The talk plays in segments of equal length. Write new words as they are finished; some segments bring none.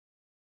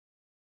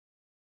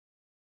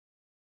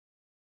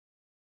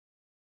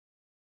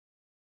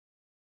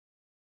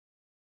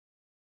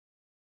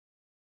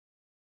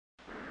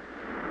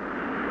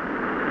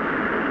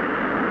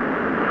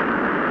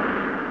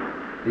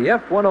The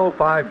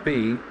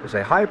F-105B is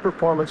a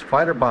high-performance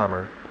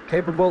fighter-bomber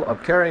capable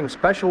of carrying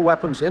special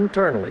weapons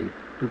internally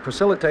to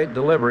facilitate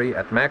delivery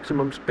at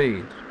maximum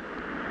speeds.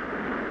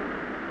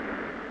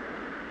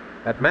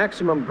 At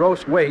maximum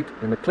gross weight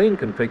in the clean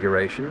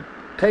configuration,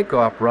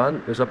 takeoff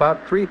run is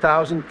about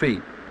 3,000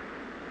 feet.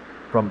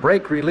 From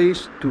brake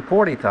release to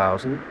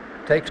 40,000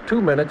 takes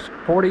 2 minutes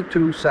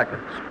 42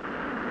 seconds.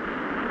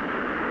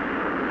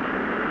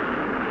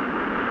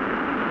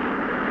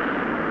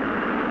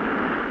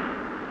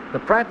 The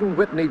Pratt &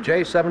 Whitney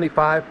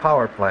J75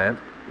 power plant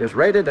is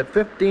rated at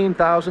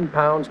 15,000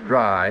 pounds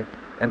dry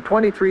and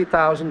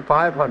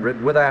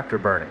 23,500 with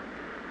afterburning.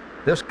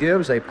 This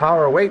gives a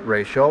power-weight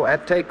ratio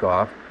at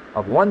takeoff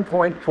of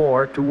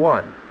 1.4 to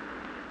 1.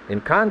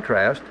 In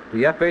contrast,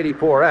 the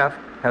F-84F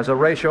has a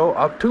ratio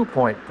of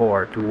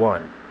 2.4 to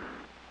 1.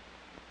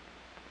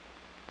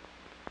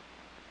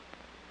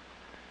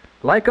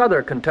 Like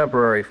other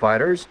contemporary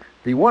fighters,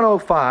 the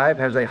 105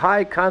 has a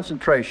high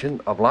concentration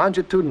of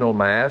longitudinal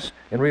mass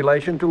in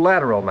relation to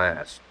lateral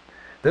mass.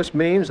 This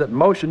means that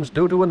motions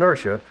due to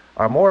inertia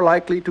are more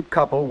likely to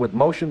couple with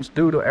motions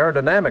due to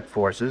aerodynamic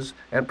forces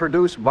and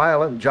produce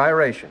violent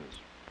gyrations.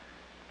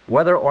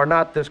 Whether or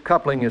not this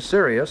coupling is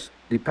serious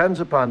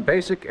depends upon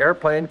basic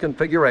airplane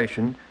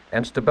configuration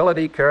and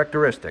stability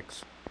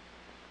characteristics.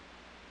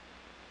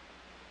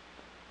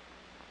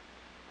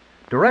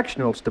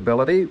 Directional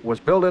stability was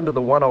built into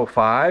the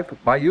 105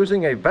 by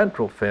using a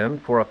ventral fin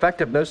for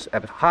effectiveness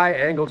at high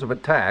angles of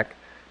attack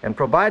and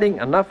providing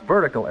enough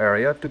vertical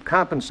area to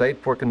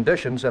compensate for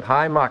conditions at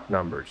high Mach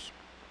numbers.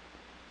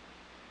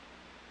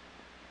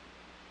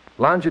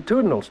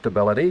 Longitudinal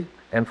stability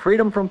and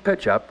freedom from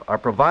pitch-up are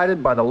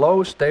provided by the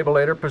low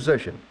stabilator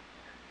position.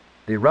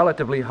 The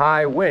relatively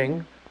high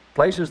wing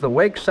places the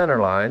wake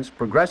center lines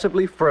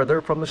progressively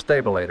further from the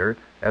stabilator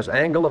as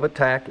angle of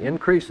attack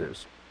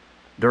increases.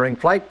 During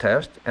flight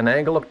test, an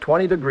angle of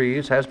 20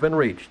 degrees has been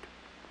reached.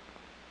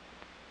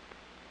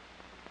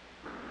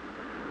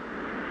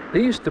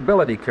 These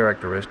stability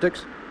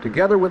characteristics,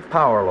 together with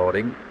power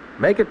loading,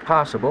 make it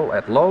possible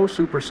at low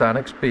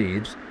supersonic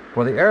speeds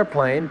for the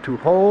airplane to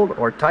hold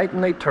or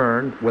tighten a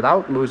turn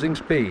without losing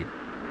speed.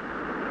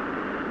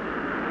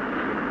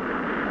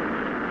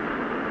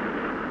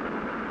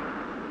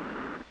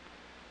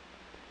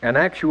 An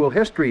actual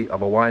history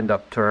of a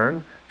wind-up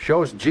turn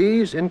shows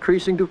G's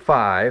increasing to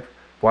 5,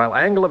 while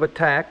angle of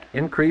attack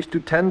increased to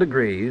 10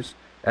 degrees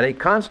at a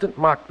constant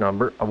Mach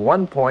number of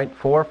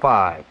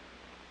 1.45.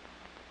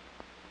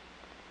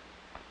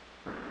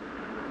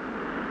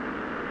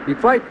 The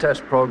flight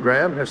test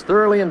program has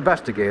thoroughly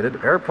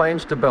investigated airplane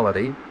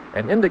stability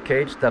and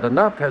indicates that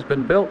enough has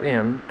been built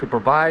in to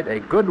provide a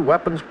good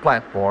weapons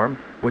platform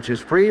which is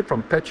free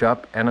from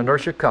pitch-up and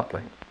inertia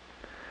coupling.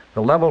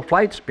 The level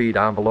flight speed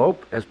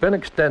envelope has been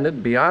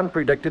extended beyond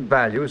predicted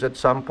values at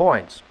some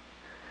points.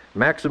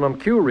 Maximum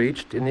Q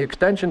reached in the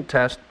extension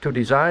test to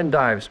design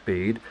dive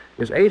speed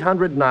is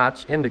 800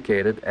 knots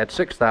indicated at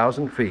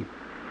 6,000 feet.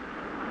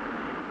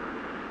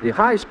 The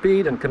high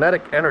speed and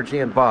kinetic energy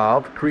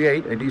involved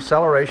create a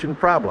deceleration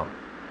problem.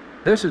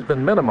 This has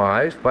been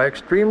minimized by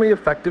extremely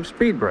effective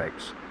speed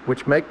brakes,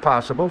 which make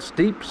possible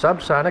steep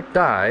subsonic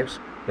dives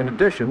in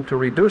addition to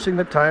reducing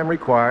the time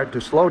required to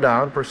slow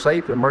down for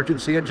safe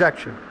emergency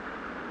ejection.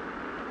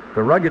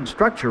 The rugged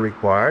structure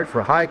required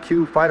for high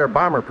Q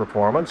fighter-bomber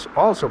performance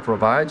also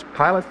provides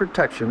pilot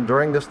protection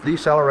during this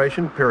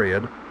deceleration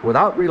period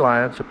without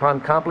reliance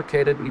upon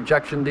complicated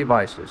ejection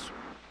devices.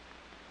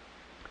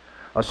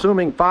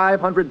 Assuming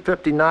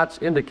 550 knots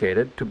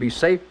indicated to be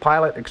safe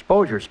pilot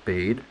exposure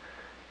speed,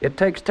 it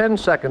takes 10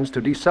 seconds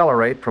to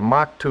decelerate from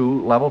Mach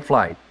 2 level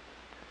flight.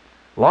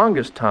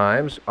 Longest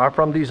times are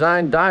from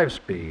design dive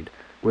speed,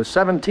 with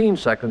 17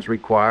 seconds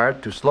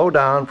required to slow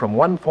down from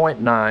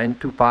 1.9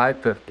 to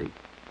 550.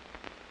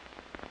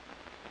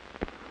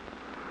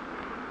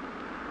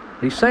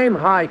 The same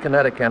high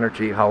kinetic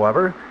energy,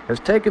 however, has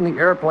taken the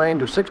airplane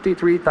to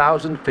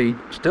 63,000 feet,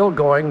 still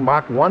going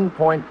Mach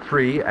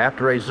 1.3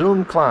 after a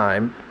zoom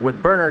climb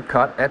with burner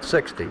cut at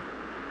 60.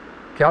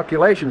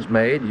 Calculations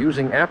made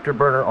using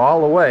afterburner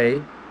all the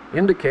way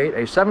indicate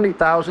a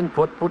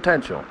 70,000-foot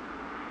potential.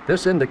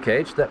 This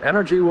indicates that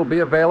energy will be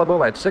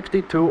available at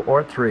 62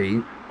 or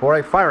 3 for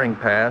a firing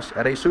pass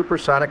at a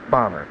supersonic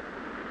bomber.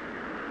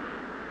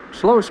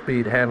 Slow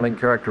speed handling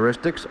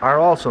characteristics are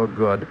also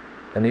good,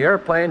 and the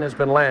airplane has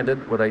been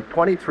landed with a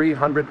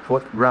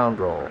 2,300-foot ground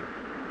roll.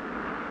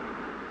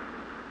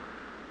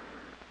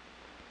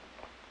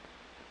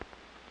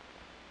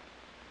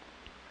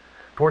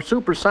 For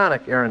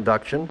supersonic air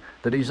induction,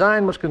 the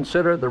design must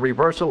consider the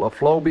reversal of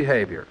flow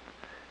behavior.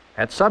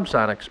 At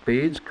subsonic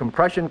speeds,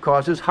 compression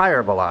causes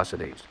higher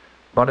velocities,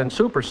 but in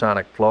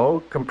supersonic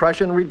flow,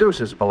 compression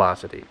reduces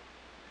velocity.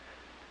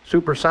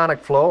 Supersonic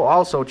flow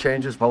also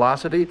changes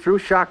velocity through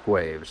shock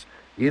waves,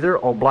 either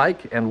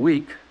oblique and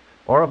weak,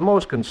 or of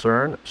most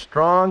concern,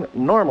 strong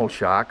normal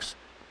shocks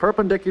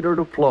perpendicular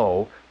to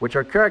flow, which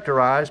are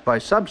characterized by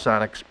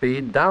subsonic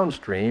speed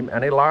downstream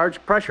and a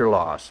large pressure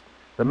loss,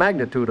 the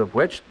magnitude of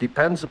which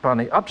depends upon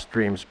the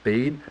upstream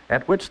speed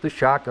at which the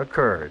shock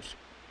occurs.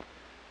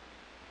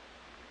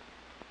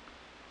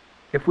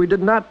 If we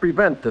did not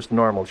prevent this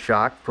normal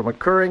shock from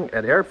occurring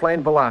at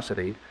airplane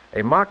velocity,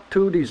 a Mach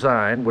 2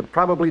 design would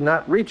probably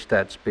not reach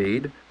that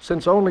speed,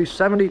 since only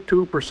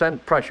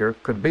 72% pressure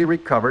could be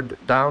recovered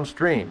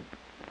downstream.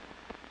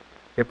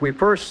 If we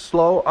first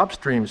slow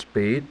upstream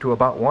speed to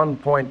about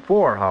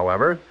 1.4,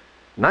 however,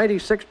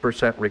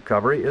 96%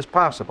 recovery is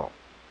possible.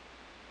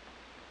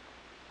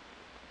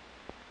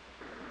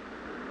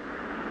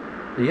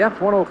 The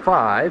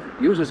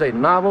F-105 uses a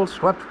novel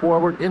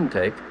swept-forward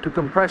intake to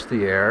compress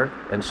the air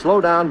and slow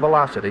down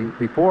velocity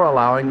before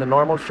allowing the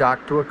normal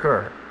shock to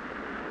occur.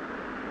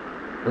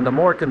 In the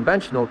more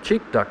conventional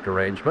cheek duct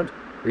arrangement,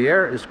 the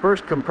air is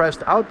first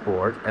compressed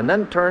outboard and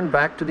then turned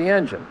back to the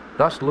engine,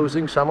 thus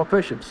losing some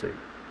efficiency.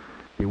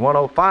 The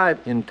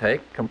 105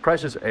 intake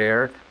compresses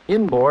air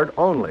inboard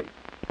only.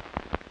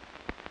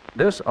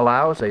 This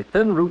allows a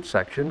thin root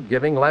section,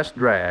 giving less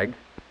drag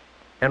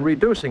and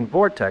reducing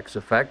vortex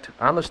effect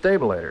on the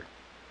stabilator.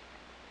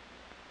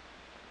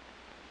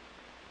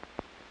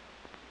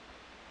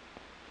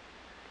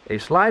 A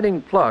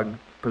sliding plug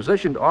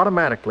positioned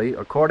automatically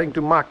according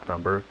to Mach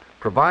number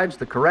provides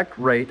the correct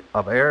rate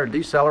of air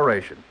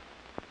deceleration.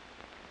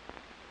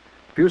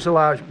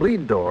 Fuselage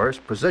bleed doors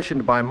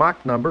positioned by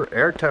Mach number,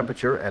 air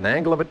temperature, and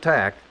angle of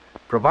attack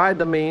provide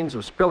the means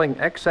of spilling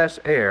excess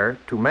air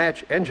to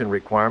match engine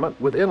requirement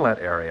with inlet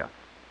area,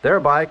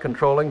 thereby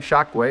controlling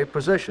shock wave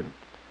position.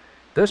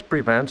 This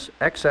prevents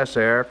excess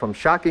air from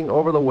shocking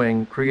over the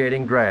wing,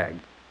 creating drag.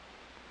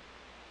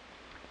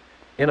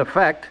 In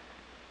effect,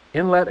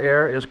 inlet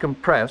air is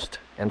compressed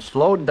and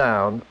slowed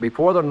down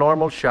before the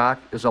normal shock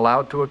is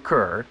allowed to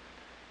occur,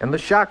 and the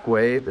shock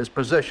wave is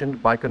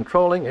positioned by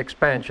controlling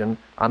expansion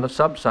on the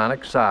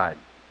subsonic side.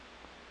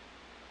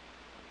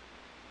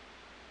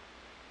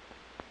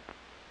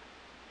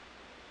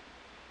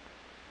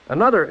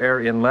 Another air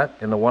inlet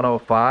in the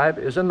 105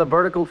 is in the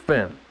vertical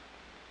fin.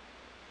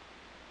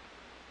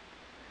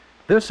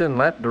 This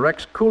inlet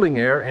directs cooling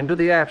air into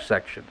the aft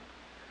section.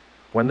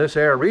 When this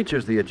air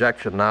reaches the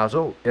ejection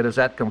nozzle, it is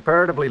at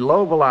comparatively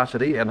low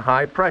velocity and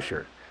high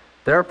pressure.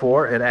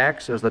 Therefore, it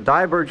acts as the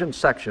divergent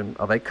section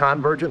of a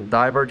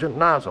convergent-divergent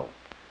nozzle.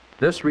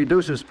 This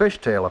reduces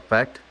fishtail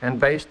effect and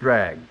base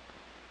drag.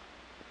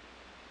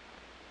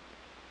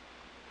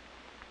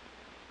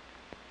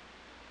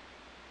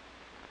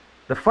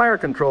 The fire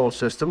control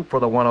system for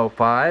the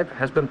 105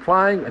 has been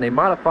flying in a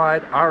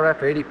modified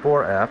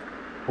RF-84F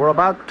for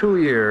about 2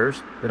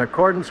 years in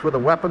accordance with the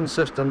weapon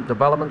system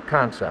development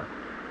concept.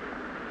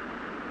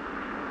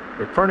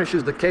 It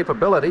furnishes the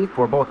capability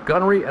for both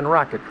gunnery and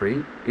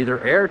rocketry, either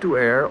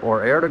air-to-air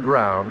or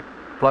air-to-ground,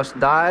 plus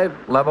dive,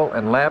 level,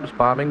 and labs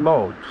bombing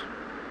modes.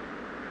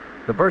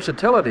 The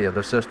versatility of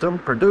the system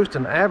produced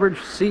an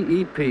average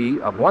CEP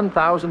of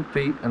 1,000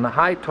 feet in the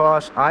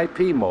high-toss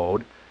IP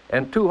mode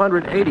and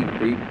 280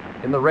 feet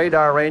in the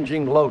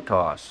radar-ranging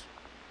low-toss.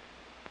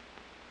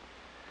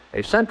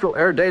 A central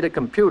air data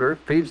computer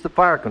feeds the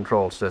fire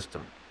control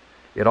system.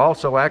 It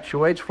also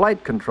actuates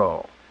flight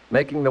control,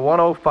 making the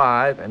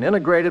 105 an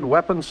integrated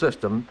weapon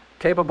system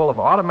capable of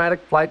automatic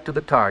flight to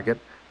the target,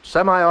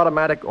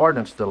 semi-automatic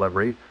ordnance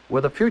delivery,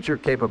 with a future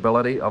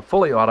capability of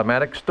fully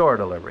automatic store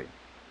delivery.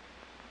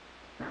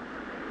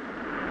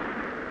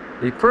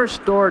 The first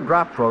store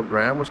drop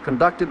program was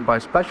conducted by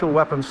Special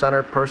Weapons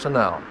Center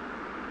personnel.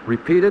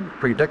 Repeated,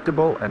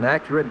 predictable, and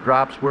accurate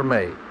drops were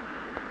made.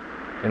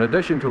 In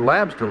addition to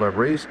labs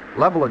deliveries,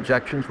 level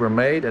ejections were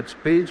made at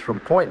speeds from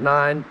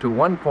 0.9 to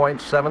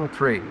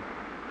 1.73.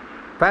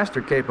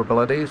 Faster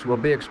capabilities will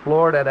be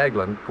explored at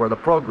Eglin, where the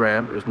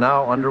program is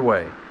now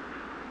underway.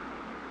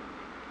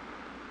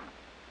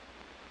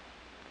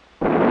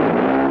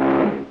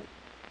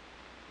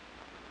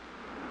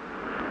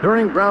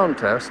 During ground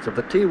tests of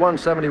the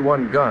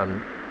T-171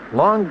 gun,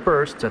 long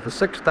bursts at the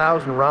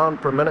 6,000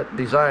 round per minute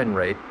design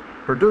rate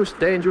produced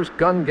dangerous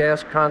gun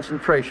gas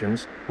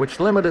concentrations which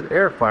limited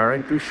air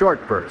firing to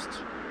short bursts.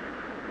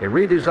 A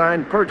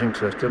redesigned purging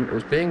system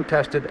is being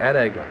tested at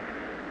Eglin.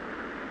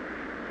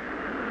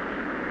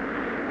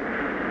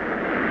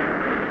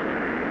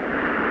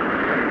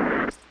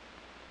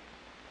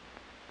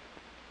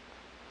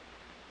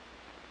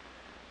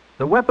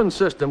 The weapon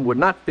system would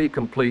not be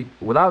complete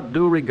without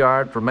due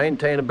regard for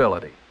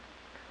maintainability.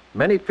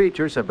 Many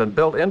features have been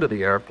built into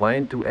the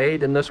airplane to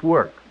aid in this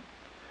work.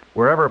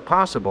 Wherever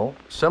possible,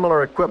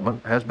 similar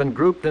equipment has been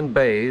grouped in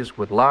bays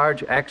with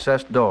large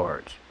access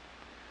doors.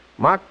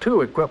 Mach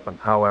 2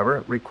 equipment,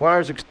 however,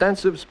 requires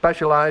extensive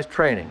specialized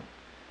training.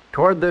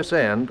 Toward this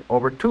end,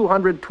 over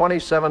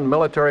 227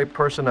 military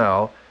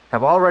personnel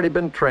have already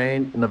been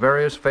trained in the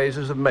various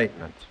phases of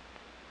maintenance.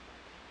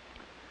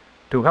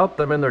 To help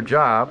them in their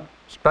job,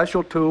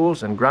 special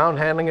tools and ground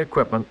handling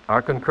equipment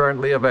are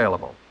concurrently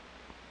available.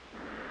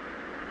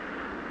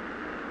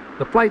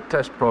 The flight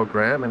test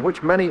program, in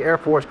which many Air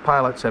Force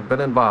pilots have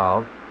been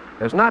involved,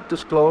 has not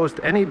disclosed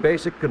any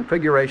basic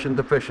configuration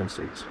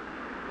deficiencies.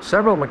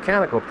 Several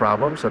mechanical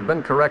problems have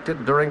been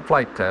corrected during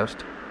flight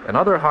test, and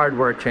other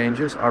hardware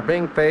changes are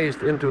being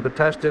phased into the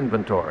test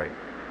inventory.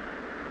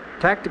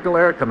 Tactical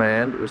Air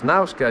Command is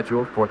now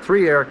scheduled for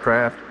 3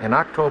 aircraft in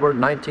October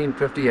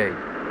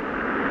 1958.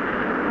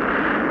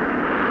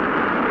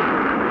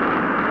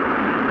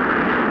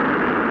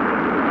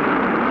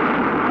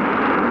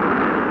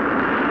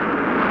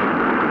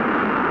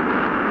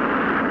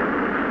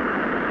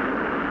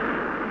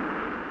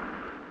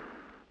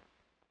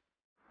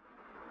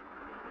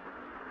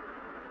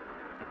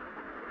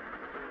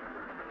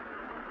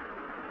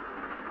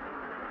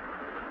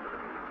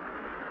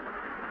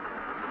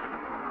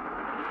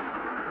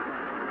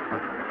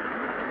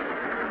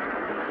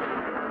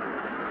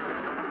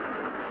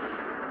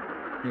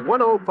 The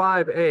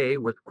 105A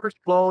was first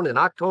flown in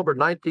October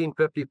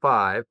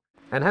 1955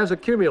 and has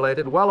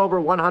accumulated well over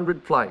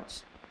 100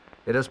 flights.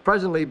 It is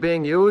presently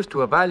being used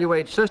to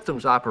evaluate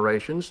systems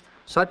operations,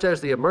 such as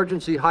the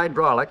emergency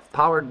hydraulic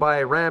powered by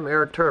a ram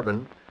air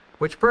turbine,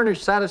 which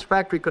furnish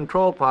satisfactory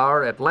control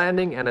power at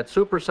landing and at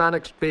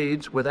supersonic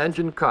speeds with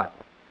engine cut.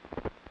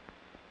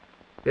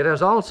 It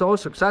has also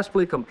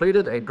successfully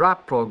completed a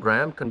drop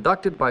program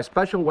conducted by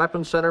Special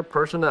Weapons Center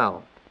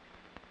personnel.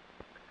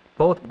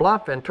 Both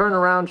bluff and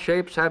turnaround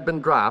shapes have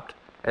been dropped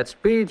at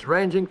speeds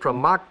ranging from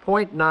Mach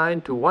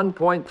 0.9 to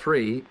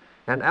 1.3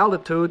 and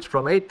altitudes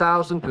from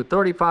 8,000 to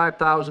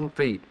 35,000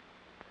 feet.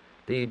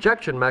 The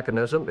ejection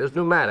mechanism is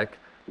pneumatic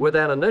with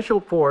an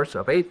initial force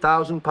of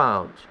 8,000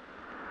 pounds.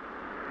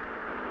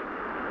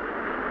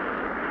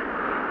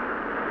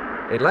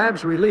 A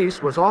lab's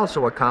release was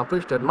also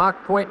accomplished at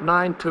Mach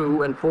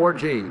 0.92 and 4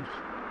 Gs.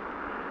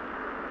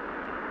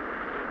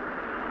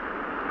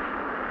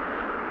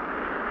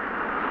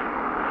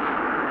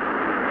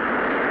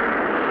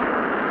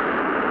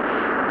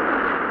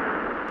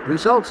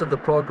 Results of the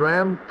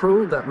program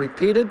prove that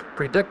repeated,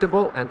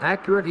 predictable, and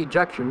accurate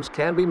ejections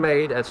can be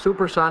made at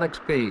supersonic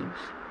speeds.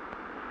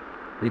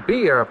 The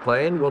B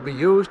airplane will be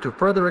used to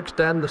further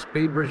extend the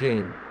speed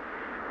regime.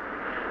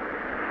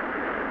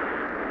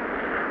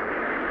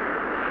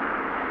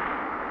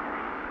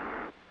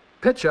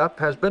 Pitch-up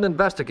has been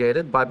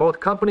investigated by both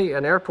company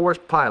and Air Force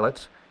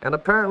pilots, and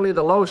apparently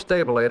the low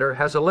stabilator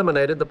has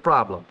eliminated the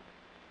problem.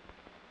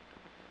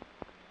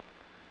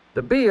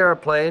 The B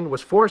airplane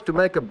was forced to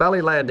make a belly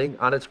landing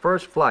on its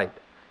first flight,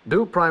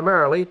 due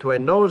primarily to a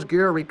nose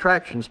gear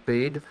retraction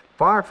speed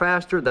far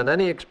faster than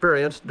any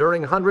experienced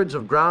during hundreds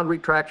of ground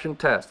retraction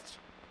tests.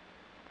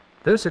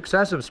 This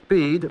excessive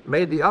speed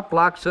made the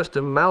uplock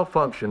system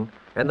malfunction,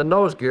 and the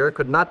nose gear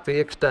could not be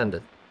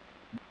extended.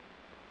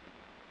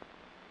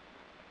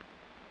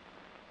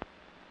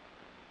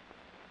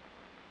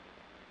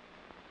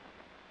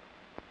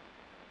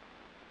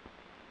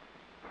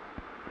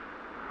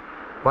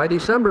 By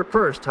December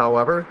 1st,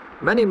 however,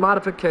 many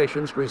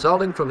modifications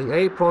resulting from the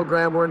A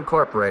program were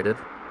incorporated,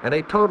 and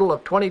a total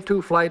of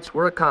 22 flights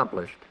were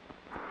accomplished.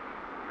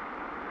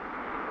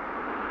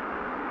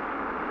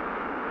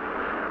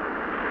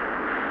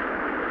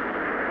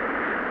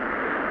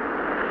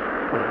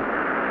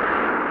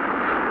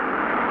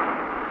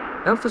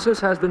 Emphasis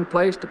has been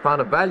placed upon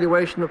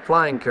evaluation of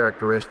flying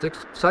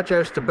characteristics such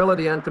as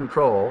stability and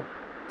control,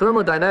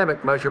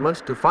 thermodynamic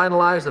measurements to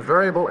finalize the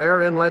variable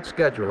air inlet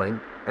scheduling,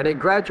 and a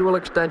gradual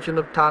extension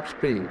of top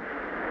speed.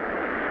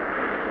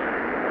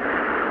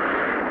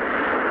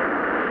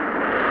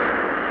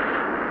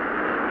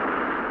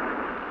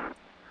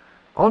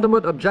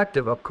 Ultimate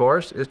objective, of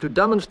course, is to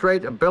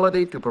demonstrate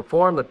ability to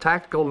perform the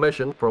tactical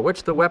mission for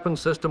which the weapon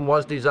system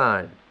was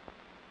designed.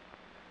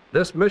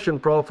 This mission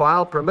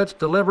profile permits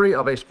delivery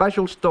of a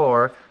special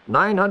store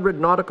 900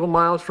 nautical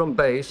miles from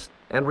base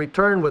and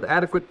return with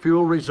adequate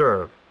fuel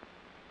reserve.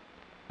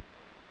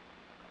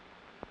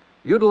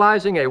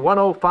 Utilizing a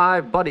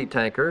 105 buddy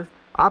tanker,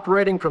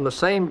 operating from the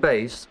same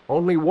base,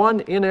 only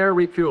one in-air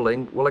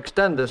refueling will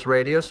extend this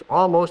radius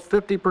almost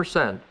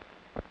 50%.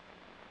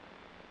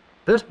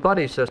 This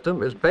buddy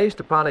system is based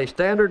upon a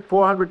standard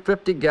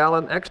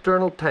 450-gallon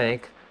external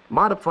tank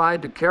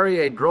modified to carry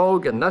a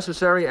drogue and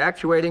necessary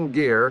actuating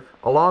gear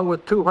along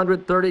with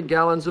 230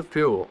 gallons of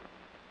fuel.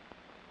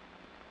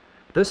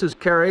 This is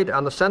carried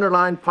on the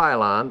centerline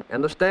pylon,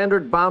 and the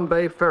standard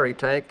Bombay ferry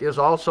tank is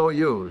also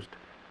used.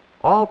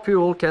 All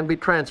fuel can be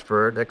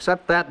transferred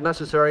except that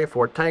necessary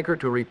for tanker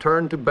to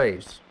return to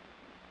base.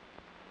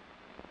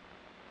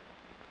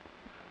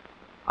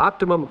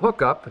 Optimum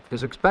hookup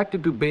is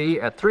expected to be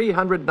at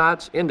 300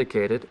 knots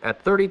indicated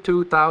at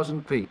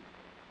 32,000 feet.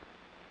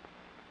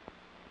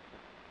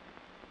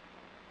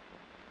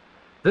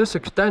 This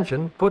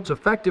extension puts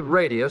effective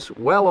radius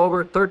well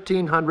over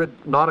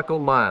 1,300 nautical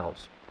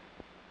miles.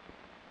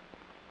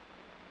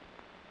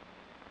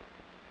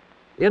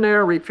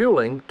 In-air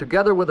refueling,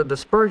 together with the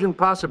dispersion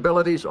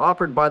possibilities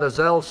offered by the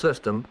Zell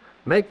system,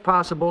 make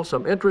possible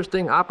some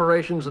interesting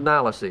operations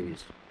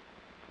analyses.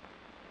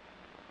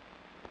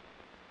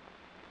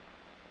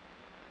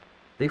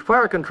 The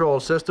fire control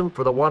system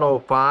for the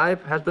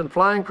 105 has been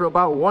flying for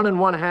about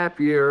 1.5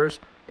 years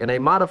in a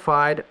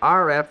modified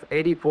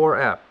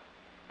RF-84F.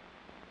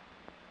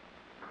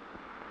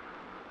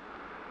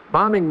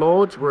 Bombing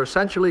modes were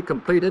essentially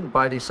completed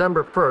by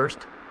December 1st,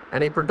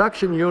 and a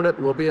production unit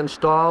will be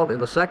installed in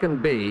the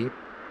second B,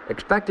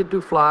 expected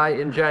to fly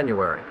in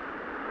January.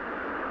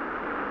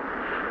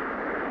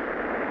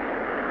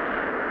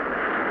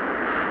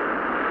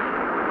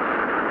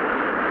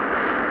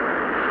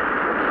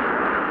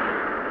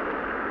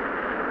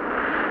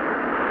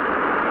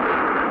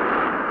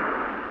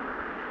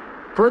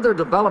 Further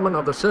development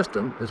of the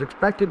system is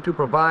expected to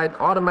provide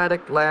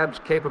automatic labs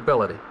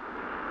capability.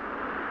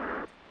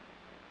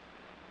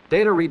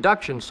 Data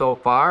reduction so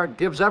far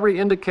gives every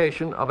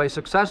indication of a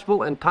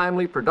successful and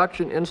timely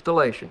production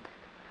installation.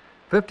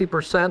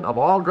 50% of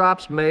all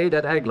drops made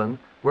at Eglin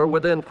were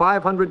within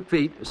 500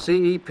 feet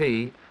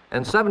CEP,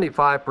 and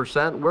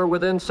 75% were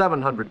within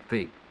 700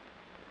 feet.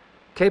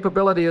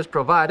 Capability is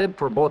provided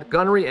for both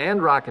gunnery and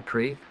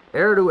rocketry,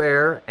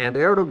 air-to-air and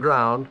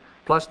air-to-ground,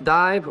 plus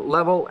dive,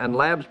 level, and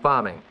labs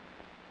bombing.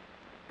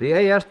 The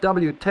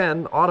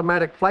ASW-10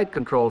 automatic flight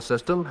control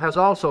system has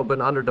also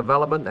been under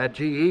development at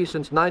GE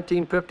since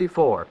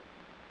 1954.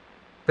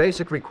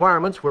 Basic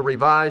requirements were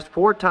revised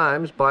 4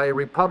 times by a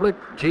Republic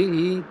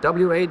GE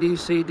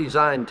WADC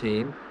design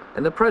team,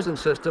 and the present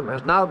system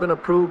has now been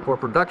approved for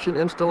production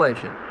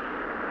installation.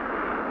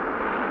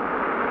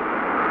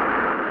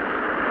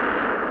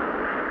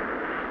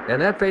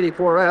 An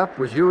F-84F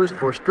was used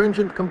for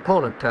stringent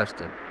component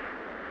testing.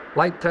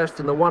 Flight tests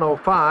in the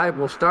 105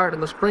 will start in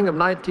the spring of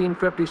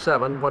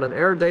 1957 when an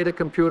air data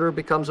computer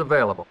becomes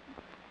available.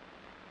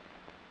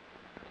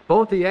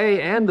 Both the A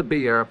and the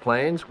B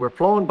airplanes were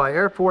flown by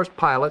Air Force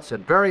pilots at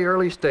very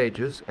early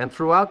stages and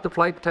throughout the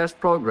flight test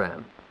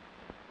program.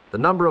 The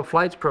number of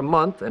flights per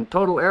month and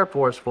total Air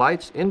Force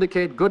flights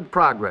indicate good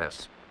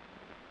progress.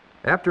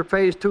 After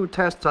Phase 2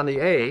 tests on the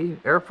A,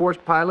 Air Force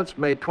pilots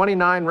made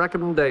 29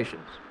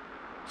 recommendations.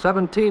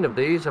 17 of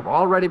these have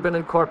already been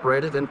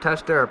incorporated in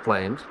test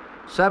airplanes,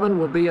 7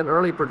 will be in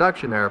early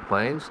production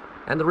airplanes,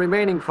 and the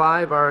remaining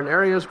 5 are in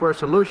areas where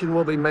solution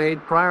will be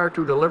made prior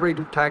to delivery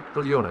to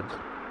tactical units.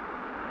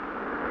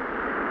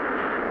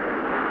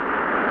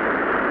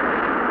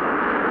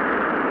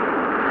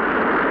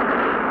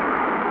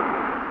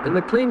 In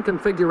the clean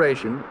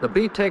configuration, the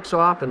B takes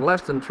off in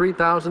less than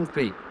 3,000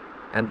 feet,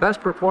 and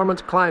best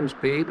performance climb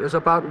speed is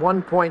about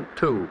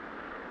 1.2.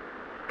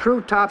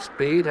 True top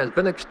speed has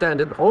been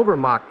extended over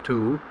Mach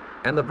 2,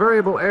 and the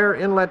variable air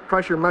inlet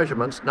pressure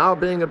measurements now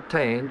being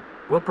obtained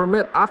will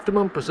permit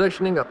optimum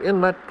positioning of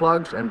inlet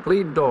plugs and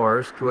bleed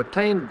doors to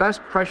attain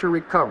best pressure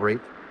recovery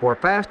for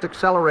fast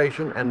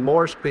acceleration and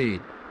more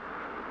speed.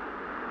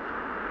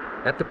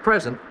 At the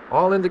present,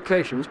 all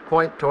indications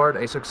point toward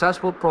a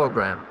successful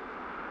program.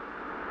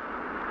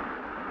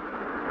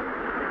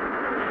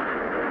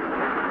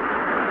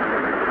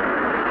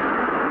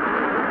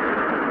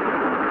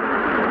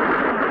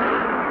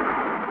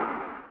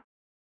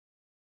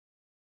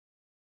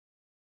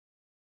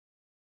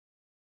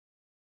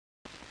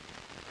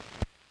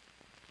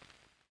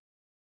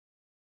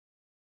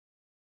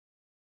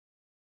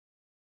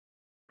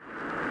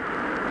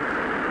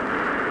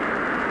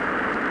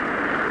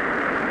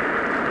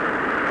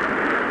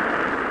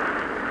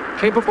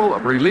 Capable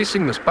of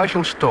releasing the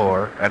special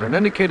store at an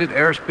indicated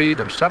airspeed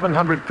of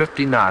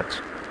 750 knots,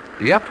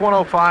 the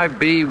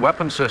F-105B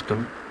weapon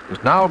system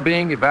is now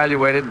being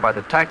evaluated by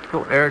the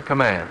Tactical Air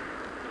Command.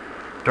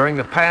 During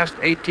the past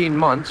 18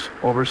 months,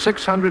 over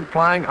 600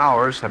 flying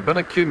hours have been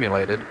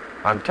accumulated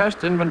on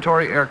test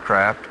inventory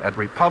aircraft at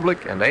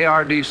Republic and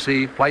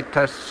ARDC flight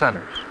test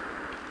centers.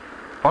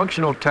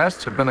 Functional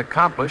tests have been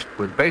accomplished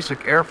with basic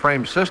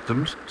airframe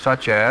systems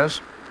such as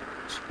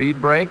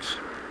speed brakes,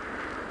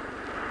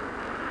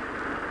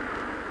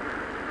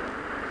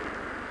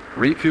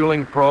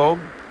 refueling probe,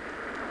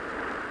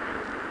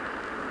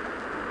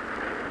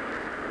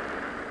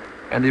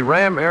 and the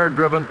ram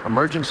air-driven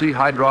emergency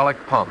hydraulic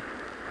pump.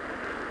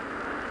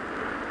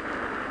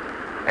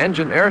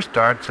 Engine air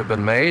starts have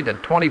been made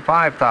at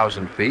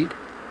 25,000 feet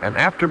and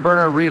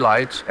afterburner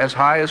relights as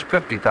high as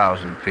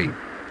 50,000 feet.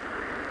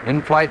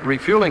 In-flight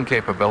refueling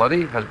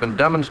capability has been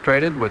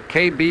demonstrated with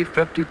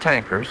KB-50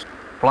 tankers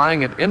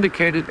flying at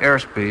indicated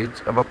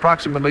airspeeds of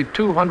approximately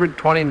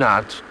 220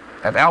 knots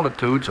at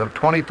altitudes of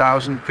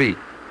 20,000 feet.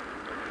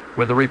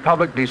 With the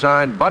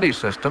Republic-designed buddy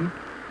system,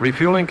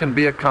 refueling can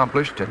be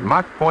accomplished at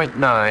Mach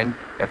 0.9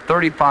 at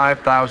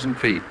 35,000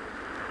 feet.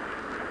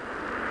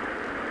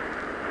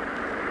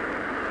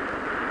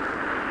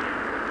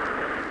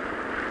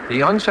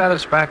 The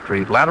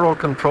unsatisfactory lateral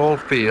control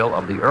feel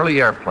of the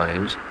early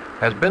airplanes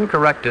has been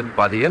corrected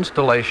by the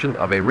installation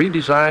of a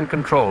redesigned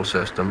control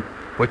system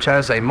which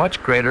has a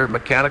much greater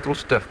mechanical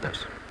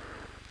stiffness.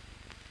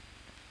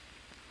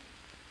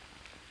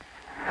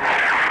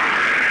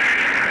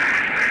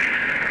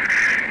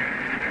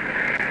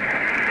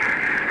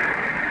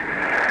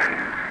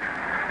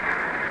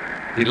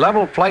 The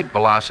level flight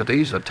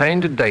velocities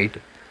attained to date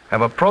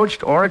have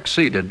approached or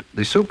exceeded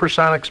the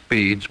supersonic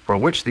speeds for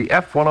which the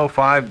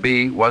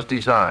F-105B was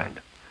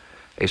designed.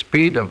 A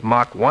speed of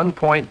Mach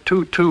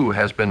 1.22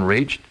 has been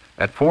reached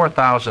at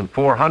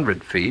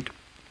 4,400 feet,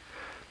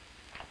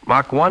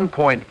 Mach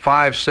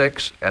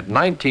 1.56 at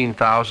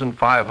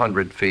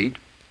 19,500 feet,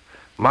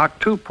 Mach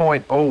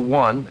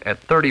 2.01 at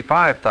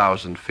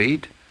 35,000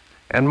 feet,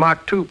 and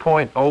Mach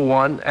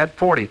 2.01 at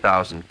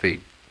 40,000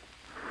 feet.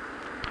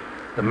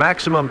 The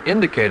maximum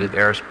indicated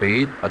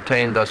airspeed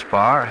attained thus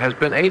far has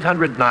been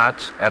 800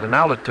 knots at an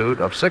altitude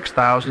of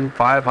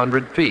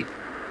 6,500 feet.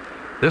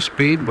 This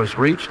speed was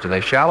reached in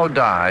a shallow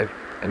dive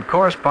and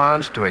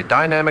corresponds to a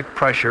dynamic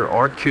pressure,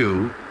 or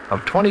Q,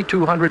 of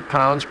 2,200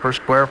 pounds per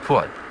square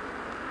foot.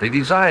 The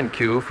design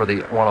Q for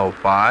the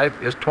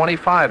 105 is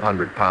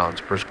 2,500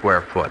 pounds per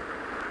square foot.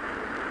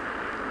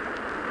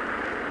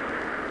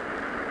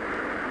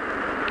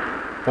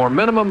 For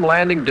minimum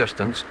landing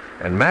distance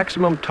and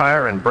maximum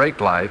tire and brake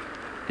life,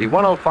 The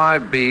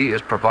 105B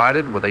is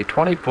provided with a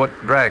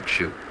 20-foot drag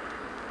chute.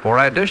 For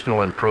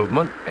additional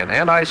improvement, an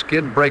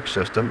anti-skid brake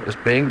system is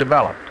being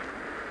developed.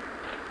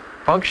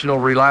 Functional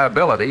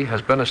reliability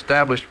has been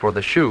established for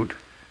the chute,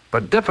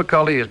 but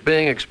difficulty is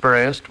being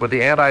experienced with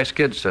the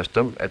anti-skid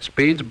system at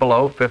speeds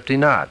below 50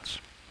 knots.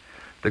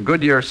 The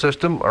Goodyear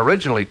system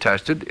originally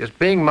tested is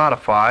being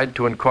modified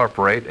to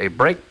incorporate a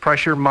brake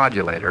pressure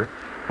modulator,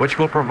 which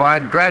will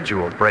provide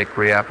gradual brake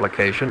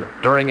reapplication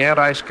during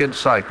anti-skid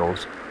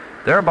cycles,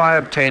 thereby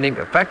obtaining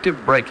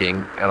effective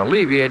braking and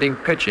alleviating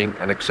pitching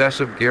and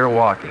excessive gear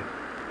walking.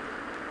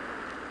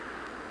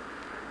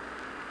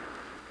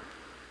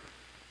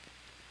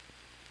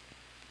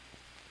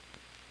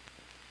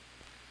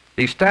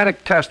 The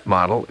static test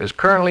model is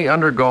currently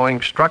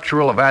undergoing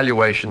structural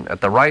evaluation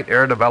at the Wright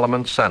Air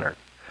Development Center.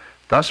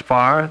 Thus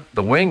far,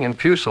 the wing and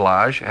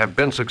fuselage have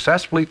been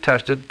successfully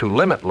tested to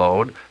limit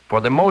load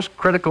for the most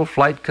critical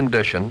flight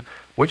condition,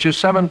 which is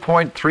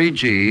 7.3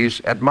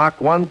 Gs at Mach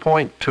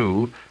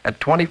 1.2 at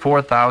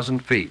 24,000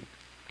 feet.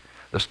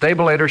 The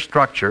stabilator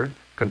structure,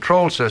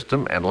 control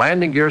system, and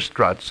landing gear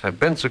struts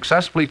have been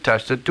successfully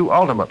tested to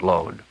ultimate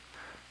load.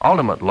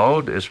 Ultimate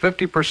load is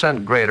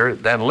 50% greater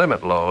than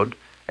limit load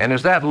and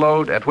is that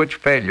load at which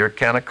failure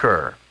can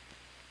occur.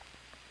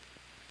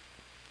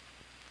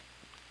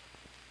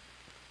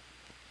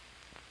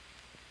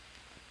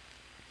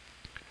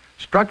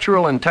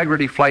 Structural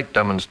integrity flight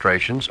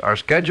demonstrations are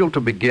scheduled to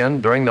begin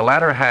during the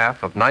latter half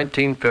of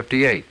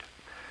 1958.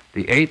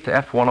 The 8th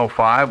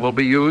F-105 will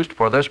be used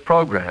for this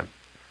program.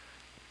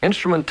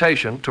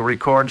 Instrumentation to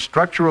record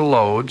structural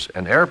loads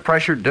and air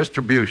pressure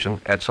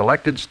distribution at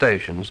selected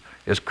stations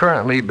is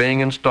currently being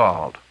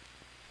installed.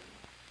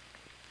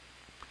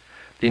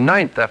 The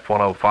 9th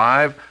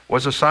F-105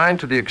 was assigned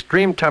to the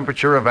Extreme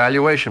Temperature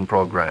Evaluation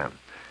Program.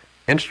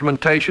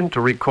 Instrumentation to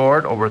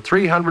record over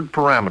 300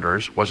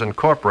 parameters was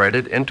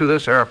incorporated into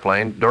this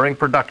airplane during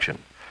production,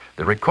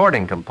 the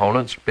recording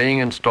components being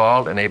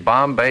installed in a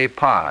Bombay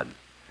pod.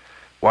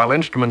 While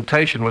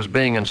instrumentation was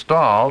being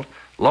installed,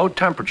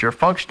 low-temperature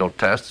functional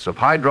tests of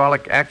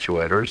hydraulic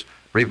actuators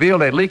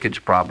revealed a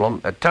leakage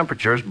problem at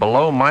temperatures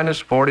below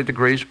 -40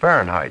 degrees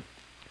Fahrenheit.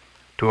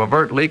 To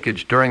avert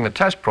leakage during the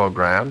test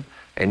program,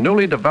 a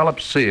newly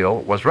developed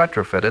seal was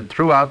retrofitted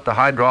throughout the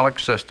hydraulic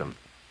system.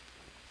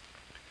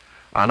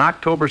 On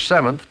October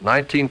 7,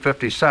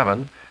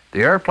 1957,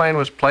 the airplane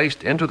was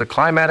placed into the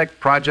Climatic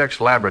Projects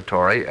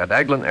Laboratory at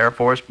Eglin Air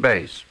Force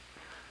Base.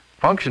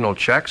 Functional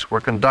checks were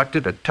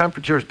conducted at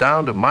temperatures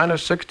down to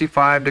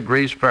 -65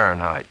 degrees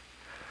Fahrenheit.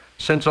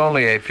 Since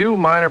only a few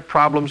minor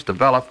problems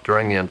developed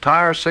during the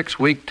entire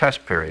 6-week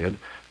test period,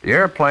 the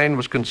airplane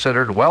was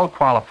considered well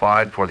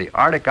qualified for the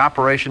Arctic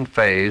operation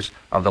phase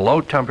of the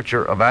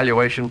low-temperature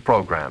evaluation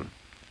program.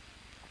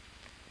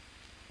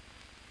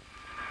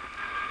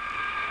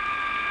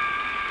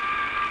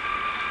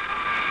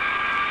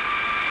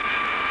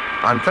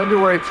 On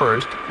February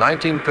 1,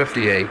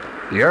 1958,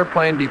 the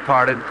airplane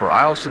departed for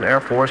Eielson Air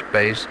Force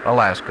Base,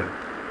 Alaska.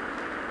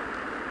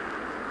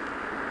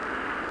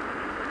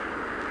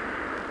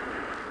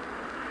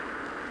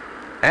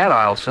 At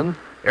Eielson,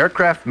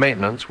 aircraft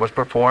maintenance was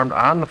performed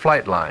on the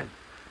flight line.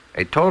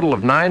 A total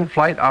of 9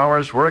 flight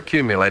hours were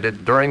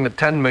accumulated during the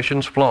 10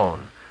 missions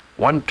flown,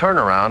 one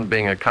turnaround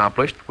being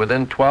accomplished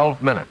within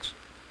 12 minutes.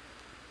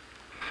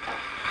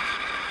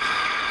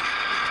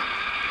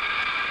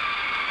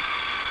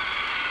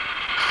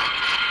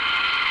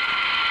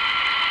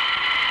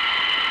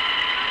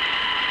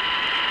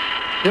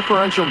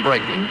 Differential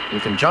braking, in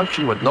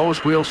conjunction with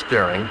nose wheel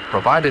steering,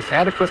 provided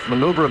adequate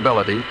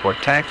maneuverability for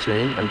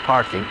taxiing and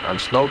parking on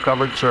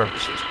snow-covered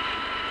surfaces.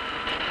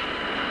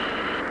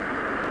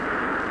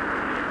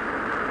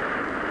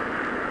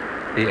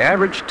 The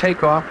average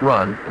takeoff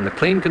run in the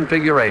clean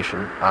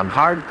configuration on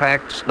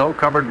hard-packed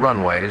snow-covered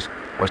runways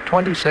was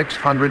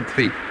 2,600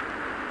 feet.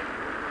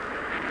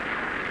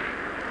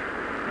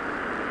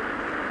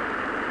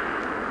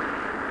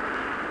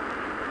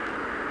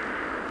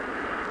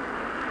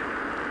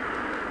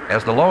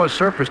 As the lowest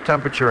surface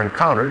temperature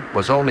encountered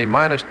was only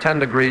 -10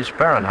 degrees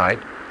Fahrenheit,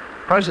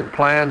 present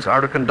plans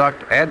are to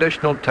conduct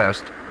additional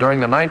tests during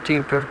the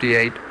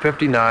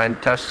 1958-59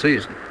 test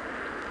season.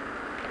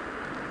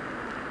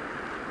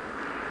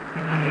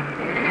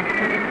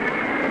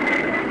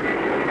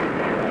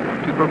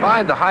 To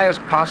provide the highest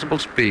possible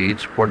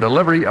speeds for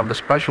delivery of the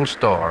special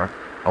store,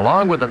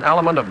 along with an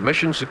element of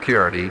mission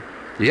security,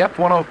 the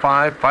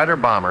F-105 fighter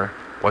bomber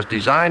was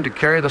designed to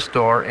carry the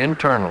store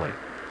internally.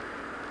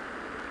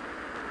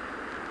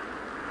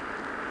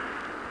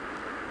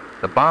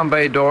 The bomb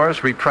bay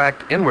doors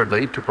retract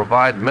inwardly to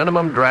provide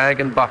minimum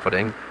drag and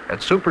buffeting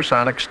at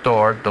supersonic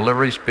store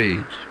delivery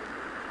speeds.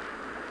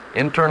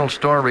 Internal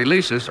store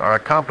releases are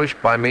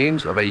accomplished by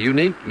means of a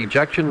unique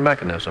ejection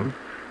mechanism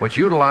which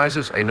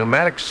utilizes a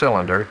pneumatic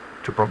cylinder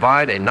to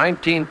provide a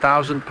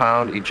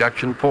 19,000-pound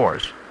ejection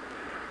force.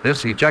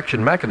 This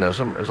ejection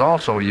mechanism is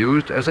also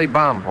used as a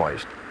bomb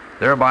hoist,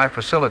 thereby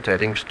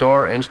facilitating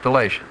store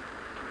installation.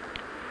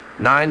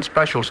 9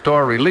 special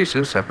store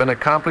releases have been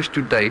accomplished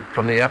to date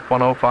from the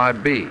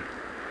F-105B.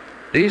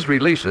 These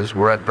releases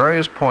were at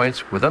various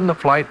points within the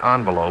flight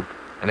envelope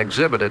and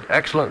exhibited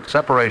excellent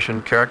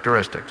separation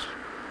characteristics.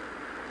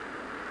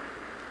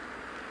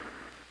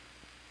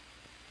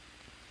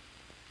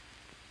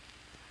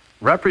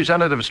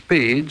 Representative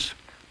speeds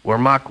were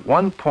Mach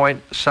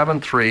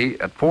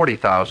 1.73 at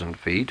 40,000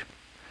 feet,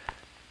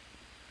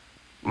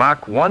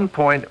 Mach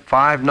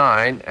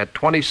 1.59 at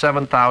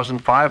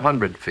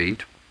 27,500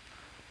 feet,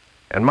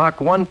 and Mach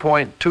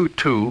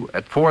 1.22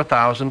 at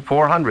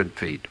 4,400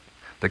 feet,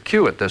 the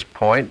Q at this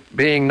point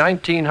being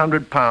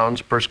 1,900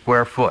 pounds per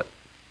square foot.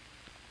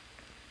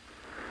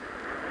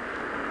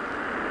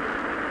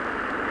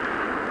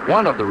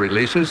 One of the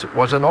releases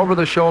was an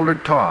over-the-shoulder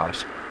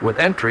toss with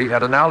entry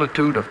at an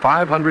altitude of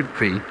 500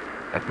 feet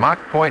at Mach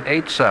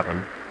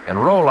 0.87 and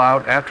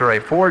rollout after a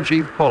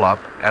 4G pull-up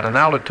at an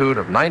altitude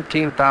of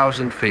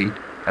 19,000 feet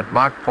at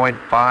Mach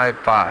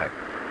 0.55.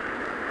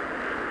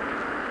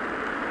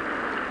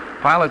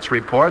 Pilots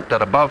report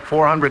that above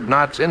 400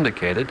 knots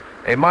indicated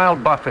a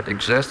mild buffet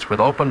exists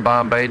with open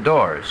bomb bay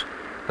doors.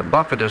 The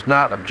buffet is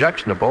not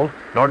objectionable,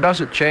 nor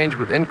does it change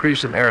with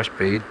increase in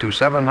airspeed to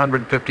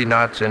 750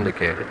 knots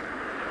indicated.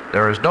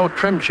 There is no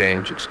trim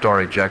change at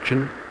store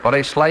ejection, but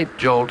a slight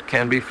jolt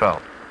can be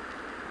felt.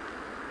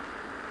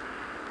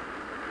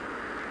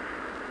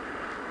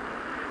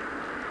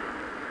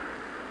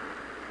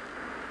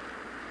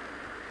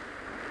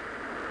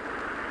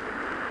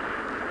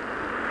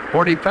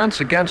 For defense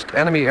against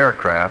enemy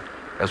aircraft,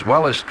 as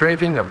well as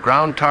strafing of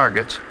ground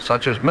targets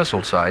such as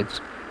missile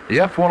sites, the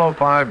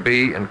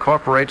F-105B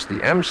incorporates the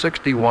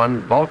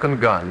M61 Vulcan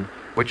gun,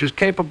 which is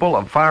capable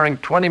of firing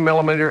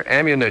 20mm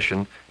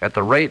ammunition at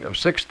the rate of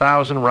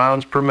 6,000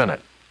 rounds per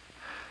minute.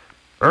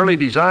 Early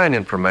design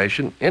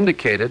information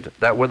indicated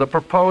that with a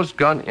proposed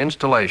gun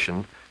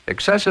installation,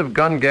 excessive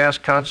gun gas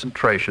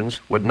concentrations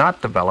would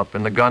not develop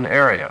in the gun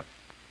area.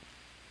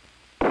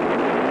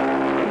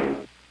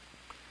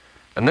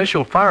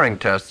 Initial firing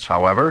tests,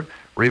 however,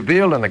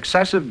 revealed an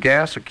excessive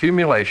gas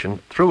accumulation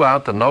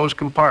throughout the nose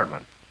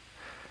compartment.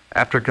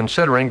 After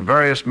considering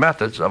various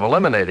methods of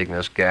eliminating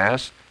this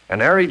gas,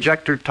 an air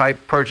ejector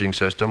type purging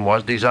system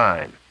was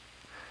designed.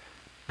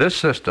 This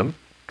system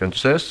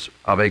consists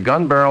of a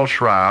gun barrel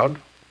shroud,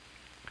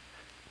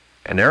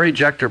 an air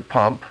ejector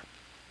pump,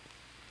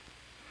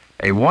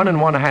 a 1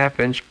 1/2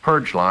 inch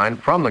purge line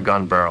from the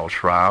gun barrel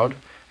shroud,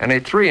 and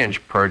a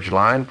 3-inch purge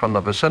line from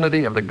the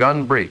vicinity of the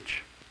gun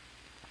breech.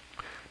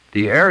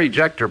 The air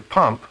ejector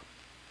pump,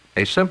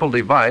 a simple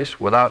device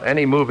without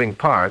any moving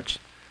parts,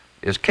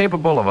 is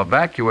capable of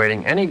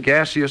evacuating any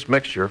gaseous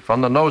mixture from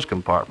the nose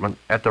compartment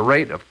at the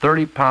rate of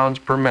 30 pounds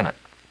per minute.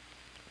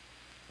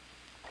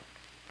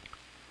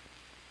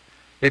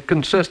 It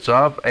consists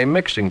of a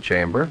mixing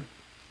chamber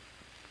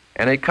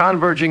and a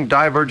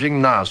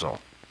converging-diverging nozzle.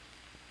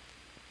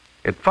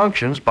 It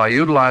functions by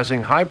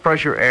utilizing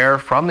high-pressure air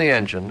from the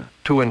engine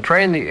to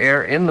entrain the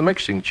air in the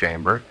mixing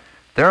chamber,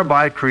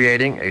 thereby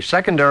creating a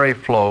secondary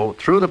flow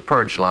through the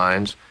purge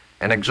lines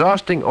and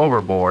exhausting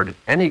overboard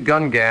any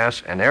gun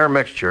gas and air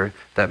mixture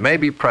that may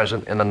be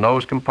present in the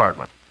nose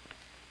compartment.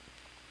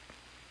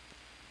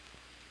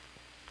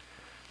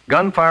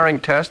 Gun firing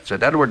tests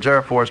at Edwards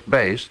Air Force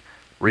Base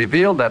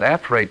revealed that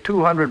after a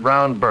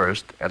 200-round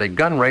burst at a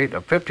gun rate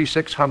of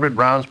 5,600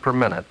 rounds per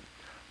minute,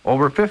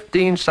 over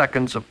 15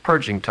 seconds of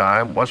purging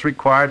time was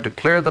required to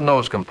clear the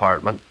nose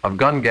compartment of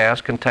gun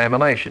gas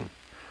contamination.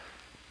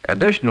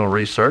 Additional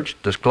research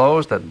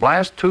disclosed that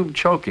blast tube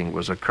choking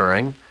was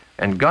occurring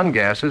and gun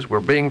gases were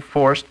being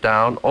forced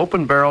down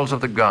open barrels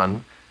of the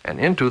gun and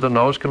into the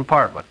nose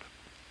compartment.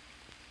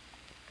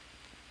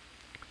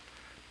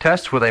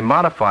 Tests with a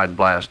modified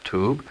blast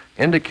tube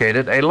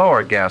indicated a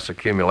lower gas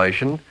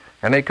accumulation,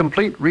 and a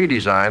complete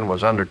redesign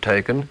was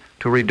undertaken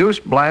to reduce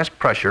blast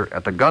pressure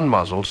at the gun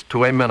muzzles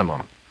to a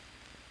minimum.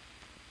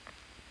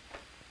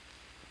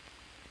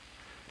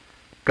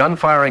 Gun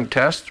firing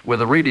tests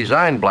with a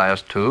redesigned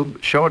blast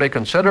tube showed a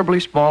considerably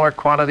smaller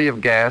quantity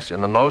of gas in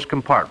the nose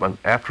compartment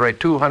after a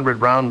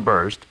 200-round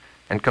burst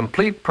and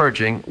complete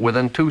purging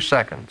within 2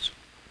 seconds.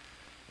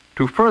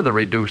 To further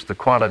reduce the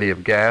quantity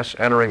of gas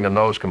entering the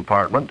nose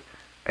compartment,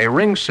 a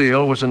ring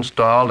seal was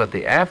installed at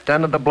the aft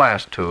end of the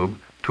blast tube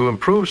to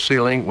improve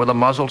sealing with a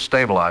muzzle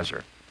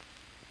stabilizer.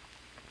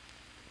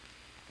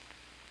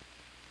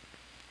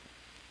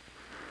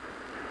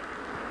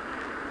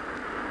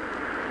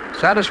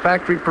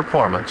 Satisfactory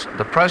performance,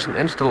 the present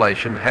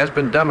installation has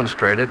been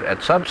demonstrated at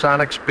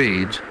subsonic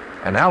speeds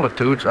and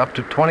altitudes up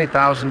to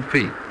 20,000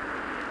 feet.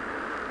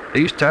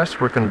 These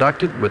tests were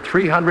conducted with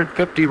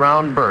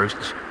 350-round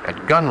bursts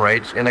at gun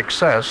rates in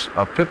excess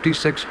of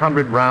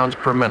 5,600 rounds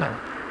per minute.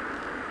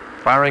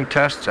 Firing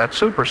tests at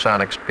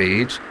supersonic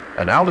speeds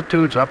and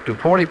altitudes up to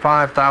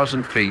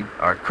 45,000 feet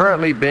are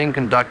currently being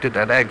conducted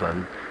at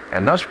Eglin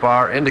and thus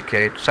far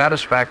indicate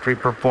satisfactory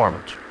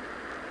performance.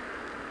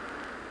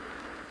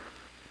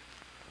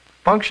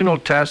 Functional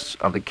tests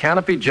of the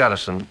canopy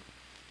jettison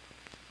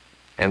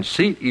and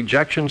seat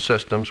ejection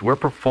systems were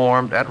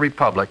performed at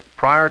Republic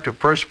prior to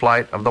first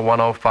flight of the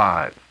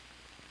 105.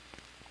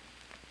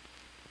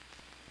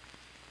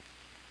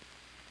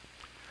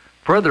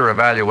 Further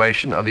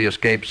evaluation of the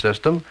escape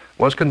system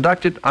was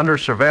conducted under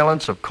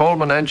surveillance of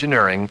Coleman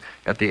Engineering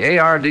at the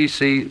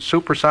ARDC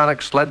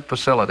Supersonic Sled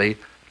Facility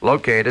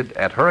located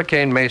at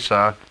Hurricane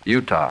Mesa,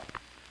 Utah.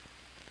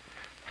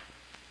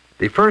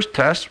 The first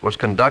test was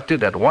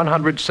conducted at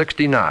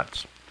 160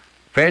 knots.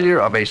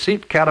 Failure of a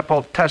seat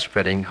catapult test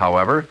fitting,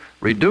 however,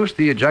 reduced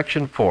the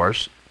ejection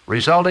force,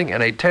 resulting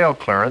in a tail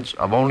clearance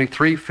of only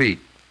 3 feet.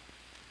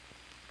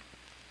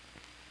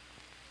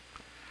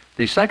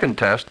 The second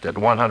test at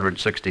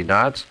 160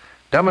 knots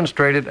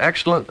demonstrated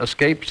excellent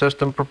escape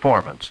system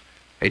performance,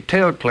 a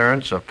tail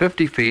clearance of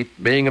 50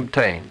 feet being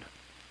obtained.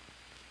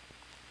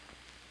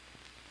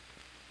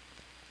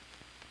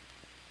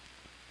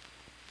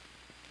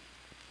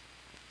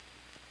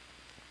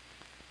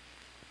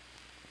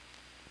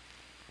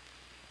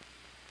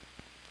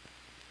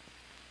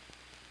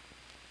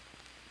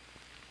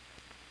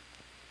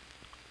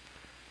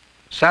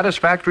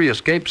 Satisfactory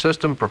escape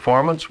system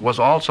performance was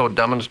also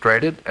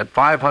demonstrated at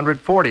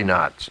 540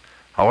 knots.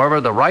 However,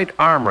 the right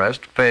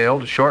armrest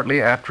failed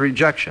shortly after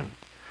ejection.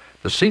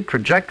 The seat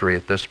trajectory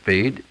at this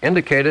speed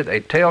indicated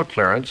a tail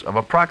clearance of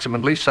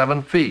approximately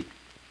 7 feet.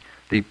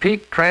 The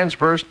peak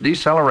transverse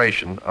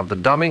deceleration of the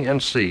dummy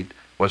and seat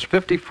was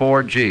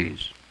 54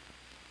 Gs.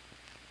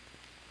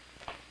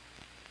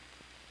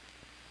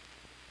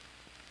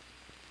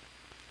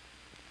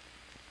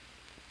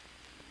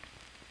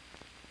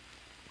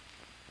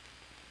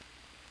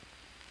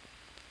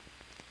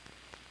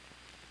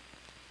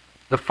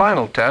 The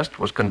final test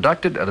was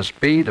conducted at a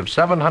speed of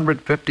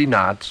 750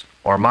 knots,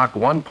 or Mach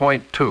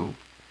 1.2.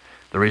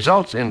 The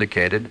results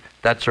indicated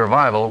that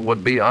survival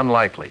would be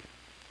unlikely.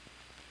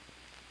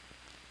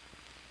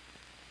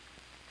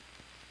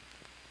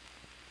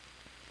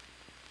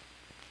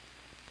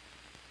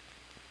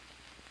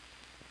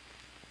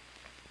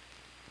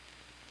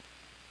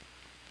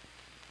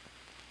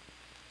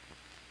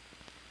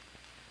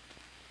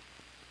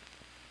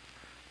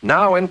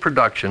 Now in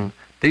production,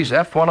 these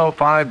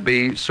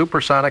F-105B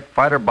supersonic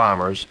fighter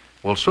bombers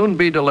will soon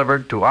be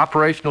delivered to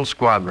operational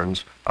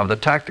squadrons of the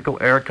Tactical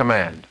Air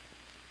Command.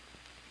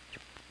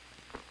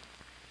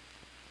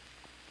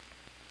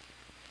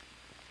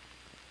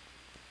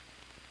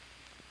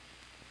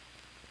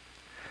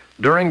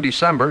 During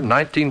December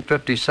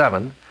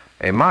 1957,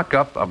 a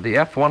mock-up of the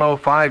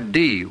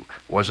F-105D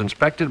was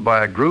inspected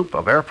by a group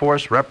of Air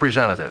Force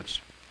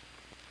representatives.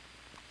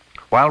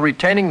 While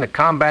retaining the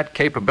combat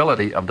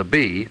capability of the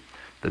B,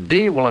 the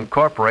D will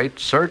incorporate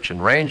search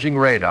and ranging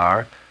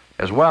radar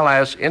as well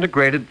as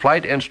integrated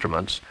flight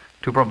instruments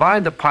to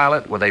provide the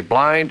pilot with a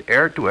blind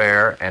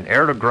air-to-air and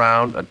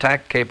air-to-ground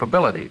attack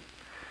capability.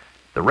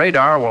 The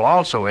radar will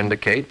also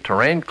indicate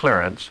terrain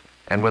clearance,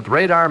 and with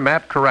radar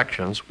map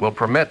corrections will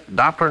permit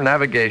Doppler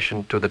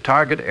navigation to the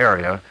target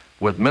area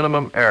with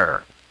minimum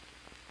error.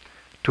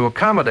 To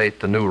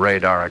accommodate the new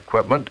radar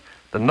equipment,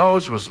 the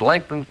nose was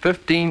lengthened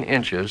 15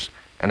 inches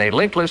and a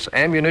linkless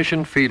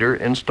ammunition feeder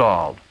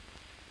installed.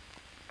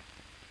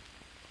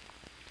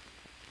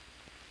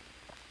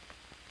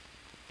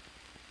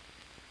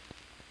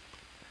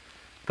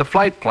 The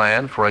flight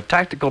plan for a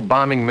tactical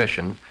bombing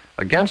mission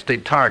against a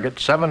target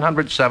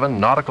 707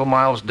 nautical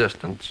miles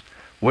distance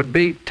would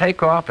be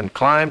take off and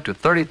climb to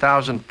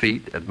 30,000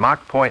 feet at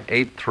Mach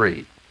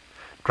 0.83,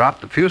 drop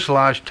the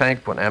fuselage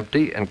tank when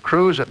empty, and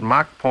cruise at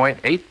Mach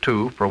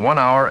 0.82 for 1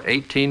 hour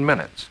 18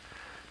 minutes,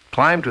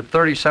 climb to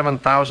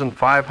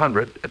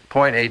 37,500 at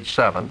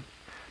 0.87,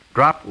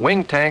 drop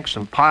wing tanks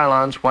and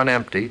pylons when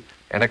empty,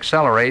 and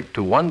accelerate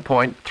to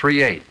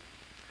 1.38.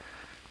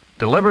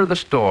 Deliver the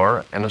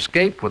store and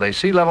escape with a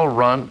sea level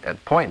run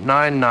at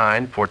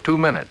 0.99 for 2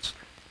 minutes,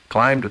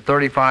 climb to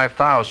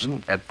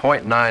 35,000 at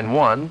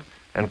 0.91,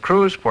 and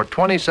cruise for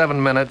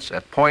 27 minutes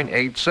at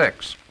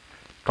 0.86,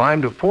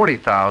 climb to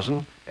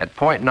 40,000 at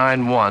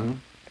 0.91,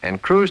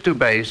 and cruise to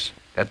base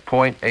at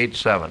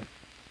 0.87.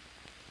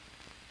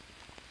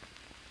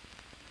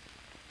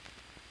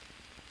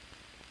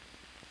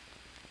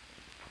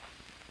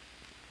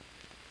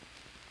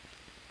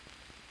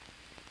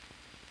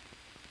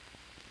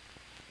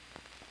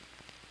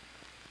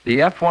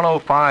 The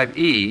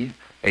F-105E,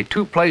 a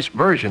two-place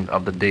version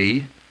of the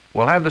D,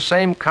 will have the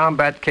same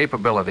combat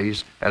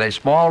capabilities at a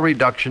small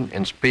reduction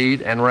in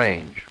speed and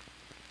range.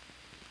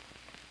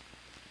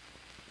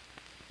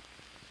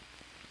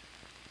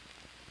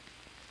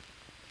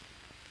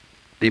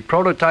 The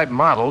prototype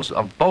models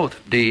of both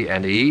D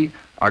and E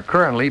are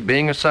currently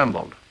being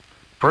assembled.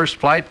 First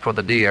flight for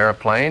the D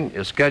airplane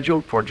is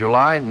scheduled for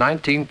July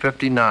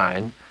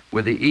 1959,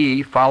 with the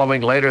E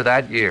following later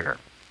that year.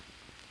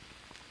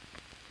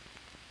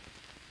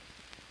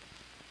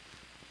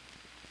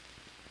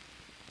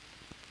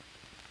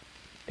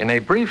 In a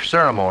brief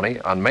ceremony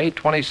on May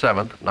 27,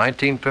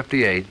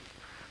 1958,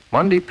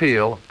 Mundy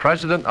Peel,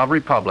 President of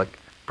Republic,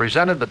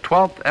 presented the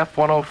 12th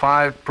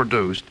F-105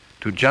 produced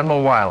to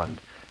General Weiland,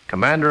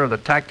 Commander of the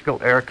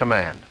Tactical Air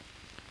Command.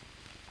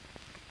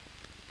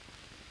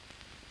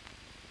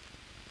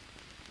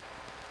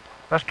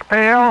 Mr.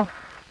 Peel,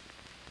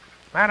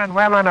 men and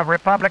women of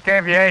Republic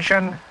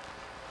Aviation,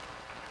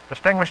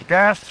 distinguished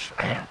guests,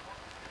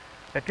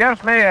 It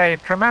gives me a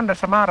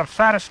tremendous amount of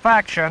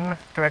satisfaction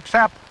to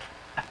accept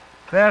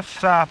this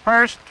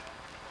first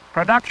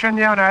production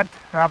unit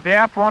of the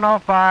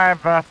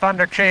F-105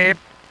 Thunderchief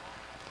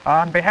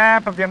on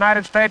behalf of the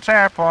United States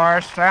Air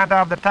Force and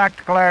of the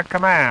Tactical Air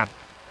Command.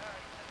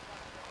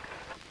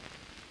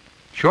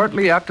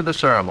 Shortly after the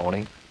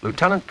ceremony,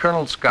 Lieutenant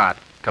Colonel Scott,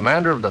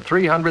 commander of the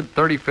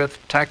 335th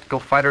Tactical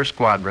Fighter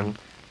Squadron,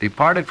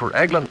 departed for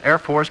Eglin Air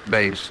Force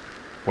Base,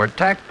 where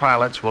TAC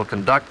pilots will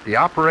conduct the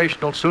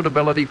operational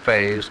suitability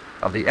phase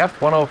of the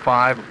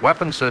F-105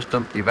 Weapon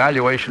System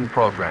Evaluation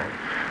Program.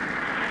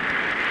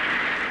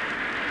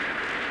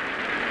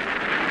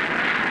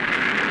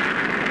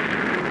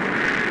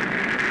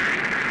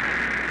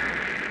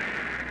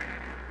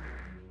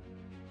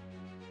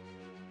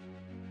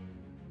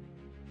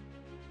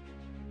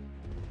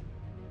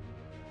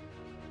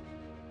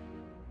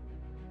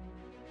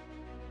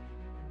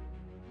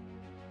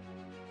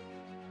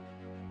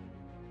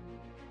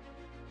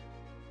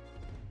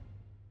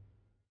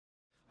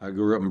 I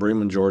grew up in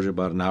Bremen, Georgia,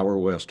 about an hour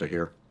west of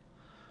here.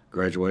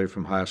 Graduated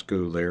from high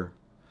school there.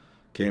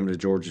 Came to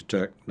Georgia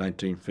Tech in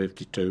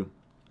 1952.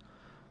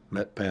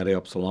 Met Pat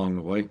Epps along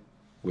the way.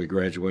 We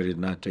graduated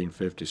in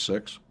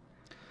 1956.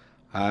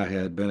 I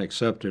had been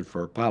accepted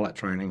for pilot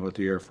training with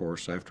the Air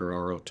Force after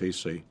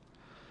ROTC,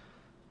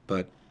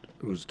 but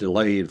was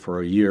delayed for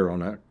a year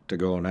on that to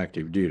go on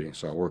active duty.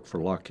 So I worked for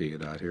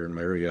Lockheed out here in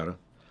Marietta.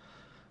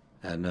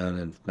 And then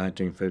in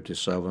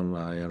 1957,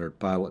 I entered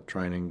pilot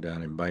training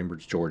down in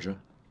Bainbridge, Georgia.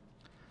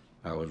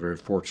 I was very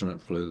fortunate,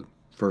 flew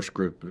the first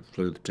group that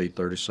flew the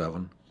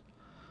T-37.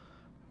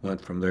 Went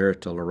from there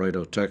to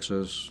Laredo,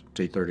 Texas,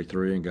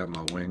 T-33, and got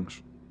my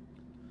wings.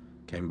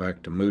 Came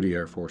back to Moody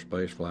Air Force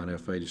Base flying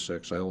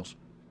F-86Ls.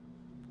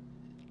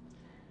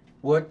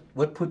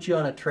 What put you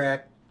on a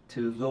track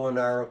to go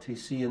into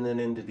ROTC and then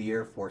into the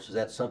Air Force? Is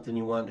that something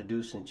you wanted to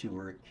do since you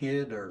were a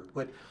kid, or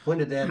when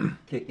did that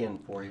kick in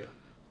for you?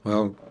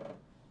 Well,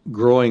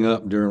 growing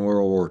up during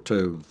World War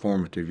II,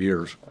 formative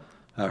years,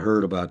 I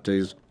heard about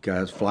these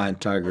guys, flying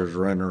tigers,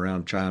 running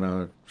around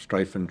China,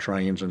 strafing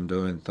trains and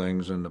doing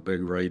things in the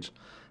big raids.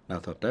 And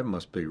I thought that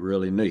must be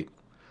really neat.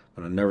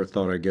 But I never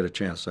thought I'd get a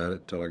chance at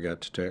it until I got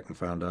to Tech and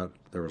found out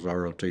there was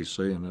ROTC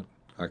and that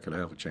I could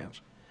have a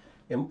chance.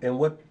 And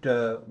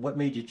what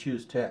made you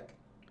choose Tech?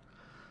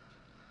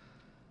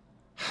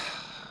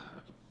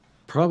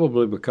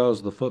 Probably because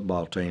of the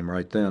football team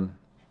right then.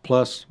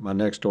 Plus, my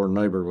next door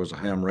neighbor was a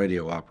ham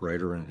radio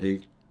operator, and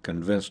he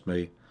convinced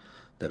me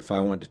that if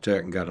I went to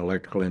Tech and got an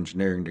electrical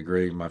engineering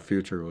degree, my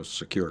future was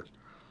secure.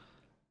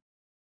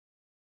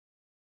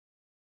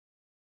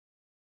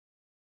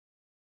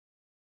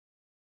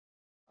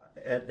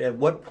 At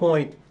what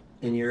point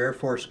in your Air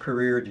Force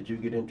career did you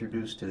get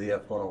introduced to the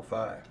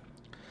F-105?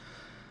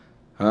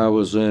 I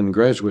was in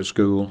graduate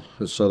school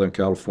at Southern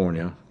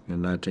California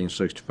in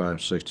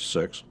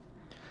 1965-66.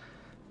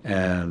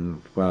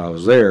 And while I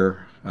was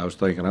there, I was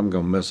thinking I'm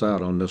going to miss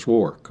out on this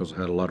war because I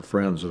had a lot of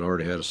friends that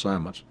already had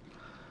assignments.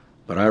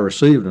 But I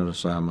received an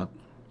assignment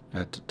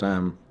at the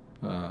time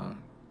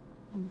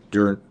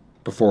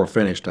before I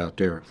finished out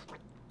there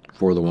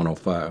for the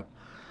 105.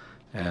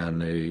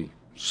 And the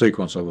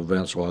sequence of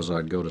events was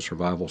I'd go to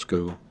survival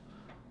school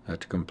at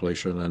the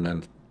completion and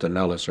then to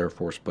Nellis Air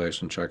Force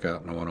Base and check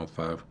out in the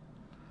 105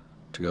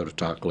 to go to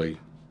Tak Lee,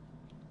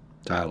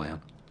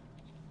 Thailand.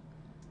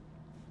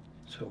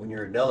 So when you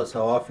were at Nellis,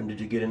 how often did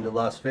you get into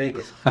Las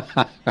Vegas?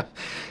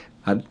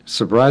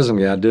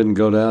 Surprisingly, I didn't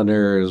go down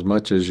there as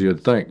much as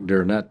you'd think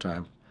during that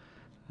time.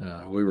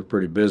 We were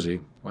pretty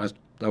busy. I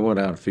went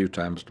out a few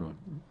times to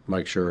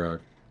make sure I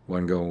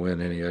wasn't going to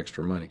win any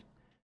extra money.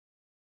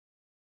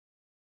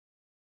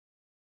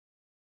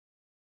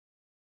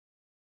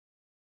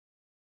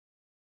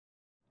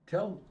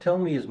 Tell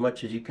me as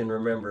much as you can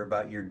remember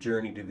about your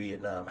journey to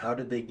Vietnam. How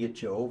did they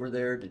get you over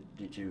there?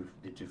 Did you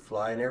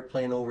fly an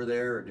airplane over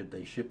there, or did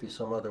they ship you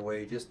some other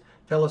way? Just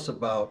tell us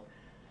about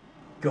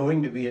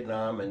going to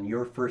Vietnam and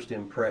your first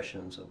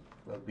impressions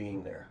of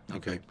being there.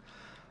 Okay.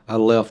 I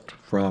left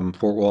from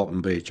Fort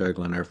Walton Beach,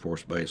 Eglin Air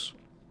Force Base,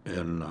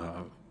 in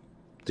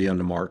the end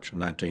of March of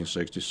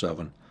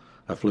 1967.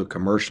 I flew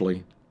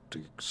commercially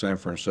to San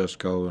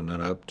Francisco and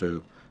then up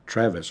to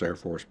Travis Air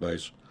Force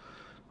Base,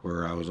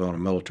 where I was on a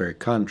military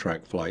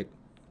contract flight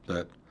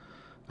that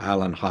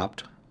island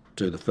hopped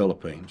to the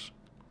Philippines,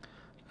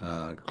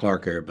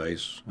 Clark Air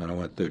Base, and I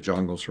went through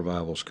jungle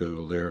survival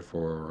school there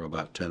for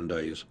about 10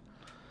 days.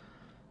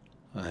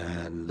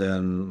 And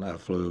then I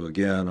flew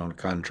again on a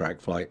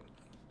contract flight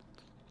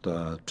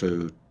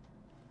to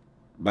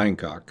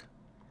Bangkok,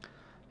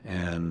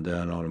 and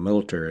then on a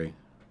military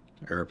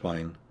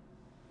airplane,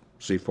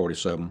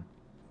 C-47,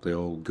 the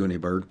old Goonie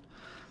bird,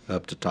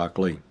 up to Tak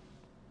Lee.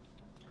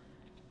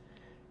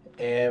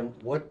 And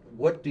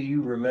what do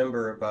you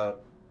remember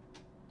about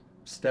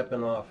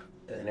stepping off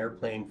an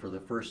airplane for the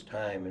first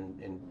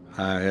time?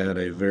 I had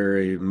a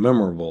very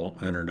memorable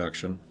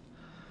introduction.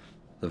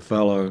 The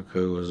fellow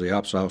who was the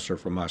ops officer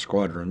for my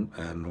squadron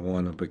and the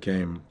one that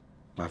became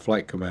my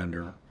flight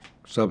commander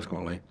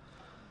subsequently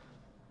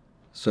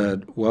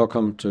said,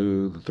 "Welcome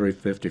to the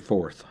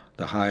 354th."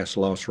 the highest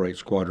loss rate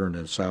squadron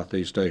in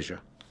Southeast Asia.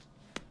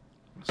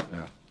 So,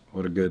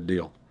 what a good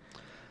deal.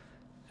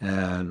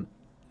 And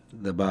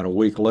about a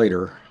week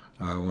later,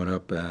 I went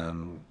up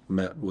and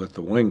met with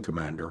the wing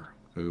commander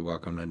who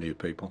welcomed the new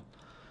people.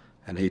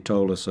 And he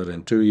told us that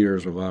in 2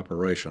 years of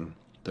operation,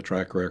 the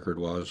track record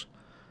was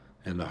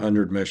in the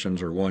 100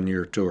 missions or 1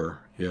 year tour,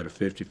 you had a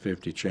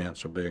 50-50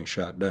 chance of being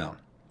shot down.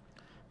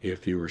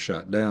 If you were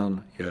shot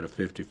down, you had a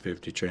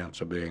 50-50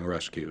 chance of being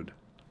rescued.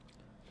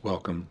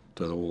 Welcome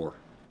to the war.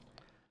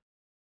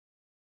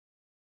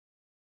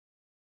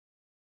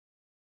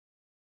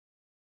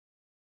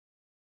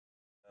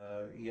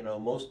 You know,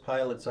 most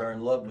pilots are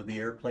in love with the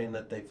airplane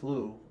that they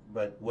flew,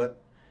 but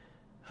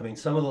I mean,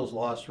 some of those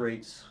loss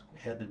rates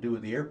had to do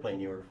with the airplane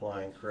you were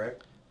flying,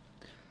 correct?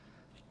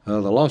 The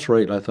loss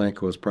rate, I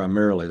think, was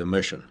primarily the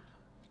mission.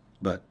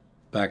 But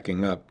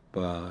backing up,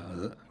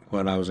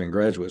 when I was in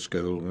graduate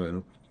school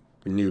and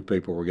we knew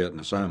people were getting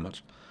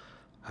assignments,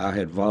 I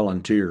had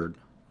volunteered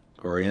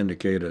or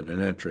indicated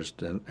an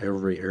interest in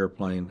every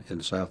airplane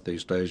in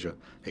Southeast Asia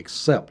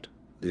except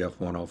the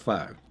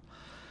F-105.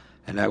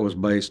 And that was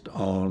based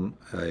on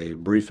a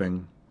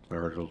briefing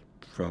from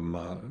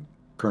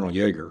Colonel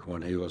Yeager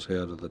when he was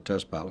head of the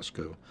test pilot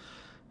school.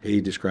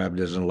 He described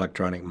it as an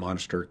electronic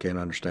monster. Can't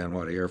understand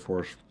why the Air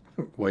Force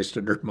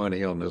wasted their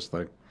money on this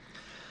thing.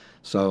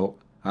 So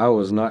I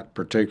was not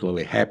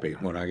particularly happy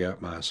when I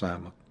got my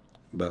assignment.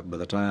 But by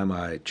the time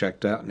I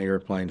checked out in the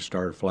airplane and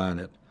started flying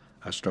it,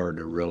 I started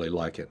to really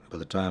like it. By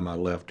the time I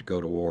left to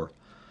go to war,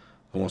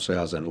 I won't say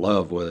I was in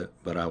love with it,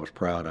 but I was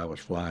proud I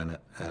was flying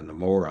it. And the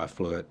more I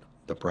flew it,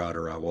 the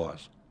prouder I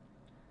was.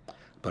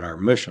 But our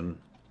mission,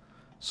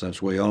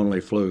 since we only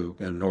flew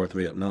in North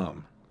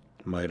Vietnam,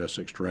 made us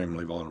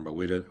extremely vulnerable.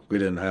 We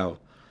didn't have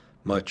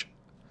much,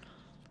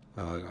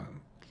 what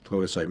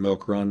we say,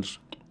 milk runs.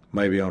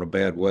 Maybe on a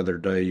bad weather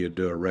day, you'd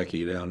do a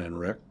recce down in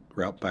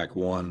Route Pack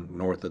 1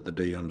 north of the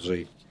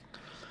DMZ.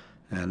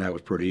 And that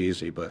was pretty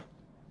easy, but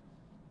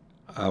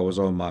I was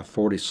on my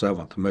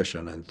 47th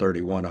mission, and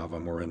 31 of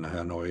them were in the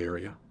Hanoi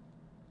area.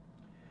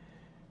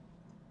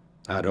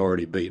 I'd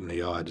already beaten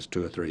the odds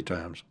 2 or 3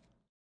 times.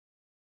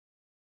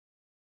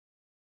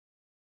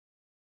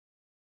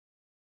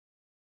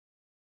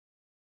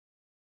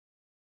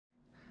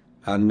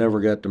 I never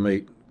got to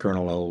meet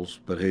Colonel Oles,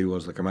 but he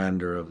was the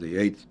commander of the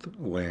 8th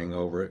Wing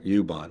over at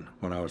Ubon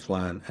when I was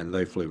flying, and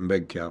they flew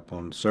MiG-Cap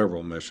on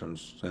several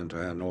missions into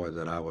Hanoi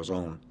that I was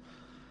on.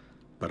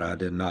 But I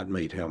did not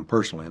meet him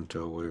personally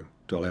until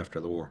after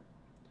the war.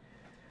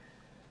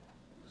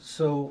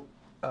 So,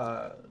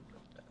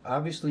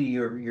 obviously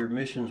your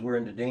missions were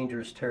into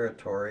dangerous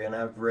territory, and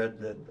I've read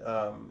that,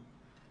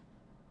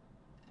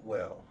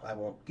 well, I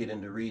won't get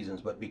into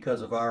reasons, but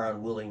because of our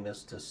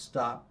unwillingness to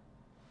stop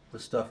the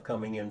stuff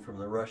coming in from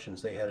the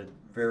Russians, they had a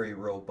very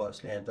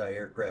robust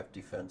anti-aircraft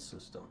defense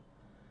system.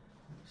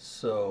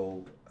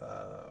 So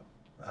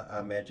I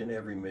imagine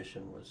every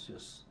mission was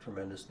just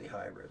tremendously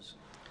high risk.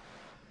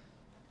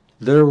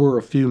 There were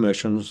a few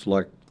missions,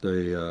 like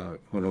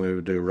when we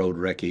would do road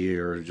recce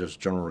or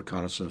just general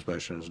reconnaissance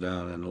missions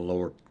down in the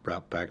lower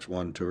route packs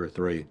 1, 2, or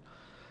 3,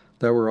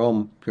 that were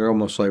you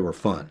almost say were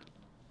fun.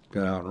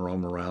 Get out and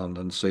roam around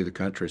and see the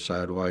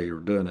countryside while you were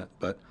doing it.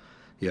 But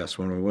yes,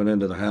 when we went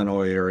into the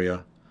Hanoi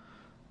area,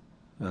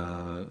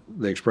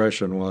 the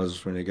expression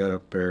was when you got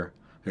up there,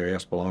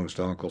 yes, belongs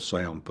to Uncle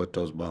Sam, put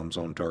those bums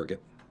on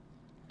target.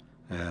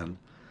 And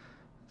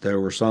there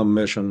were some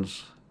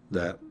missions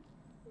that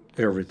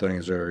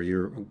everything's there.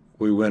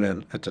 We went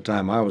in, at the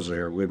time I was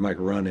there, we'd make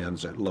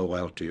run-ins at low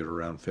altitude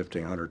around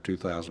 1,500,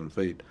 2,000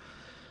 feet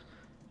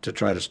to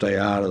try to stay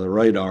out of the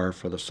radar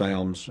for the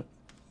SAMs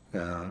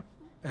and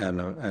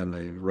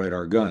the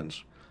radar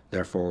guns.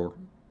 Therefore,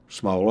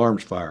 small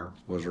arms fire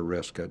was a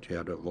risk that you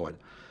had to avoid.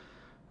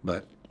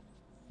 But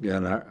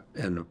yeah,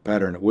 in the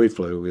pattern that we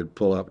flew, we'd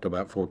pull up to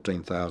about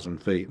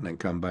 14,000 feet and then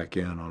come back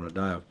in on a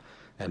dive.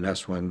 And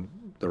that's when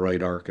the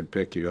radar could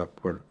pick you up.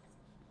 Where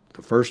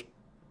the first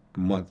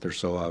month or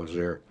so I was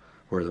there,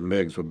 where the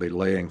MiGs would be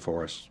laying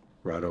for us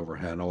right over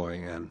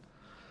Hanoi.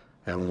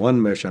 And one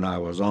mission I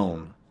was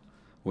on,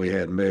 we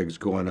had MiGs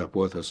going up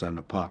with us in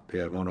the pop.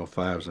 You had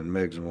 105s and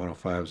MiGs and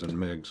 105s and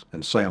MiGs,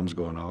 and SAMs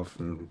going off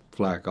and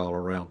flak all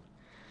around.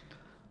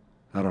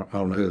 I don't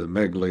know who the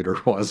MiG leader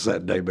was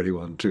that day, but he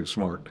wasn't too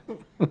smart.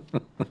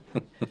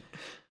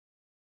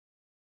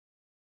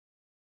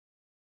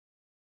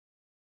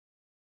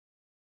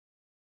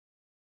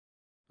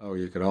 Oh,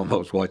 you could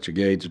almost watch a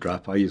gauge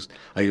drop. I used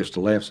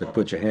to laugh. Said,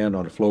 put your hand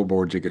on the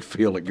floorboards, you could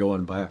feel it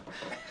going by.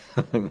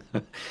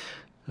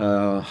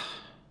 I'm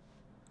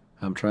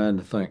trying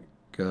to think.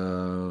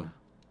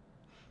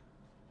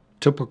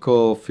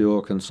 Typical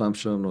fuel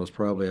consumption was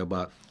probably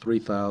about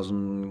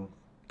 3,000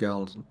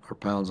 gallons or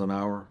pounds an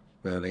hour.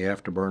 And the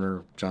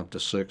afterburner jumped to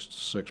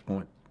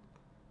a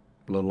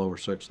little over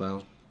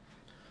 6,000.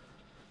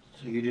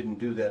 So you didn't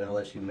do that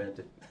unless you meant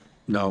it?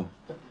 No.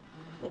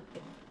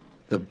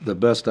 The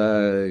best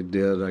I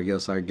did, I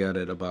guess I got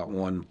it about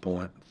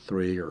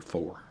 1.3 or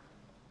 4.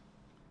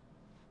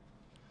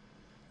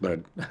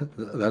 But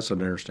that's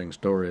an interesting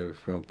story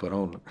if you want to put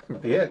on it.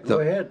 Yeah, go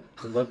ahead.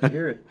 I'd love to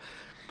hear it.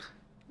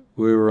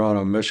 We were on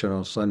a mission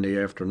on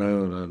Sunday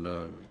afternoon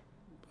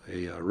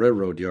in a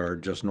railroad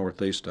yard just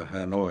northeast of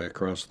Hanoi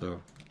across the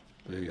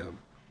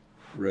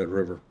Red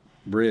River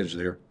Bridge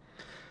there.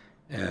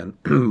 And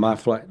my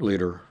flight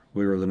leader,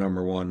 we were the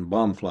 #1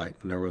 bomb flight,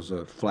 and there was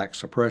a flak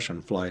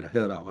suppression flight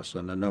ahead of us,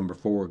 and the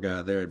 #4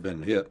 guy there had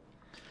been hit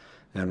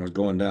and was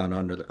going down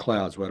under the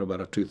clouds. We had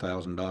about a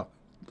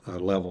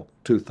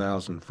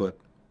 2,000-foot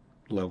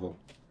level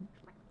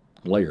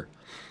layer.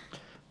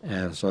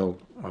 And so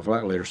my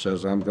flight leader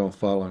says, I'm going to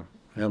follow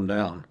him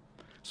down.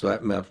 So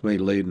that meant me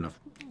leading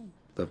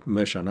the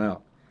mission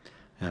out.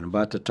 And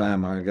about the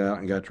time I got out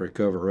and got to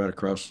recover right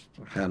across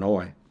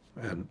Hanoi,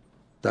 and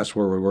that's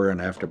where we were in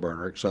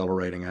Afterburner,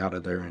 accelerating out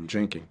of there and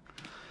jinking,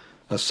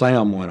 a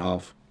SAM went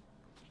off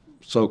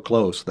so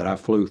close that I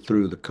flew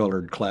through the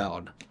colored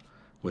cloud,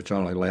 which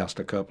only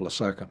lasted a couple of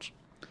seconds.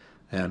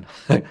 And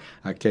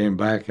I came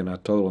back and I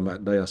told him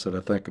that day, I said, I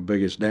think the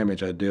biggest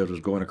damage I did was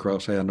going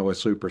across Hanoi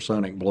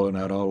supersonic, blowing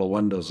out all the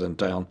windows in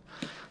town.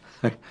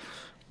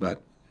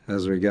 But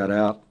as we got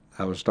out,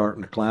 I was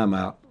starting to climb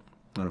out,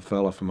 and a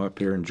fellow from up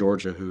here in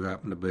Georgia who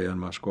happened to be in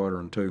my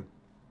squadron too,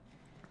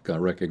 I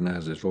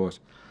recognized his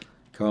voice,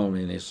 called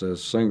me and he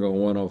says, single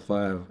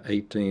 105,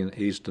 18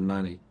 east of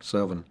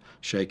 97,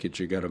 shake it,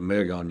 you got a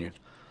MiG on you.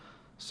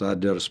 So I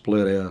did a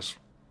split S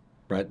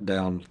right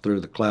down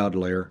through the cloud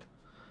layer,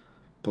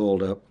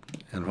 pulled up,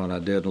 and when I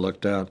did and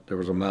looked out, there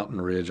was a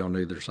mountain ridge on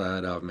either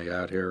side of me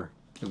out here,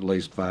 at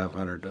least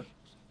 500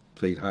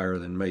 feet higher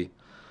than me.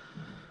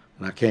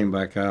 And I came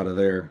back out of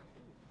there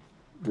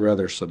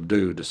rather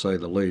subdued, to say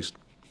the least.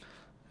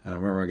 And I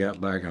remember I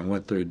got back and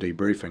went through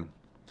debriefing.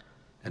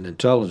 And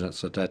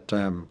intelligence at that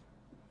time,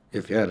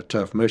 if you had a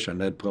tough mission,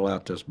 they'd pull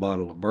out this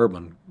bottle of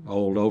bourbon,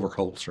 old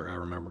Overholzer, I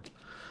remember,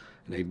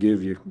 and they'd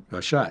give you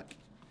a shot.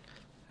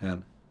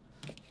 And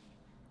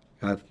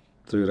I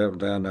threw that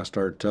down, and I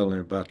started telling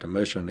him about the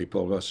mission. He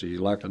pulled us, you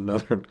like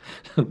another?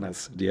 And I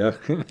said, yeah.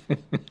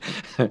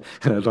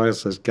 And I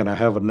says, can I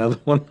have another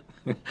one?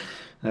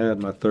 I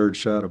had my third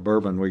shot of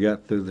bourbon. We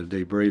got through the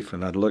debrief,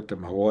 and I looked at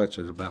my watch.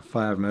 It was about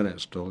 5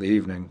 minutes till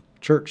evening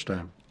church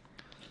time.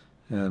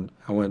 And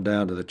I went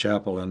down to the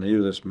chapel. I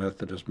knew this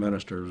Methodist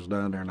minister was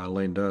down there, and I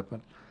leaned up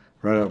and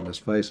right up in his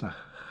face. And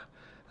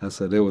I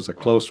said, it was a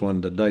close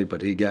one today,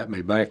 but he got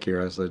me back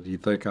here. I said, you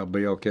think I'll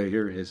be okay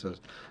here? He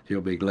says,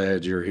 you'll be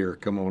glad you're here.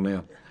 Come on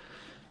in.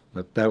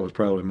 But that was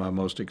probably my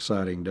most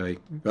exciting day,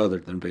 other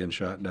than being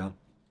shot down.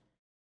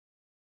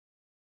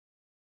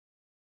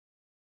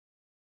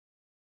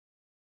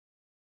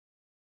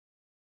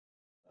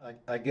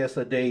 I guess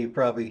a day you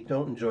probably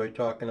don't enjoy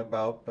talking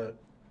about, but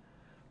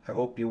I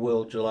hope you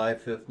will, July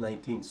 5th,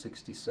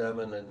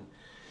 1967.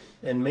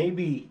 And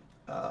maybe,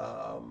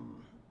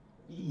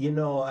 you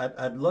know,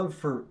 I'd love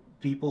for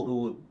people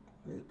who,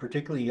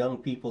 particularly young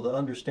people, to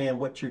understand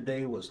what your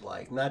day was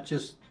like. Not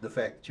just the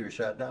fact that you were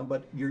shot down,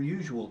 but your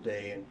usual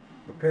day and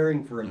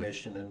preparing for a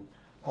mission. And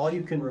all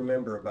you can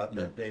remember about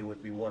that day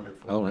would be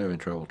wonderful. I don't have any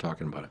trouble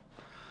talking about it.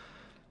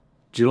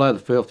 July the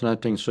 5th,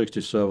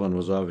 1967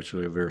 was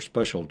obviously a very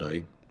special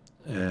day,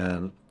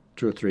 and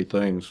 2 or 3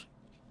 things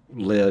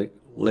led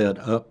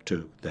up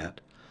to that,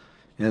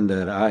 in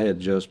that I had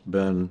just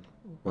been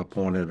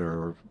appointed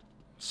or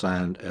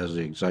signed as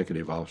the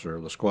executive officer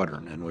of the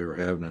squadron, and we were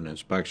having an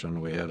inspection.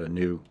 We had a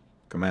new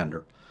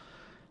commander.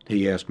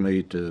 He asked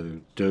me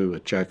to do a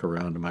check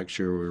around to make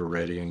sure we were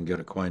ready and get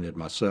acquainted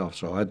myself.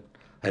 So I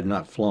had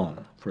not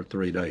flown for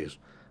 3 days.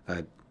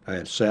 I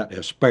had sat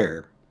as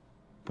spare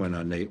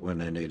when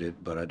they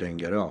needed, but I didn't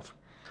get off.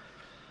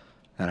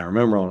 And I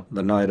remember on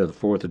the night of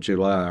the 4th of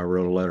July, I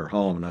wrote a letter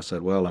home, and I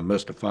said, well, I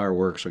missed the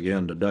fireworks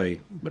again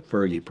today, but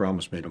Fergie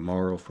promised me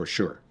tomorrow for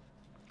sure.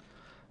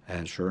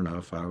 And sure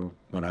enough, I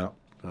went out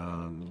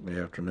on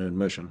the afternoon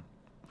mission.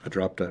 I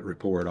dropped that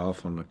report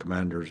off on the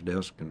commander's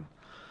desk and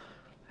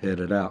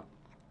headed out.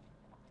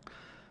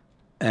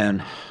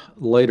 And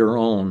later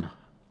on,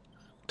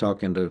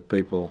 talking to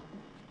people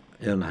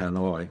in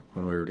Hanoi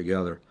when we were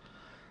together,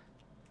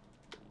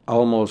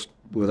 almost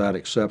without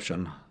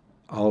exception,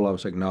 all of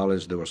us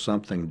acknowledged there was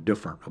something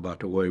different about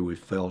the way we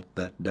felt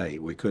that day.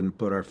 We couldn't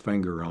put our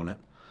finger on it,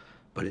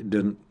 but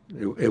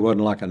it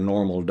wasn't like a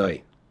normal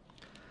day.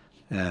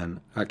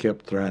 And I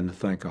kept trying to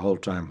think the whole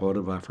time, what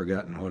have I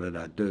forgotten? What did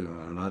I do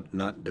or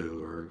not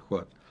do, or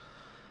what?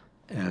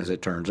 And as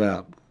it turns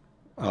out,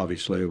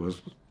 obviously it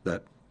was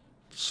that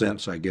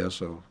sense, I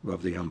guess,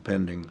 of the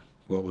impending,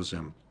 what was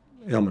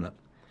imminent.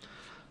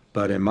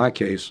 But in my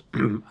case,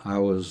 I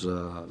was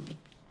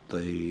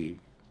the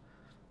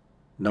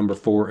number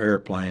 4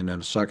 airplane in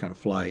a second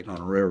flight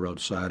on a railroad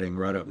siding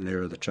right up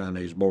near the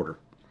Chinese border.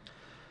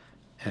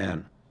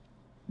 And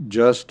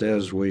just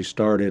as we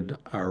started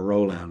our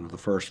roll-in of the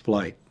first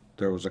flight,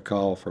 there was a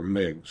call for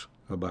MiGs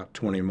about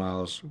 20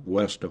 miles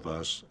west of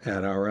us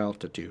at our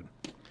altitude.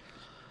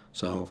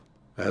 So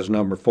as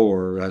number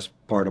 4, that's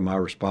part of my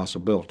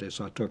responsibility.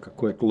 So I took a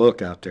quick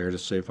look out there to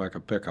see if I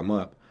could pick them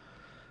up.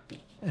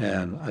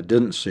 And I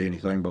didn't see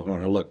anything, but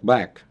when I looked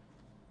back,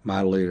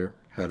 my leader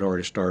had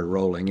already started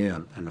rolling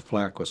in, and the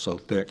flak was so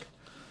thick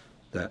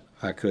that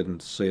I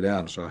couldn't see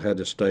down, so I had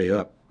to stay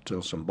up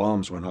till some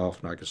bombs went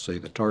off and I could see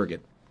the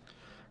target.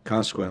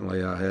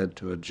 Consequently, I had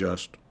to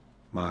adjust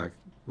my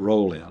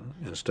roll-in.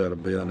 Instead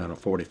of being in a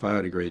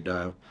 45-degree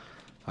dive,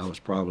 I was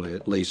probably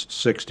at least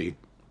 60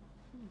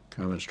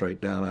 coming straight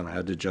down, and I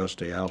had to adjust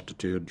the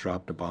altitude,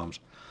 drop the bombs.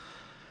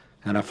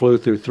 And I flew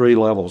through 3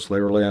 levels.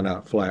 They were laying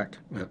out flak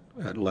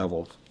at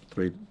level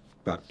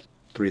about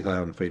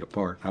 3,000 feet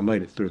apart. I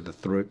made it through the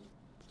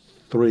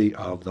three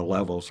of the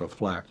levels of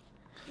flak,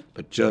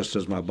 but just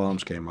as my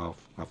bombs came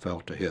off, I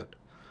felt a hit.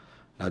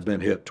 I'd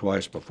been hit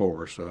twice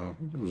before, so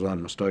it was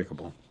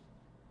unmistakable.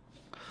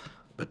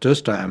 But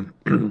this time,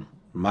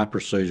 my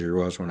procedure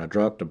was, when I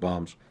dropped the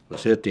bombs,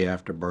 was hit the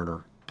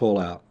afterburner, pull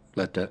out,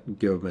 let that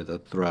give me the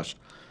thrust,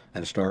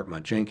 and start my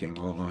jinking.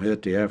 Well, when I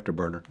hit the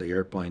afterburner, the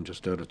airplane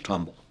just did a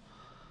tumble.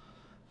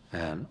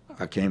 And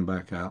I came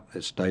back out,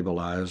 it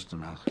stabilized,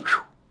 and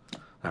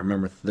I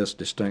remember this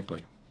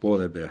distinctly. Boy,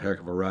 that'd be a heck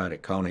of a ride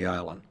at Coney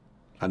Island.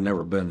 I'd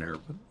never been there,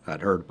 but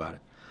I'd heard about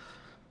it.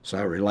 So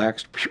I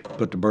relaxed,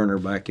 put the burner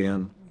back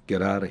in,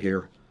 get out of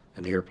here,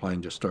 and the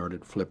airplane just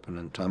started flipping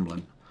and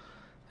tumbling.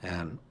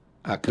 And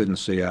I couldn't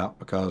see out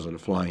because of the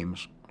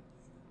flames,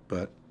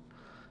 but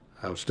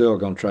I was still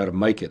going to try to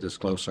make it as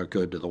close as I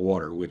could to the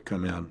water. We'd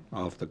come in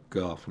off the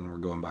Gulf, and we're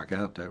going back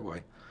out that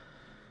way.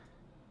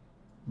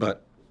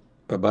 But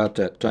about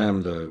that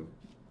time,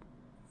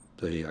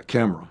 the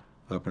camera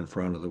up in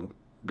front of the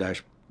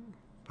dash,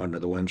 under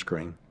the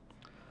windscreen,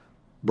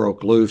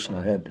 broke loose, and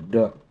I had to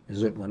duck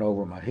as it went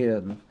over my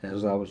head. And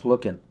as I was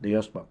looking, the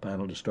instrument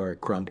panel just started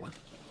crumbling,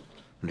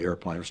 and the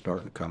airplane was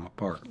starting to come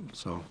apart.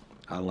 So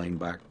I leaned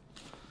back,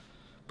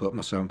 put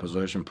myself in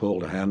position,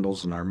 pulled the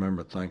handles, and I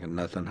remember thinking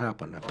nothing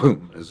happened. And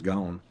boom, it's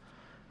gone.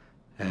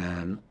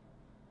 And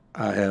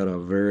I had a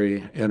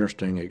very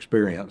interesting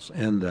experience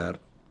in that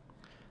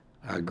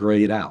I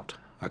grayed out.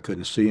 I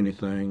couldn't see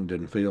anything,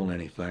 didn't feel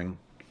anything.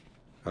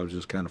 I was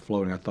just kind of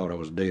floating. I thought I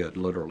was dead,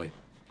 literally.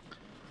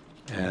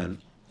 And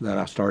then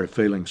I started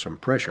feeling some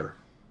pressure,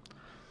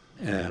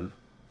 and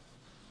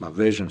my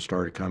vision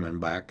started coming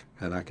back,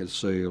 and I could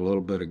see a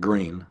little bit of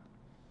green.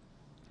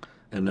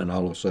 And then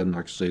all of a sudden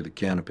I could see the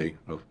canopy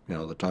of,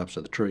 the tops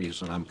of the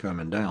trees, and I'm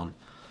coming down.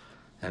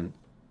 And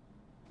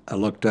I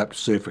looked up to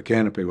see if the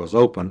canopy was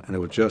open, and it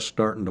was just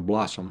starting to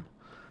blossom.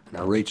 And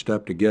I reached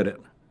up to get it,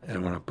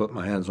 and when I put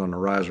my hands on the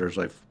risers,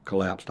 they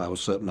collapsed. I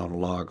was sitting on a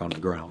log on the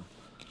ground.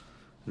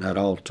 And that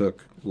all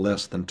took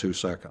less than 2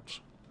 seconds,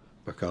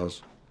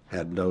 because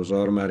had those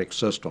automatic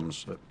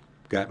systems that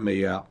got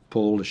me out,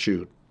 pull to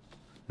shoot,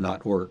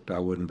 not worked, I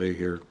wouldn't be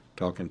here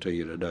talking to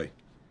you today.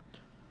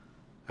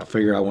 I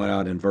figure I went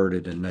out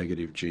inverted in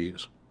negative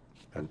G's,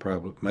 and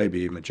probably maybe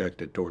even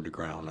ejected toward the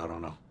ground. I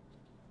don't know.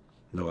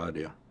 No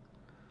idea.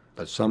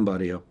 But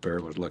somebody up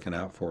there was looking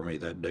out for me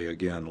that day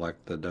again,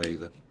 like the day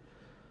that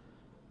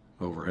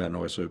over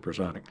Hanoi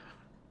Supersonic.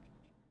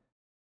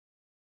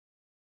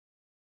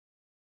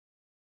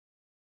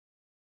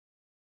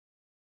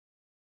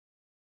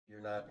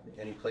 You're not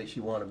any place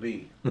you want to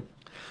be.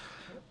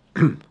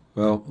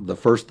 Well, the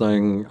first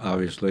thing,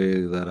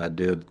 obviously, that I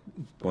did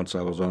once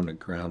I was on the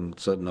ground,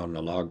 sitting on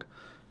the log,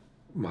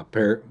 my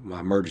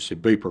emergency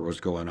beeper was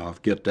going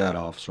off. Get that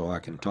off so I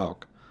can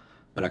talk.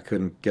 But I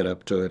couldn't get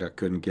up to it. I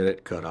couldn't get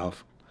it cut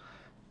off.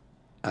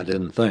 I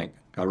didn't think.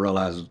 I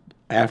realized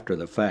after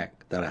the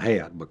fact that I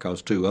had,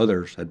 because 2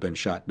 others had been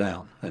shot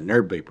down, and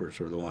their beepers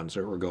were the ones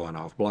that were going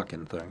off,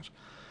 blocking things.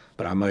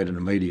 But I made an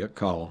immediate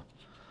call.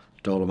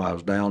 Told them I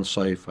was down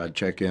safe. I'd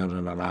check in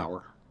an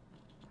hour.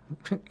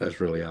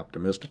 That's really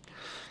optimistic.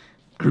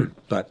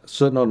 But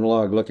sitting on the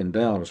log looking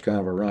down was kind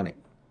of ironic.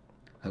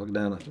 I looked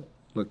down and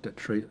looked at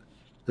the tree.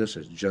 This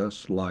is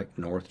just like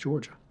North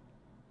Georgia.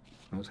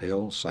 Those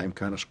hills, same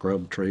kind of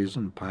scrub trees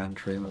and pine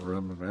tree that were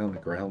rubbing around, the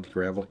ground's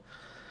gravelly.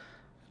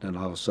 Then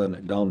all of a sudden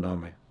it dawned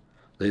on me,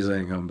 these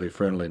ain't going to be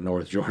friendly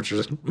North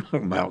Georgia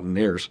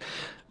mountaineers.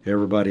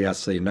 Everybody I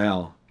see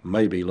now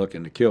may be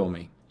looking to kill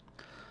me.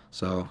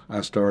 So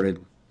I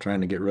started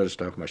trying to get rid of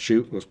stuff. My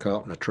chute was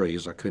caught in the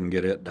trees. I couldn't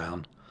get it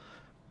down.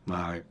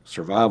 My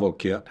survival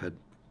kit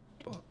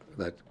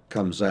that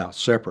comes out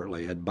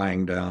separately had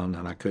banged down,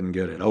 and I couldn't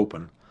get it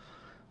open.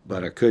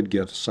 But I could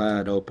get the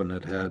side open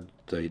that had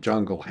the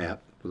jungle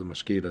hat with a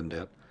mosquito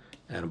net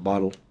and a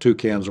bottle, 2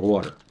 cans of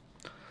water.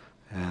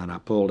 And I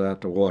pulled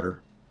out the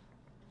water,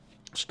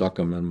 stuck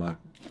them in my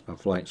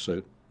flight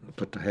suit,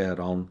 put the hat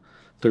on,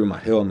 threw my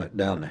helmet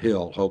down the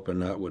hill, hoping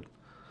that would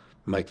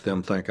make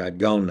them think I'd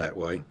gone that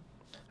way.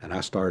 And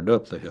I started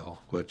up the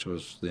hill, which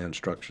was the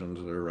instructions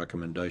or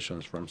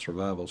recommendations from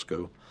survival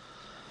school.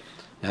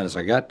 And as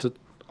I got to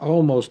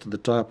almost to the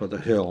top of the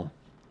hill,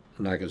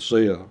 and I could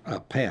see a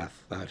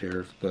path out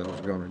here that I was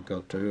going to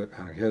go to,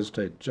 I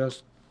hesitated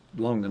just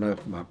long enough.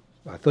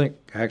 I think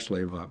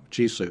actually my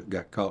G-suit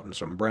got caught in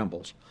some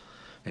brambles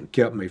and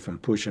kept me from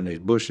pushing these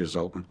bushes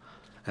open.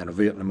 And a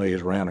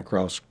Vietnamese ran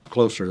across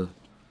closer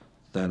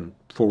than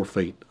 4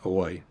 feet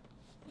away.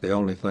 The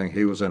only thing,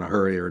 he was in a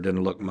hurry or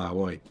didn't look my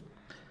way.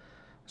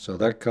 So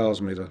that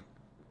caused me to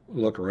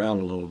look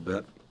around a little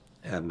bit,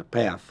 and the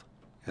path,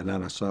 and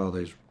then I saw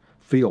these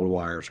field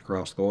wires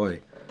across the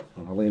way.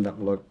 When I leaned up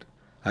and looked,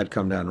 I'd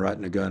come down right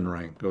in the gun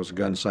ring. There was a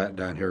gun sight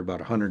down here about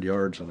 100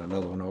 yards and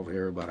another one over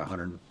here about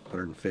 100,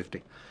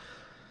 150.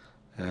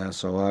 And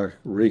so I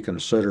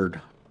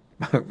reconsidered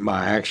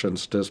my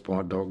actions at this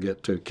point, don't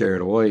get too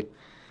carried away.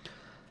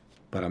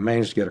 But I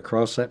managed to get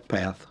across that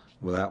path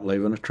without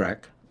leaving a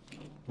track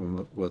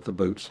with the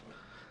boots.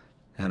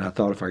 And I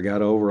thought if I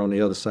got over on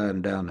the other side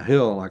and down the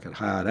hill, I could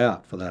hide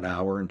out for that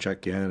hour and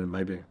check in and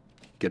maybe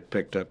get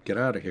picked up, get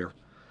out of here.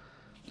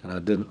 And I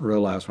didn't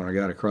realize when I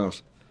got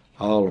across,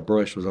 all the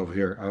brush was over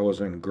here. I was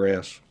in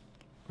grass,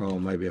 oh,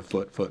 maybe a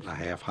foot, foot and a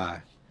half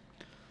high.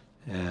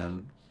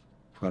 And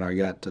when I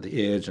got to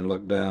the edge and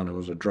looked down, it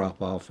was a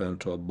drop off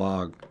into a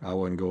bog. I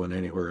wasn't going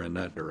anywhere in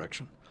that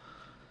direction.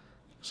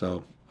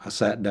 So I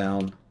sat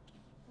down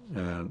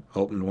and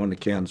opened one of the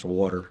cans of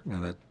water,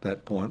 and at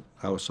that point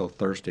I was so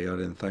thirsty I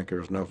didn't think there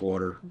was enough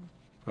water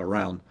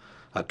around.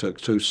 I took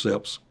 2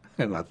 sips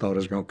and I thought it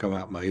was going to come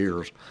out my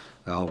ears,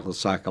 all the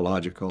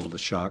psychological, the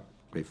shock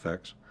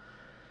effects.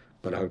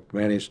 But I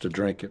managed to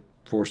drink it,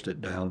 forced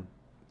it down,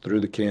 threw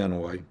the can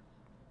away,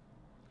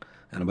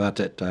 and about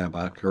that time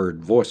I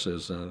heard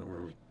voices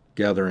were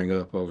gathering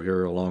up over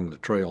here along the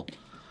trail.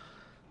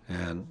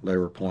 And they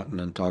were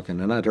pointing and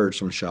talking, and I'd heard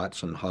some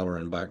shots and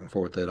hollering back and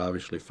forth. They'd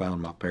obviously found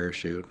my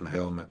parachute and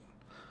helmet.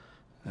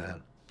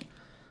 And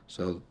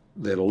so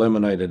they'd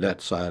eliminated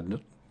that side.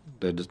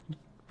 They just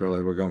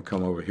really were going to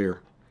come over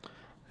here.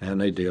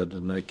 And they did,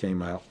 and they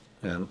came out.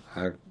 And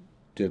I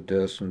did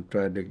this and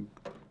tried to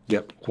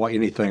get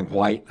anything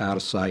white out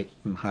of sight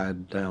and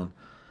hide down.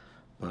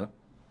 But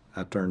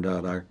it turned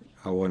out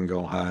I wasn't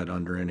going to hide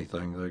under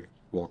anything. They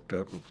walked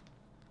up and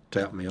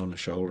tapped me on the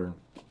shoulder and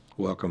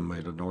welcomed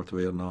me to North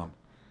Vietnam.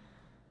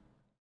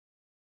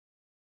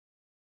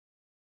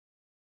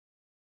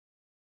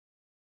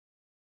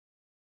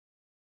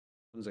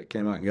 The ones that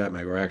came out and got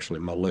me were actually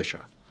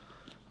militia.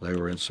 They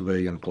were in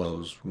civilian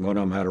clothes. One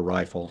of them had a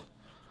rifle.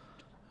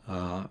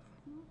 I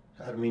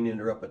don't mean to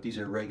interrupt, but these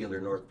are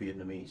regular North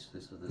Vietnamese.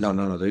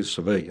 No, these are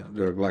civilian.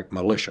 They're like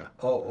militia.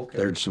 Oh, okay.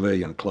 They're in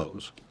civilian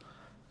clothes.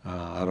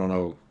 I don't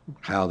know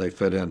how they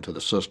fit into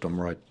the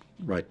system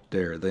right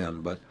there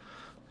then, but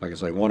like I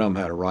say, one of them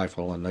had a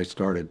rifle, and they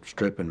started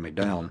stripping me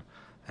down.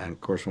 And, of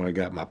course, when I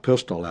got my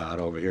pistol out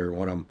over here,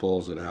 one of them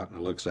pulls it out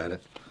and looks at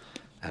it.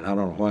 And I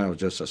don't know why, it was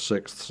just a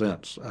sixth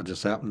sense. I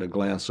just happened to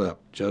glance up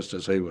just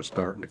as he was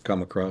starting to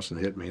come across and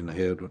hit me in the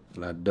head,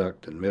 and I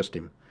ducked and missed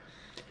him.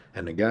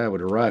 And the guy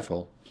with the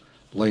rifle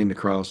leaned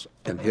across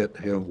and hit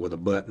him with a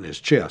butt in his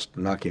chest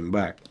and knocked him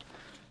back.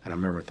 And I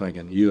remember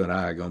thinking, you and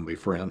I are going to be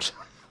friends.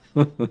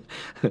 I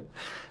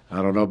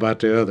don't know about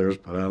the others,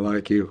 but I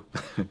like you.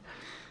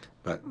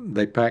 But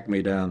they packed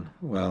me down.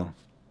 Well,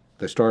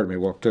 they started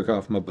me, took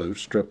off my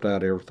boots, stripped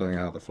out everything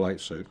out of the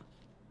flight suit.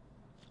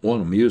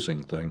 One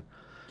amusing thing,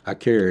 I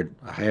carried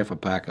a half a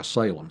pack of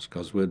Salems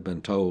because we'd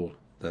been told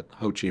that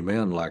Ho Chi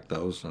Minh liked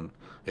those, and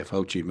if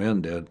Ho Chi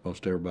Minh did,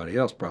 most everybody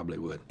else probably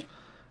would.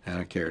 And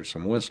I carried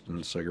some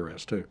Winston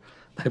cigarettes too.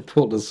 They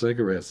pulled the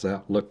cigarettes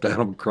out, looked at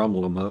them,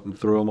 crumbled them up, and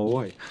threw them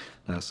away.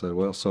 And I said,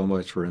 well, so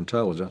much for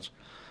intelligence.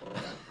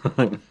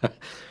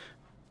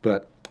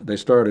 But they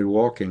started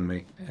walking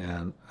me,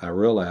 and I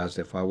realized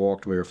if I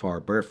walked very far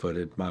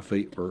barefooted, my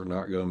feet were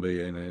not going to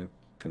be in a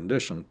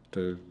condition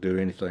to do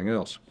anything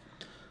else.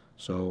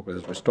 So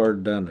as we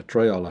started down the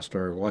trail, I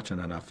started watching,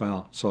 and I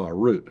saw a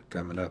root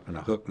coming up, and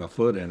I hooked my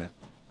foot in it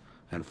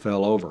and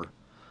fell over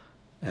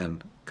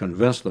and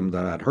convinced them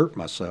that I'd hurt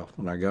myself.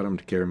 And I got them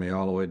to carry me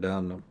all the way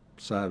down the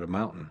side of the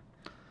mountain.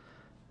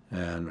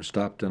 And we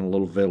stopped in a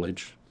little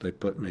village. They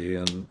put me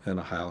in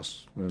a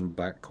house in the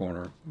back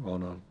corner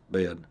on a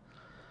bed.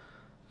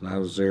 And I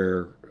was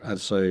there, I'd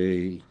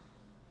say,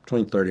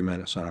 between 30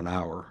 minutes and an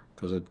hour,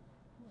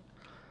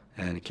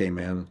 and he came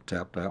in,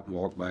 tapped out, and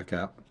walked back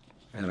out,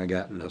 and I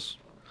got in this,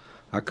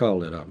 I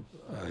called it a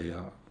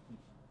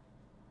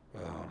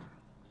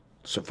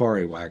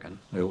safari wagon.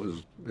 It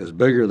was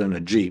bigger than a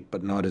Jeep,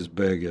 but not as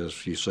big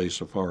as you see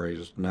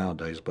safaris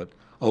nowadays, but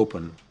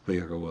open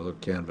vehicle with a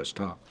canvas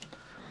top.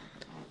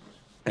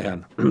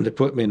 And they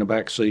put me in the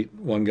back seat,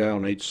 one guy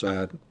on each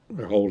side.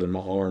 They're holding my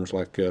arms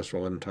like this, so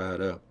I wasn't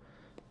tied up.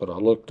 But I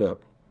looked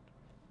up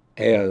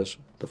as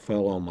the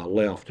fellow on my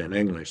left in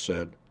English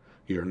said,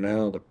 "You're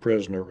now the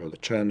prisoner of the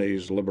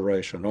Chinese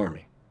Liberation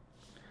Army."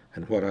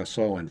 And what I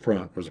saw in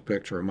front was a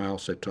picture of Mao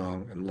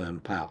Zedong and Lin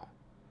Pao,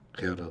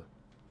 head of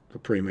the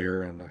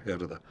premier and the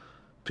head of the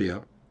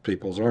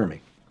People's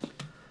Army.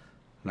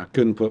 And I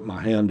couldn't put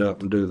my hand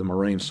up and do the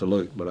Marine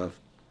salute, but I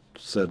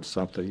said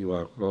something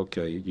like,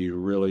 okay, you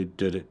really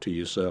did it to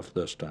yourself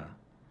this time.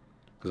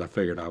 Because I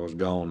figured I was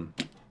gone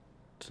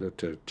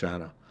to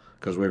China,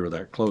 because we were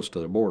that close to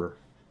the border.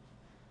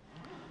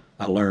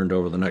 I learned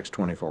over the next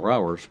 24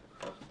 hours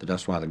that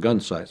that's why the gun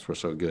sights were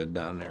so good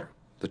down there.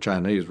 The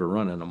Chinese were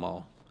running them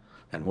all.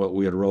 And what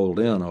we had rolled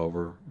in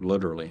over,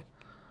 literally,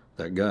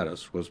 that got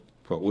us was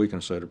what we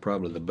considered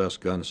probably the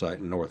best gun sight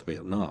in North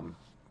Vietnam.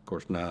 Of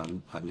course, now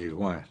I knew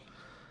why.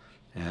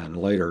 And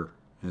later,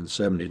 in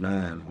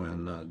 '79,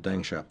 when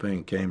Deng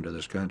Xiaoping came to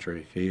this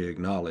country, he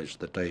acknowledged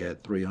that they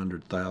had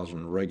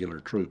 300,000 regular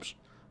troops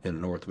in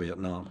North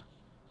Vietnam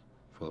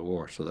for the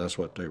war. So that's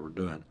what they were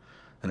doing.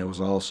 And it was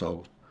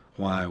also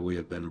why we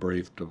had been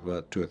briefed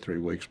about 2 or 3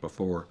 weeks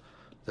before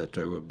that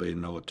there would be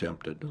no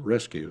attempted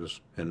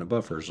rescues in the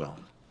buffer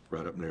zone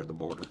right up near the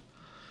border.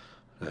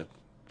 That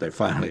they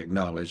finally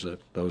acknowledged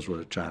that those were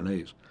the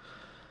Chinese.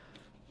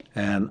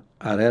 And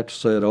I'd have to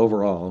say that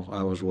overall,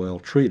 I was well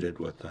treated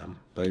with them.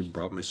 They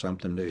brought me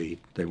something to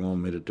eat. They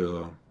wanted me to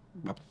do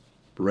a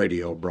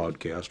radio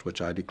broadcast,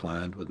 which I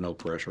declined with no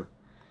pressure.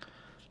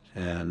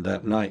 And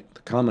that night,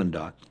 the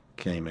commandant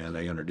came in.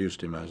 They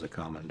introduced him as the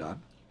commandant.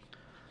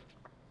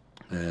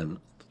 And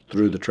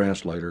through the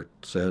translator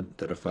said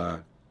that if I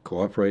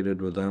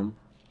cooperated with them,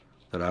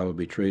 that I would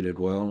be treated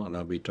well, and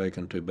I'd be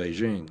taken to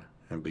Beijing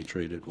and be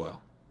treated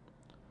well.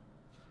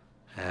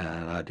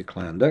 And I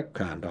declined that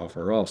kind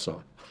offer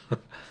also,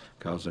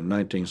 because in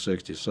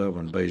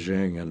 1967,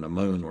 Beijing and the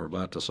moon were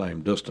about the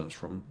same distance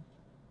from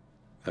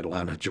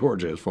Atlanta,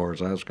 Georgia, as far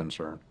as I was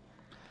concerned.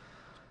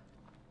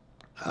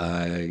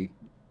 I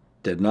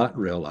did not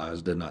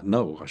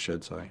know, I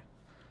should say,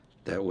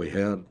 that we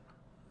had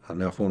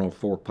an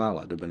F-104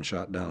 pilot that had been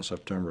shot down in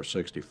September of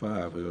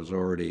 '65 who was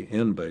already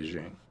in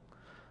Beijing.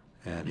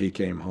 And he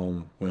came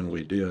home when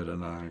we did,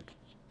 and I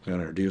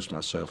introduced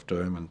myself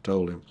to him and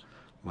told him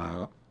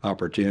my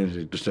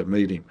opportunity to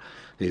meet him.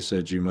 He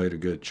said, "You made a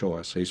good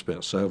choice." He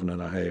spent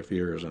 7.5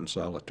 years in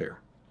solitaire.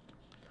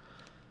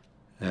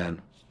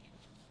 And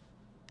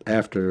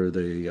after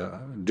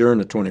during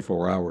the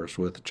 24 hours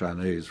with the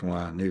Chinese, when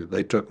I knew,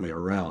 they took me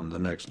around the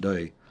next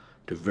day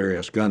to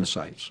various gun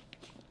sites.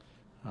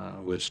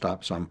 We'd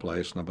stop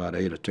someplace, and about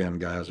 8 or 10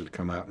 guys would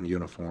come out in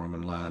uniform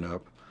and line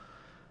up.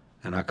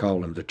 And I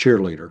called him the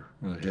cheerleader.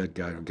 The head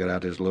guy would get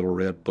out his little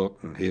red book,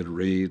 and he'd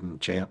read and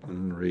chant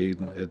and read,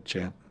 and he'd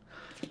chant.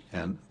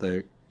 And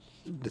the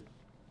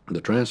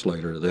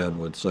translator then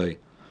would say,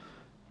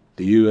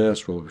 "The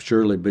U.S. will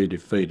surely be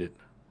defeated.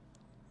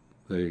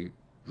 The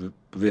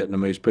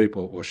Vietnamese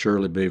people will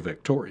surely be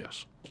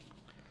victorious."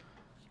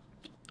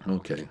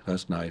 Okay,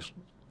 that's nice.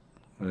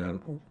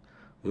 And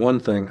one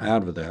thing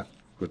out of that,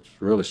 which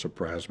really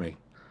surprised me,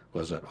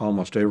 was that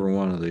almost every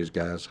one of these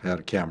guys had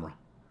a camera.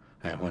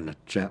 And when the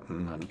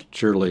chanting and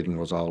cheerleading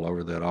was all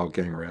over, they'd all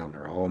came around.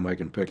 They're all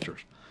making pictures.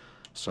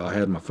 So I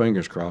had my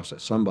fingers crossed that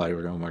somebody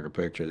was going to make a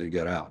picture to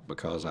get out,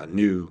 because I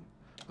knew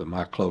with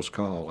my close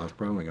call I was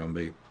probably going to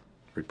be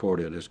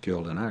reported as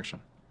killed in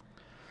action.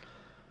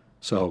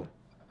 So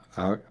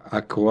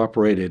I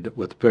cooperated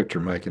with the picture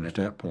making at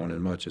that point as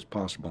much as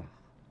possible.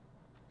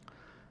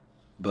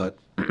 But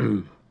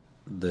that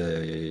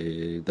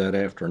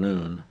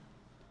afternoon,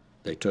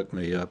 they took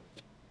me up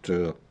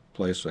to a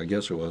place, I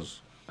guess it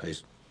was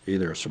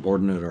either a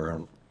subordinate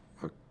or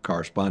a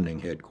corresponding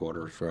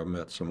headquarters, where I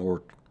met some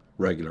more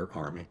regular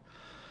Army.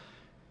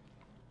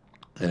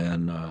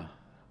 And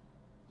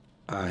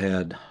I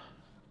had,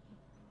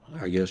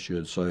 I guess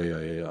you'd say,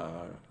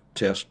 a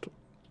test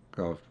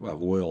of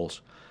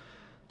wills.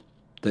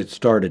 They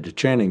started the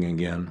chanting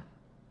again,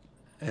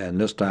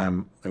 and this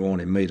time they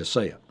wanted me to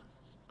say it.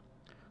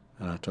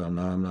 And I told them,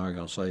 "No, I'm not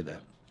going to say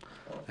that."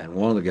 And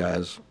one of the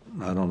guys,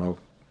 I don't know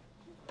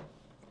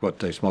what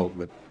they smoked,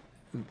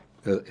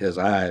 but his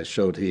eyes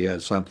showed he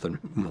had something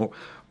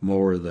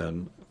more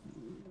than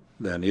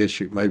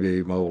issue,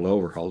 maybe my old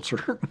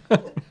Overholzer.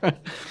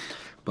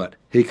 But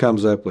he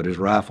comes up with his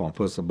rifle and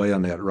puts the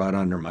bayonet right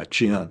under my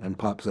chin and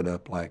pops it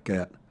up like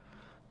that,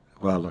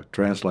 while the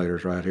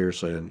translator's right here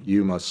saying,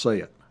 "You must say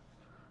it."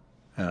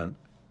 And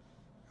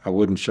I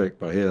wouldn't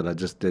shake my head. I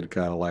just did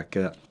kind of like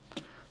that.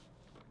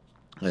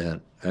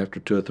 And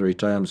after 2 or 3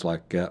 times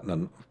like that,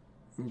 and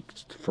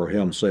for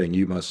him saying,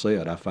 "You must say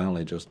it," I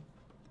finally just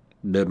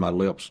did my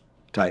lips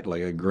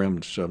tightly, a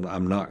grim, so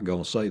I'm not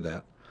going to say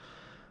that.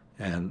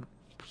 And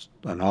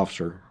an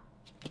officer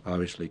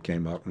obviously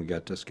came up and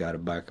got this guy to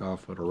back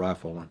off with a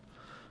rifle.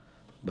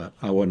 But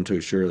I wasn't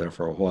too sure there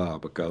for a while,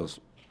 because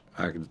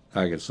I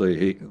could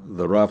see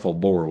the rifle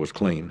bore was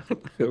clean.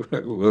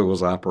 It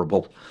was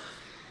operable.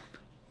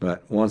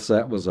 But once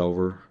that was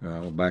over,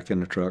 back in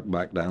the truck,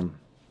 back down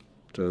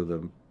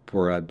to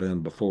where I'd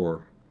been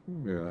before,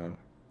 in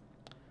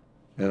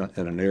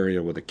an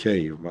area with a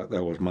cave.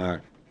 That was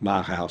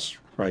my house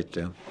right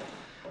then.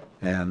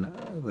 And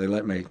they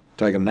let me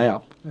take a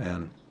nap,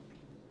 and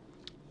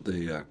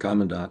the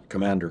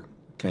commander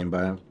came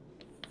by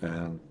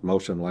and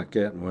motioned like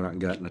that, and went out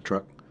and got in the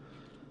truck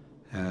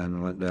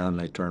and went down, and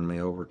they turned me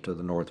over to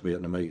the North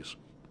Vietnamese.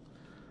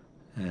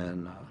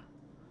 And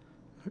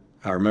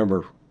I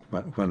remember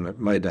when they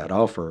made that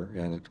offer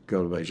and to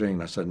go to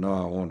Beijing, I said, "No,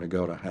 I wanted to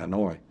go to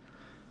Hanoi."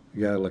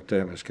 The guy looked at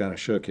me and just kind of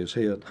shook his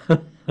head.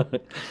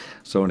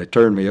 So when they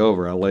turned me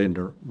over, I leaned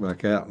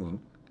back out, and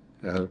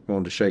I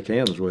wanted to shake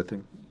hands with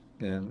him,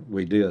 and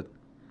we did,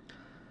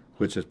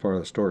 which is part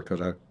of the story, because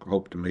I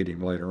hope to meet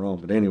him later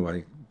on. But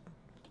anyway,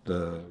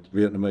 the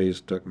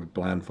Vietnamese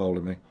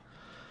blindfolded me,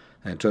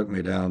 and took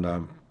me down,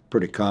 I'm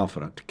pretty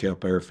confident, to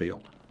Kelp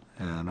Airfield.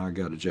 And I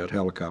got a jet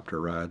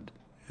helicopter ride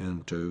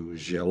into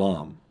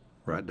Geelong,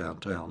 right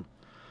downtown,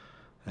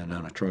 and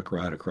then a truck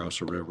ride across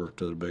the river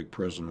to the big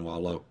prison,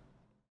 Wallow.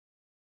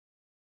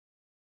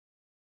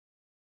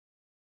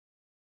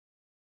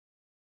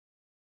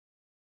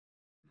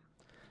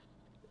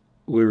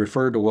 We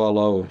referred to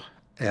Wallow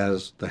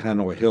as the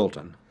Hanoi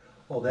Hilton,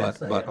 Oh, that's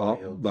the Hanoi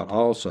Hilton. but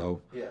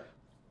also Yeah.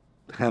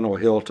 Hanoi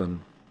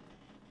Hilton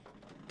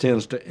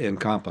tends to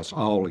encompass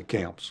all the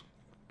camps.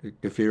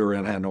 If you were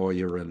in Hanoi,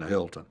 you were in the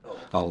Hilton,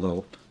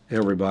 although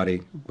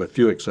everybody, with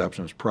few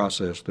exceptions,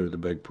 processed through the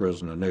big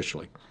prison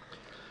initially.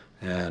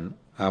 And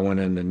I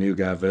went into New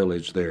Guy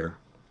Village there,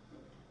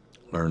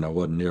 learned I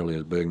wasn't nearly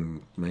as big,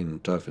 mean,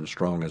 and tough and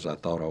strong as I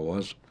thought I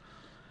was.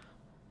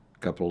 A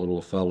couple of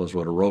little fellas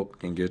with a rope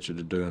can get you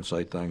to do and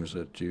say things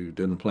that you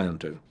didn't plan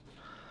to.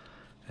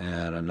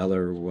 And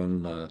another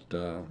one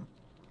that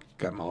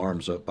got my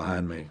arms up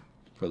behind me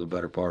for the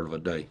better part of a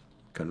day,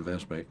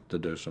 convinced me to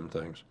do some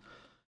things.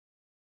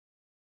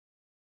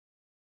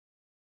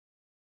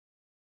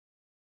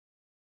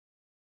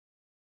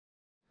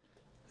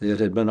 It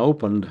had been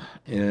opened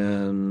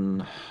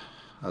in,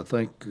 I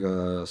think,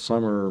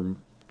 summer,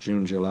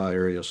 June, July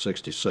area,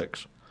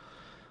 '66.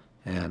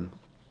 And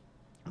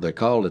they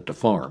called it the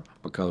farm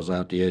because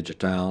out the edge of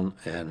town,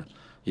 and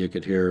you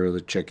could hear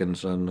the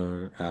chickens and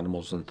the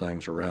animals and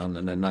things around,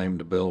 and they named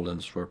the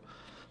buildings for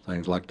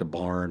things like the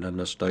barn and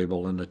the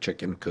stable and the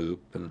chicken coop.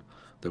 And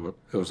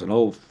it was an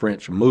old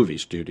French movie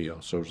studio,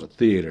 so there was a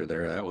theater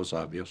there, that was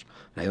obvious.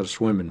 They had a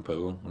swimming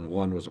pool, and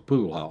one was a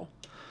pool hall.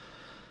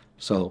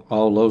 So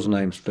all those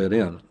names fit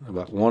in.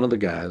 But one of the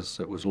guys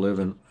that was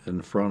living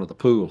in front of the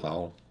pool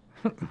hall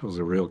was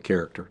a real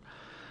character.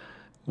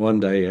 One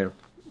day,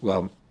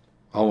 well,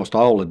 almost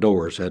all the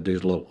doors had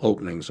these little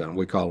openings, and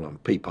we call them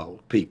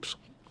peeps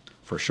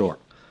for short.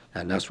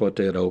 And that's what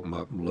they'd open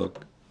up and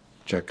look,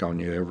 check on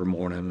you every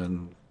morning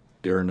and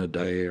during the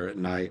day or at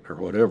night or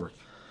whatever.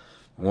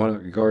 One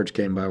of the guards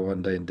came by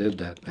one day and did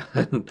that.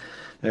 And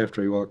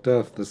after he walked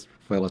off, this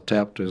fella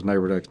tapped his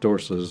neighbor next door,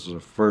 says,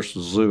 "The first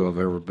zoo I've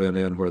ever been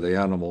in where the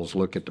animals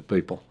look at the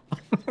people."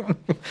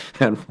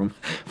 And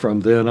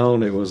from then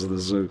on, it was the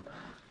zoo.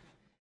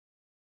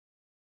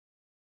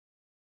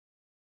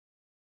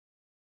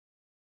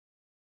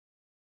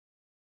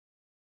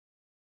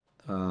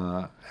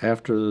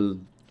 After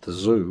the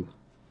zoo,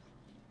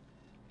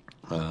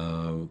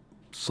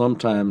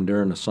 sometime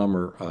during the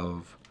summer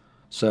of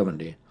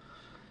 '70,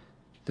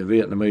 the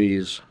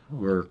Vietnamese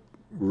were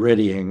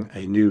readying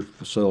a new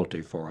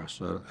facility for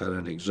us at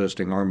an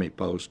existing army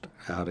post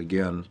out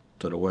again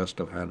to the west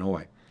of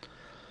Hanoi.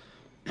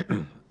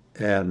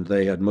 And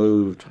they had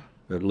moved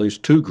at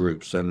least two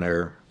groups in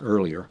there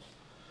earlier.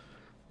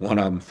 One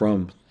of them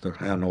from the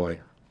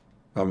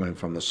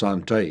from the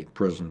San Tay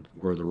prison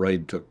where the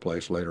raid took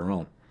place later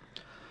on.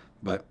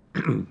 But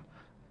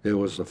it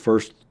was the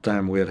first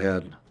time we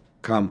had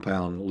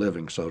compound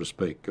living, so to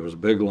speak. It was a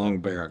big, long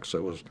barracks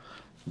that was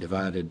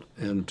divided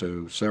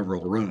into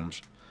several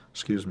rooms.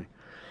 Excuse me.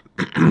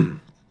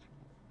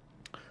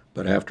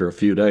 But after a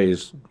few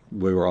days,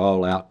 we were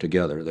all out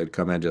together. They'd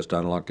come in, just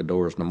unlock the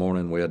doors in the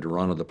morning. We had to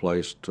run to the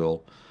place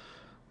till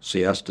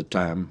siesta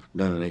time,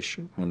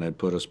 noonish, when they'd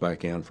put us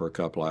back in for a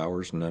couple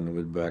hours, and then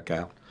we'd be back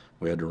out.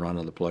 We had to run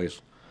to the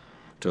place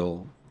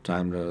till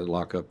time to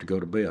lock up to go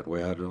to bed. We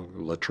had a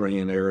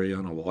latrine area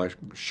and a wash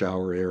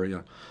shower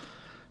area.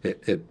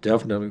 It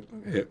definitely,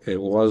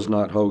 it was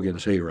not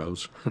Hogan's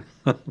Heroes,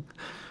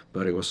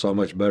 but it was so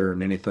much better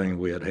than anything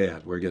we had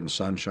had. We were getting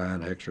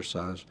sunshine,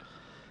 exercise,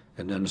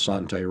 and then the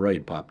San Tay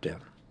raid popped in,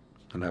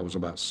 and that was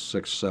about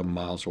 6-7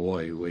 miles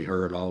away. We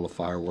heard all the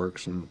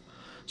fireworks and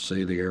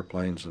see the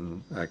airplanes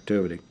and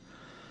activity,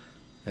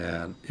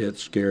 and it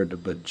scared the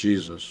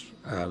bejesus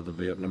out of the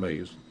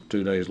Vietnamese.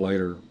 2 days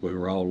later, we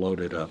were all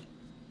loaded up,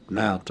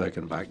 now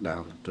taken back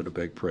down to the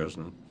big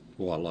prison,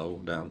 Wallow,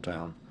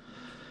 downtown.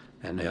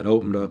 And they had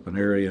opened up an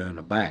area in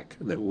the back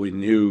that we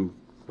knew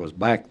was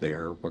back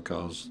there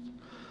because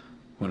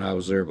when I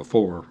was there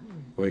before,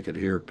 we could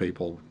hear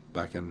people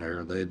back in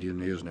there. They'd been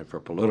using it for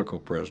political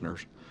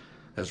prisoners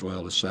as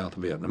well as South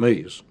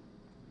Vietnamese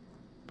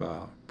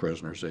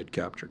prisoners they'd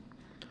captured.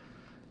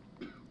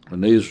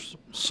 And these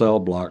cell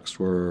blocks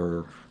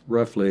were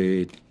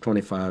roughly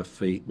 25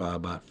 feet by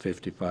about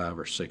 55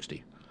 or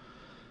 60.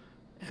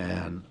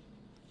 And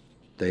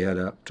they had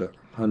up to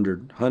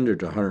 100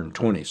 to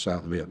 120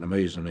 South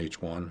Vietnamese in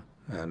each one,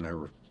 and there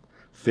were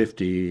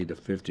 50 to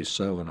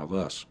 57 of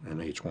us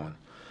in each one.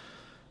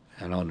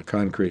 And on the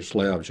concrete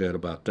slabs, you had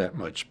about that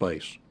much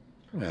space.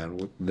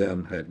 And we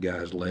then had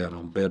guys laying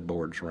on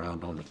bedboards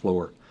around on the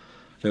floor.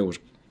 It was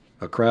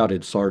a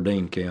crowded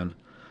sardine can,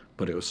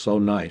 but it was so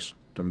nice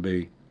to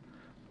be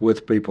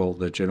with people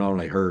that you'd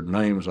only heard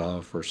names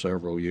of for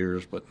several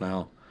years, but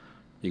now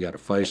you got a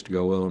face to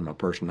go with them, a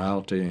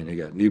personality, and you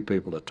got new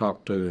people to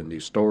talk to and new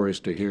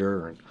stories to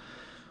hear.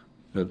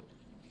 And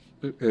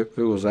it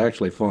was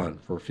actually fun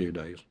for a few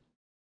days.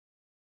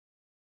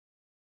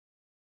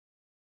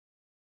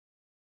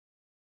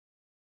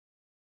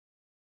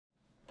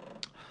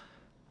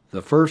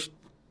 The first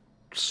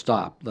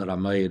stop that I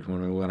made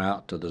when we went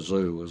out to the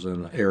zoo was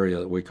in the area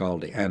that we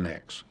called the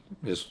Annex.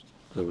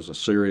 There was a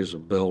series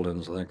of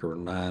buildings, I think there were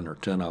 9 or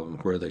 10 of them,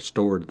 where they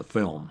stored the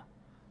film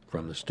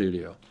from the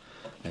studio.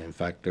 And in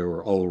fact, there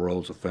were old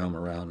rolls of film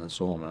around and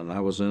so on. And I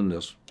was in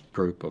this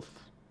group of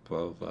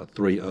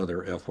 3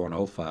 other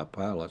F-105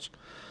 pilots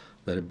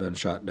that had been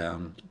shot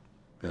down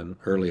in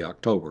early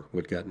October.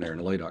 We'd gotten there in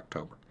late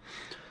October.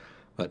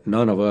 But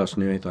none of us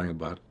knew anything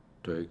about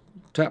the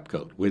tap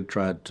code. We'd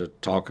tried to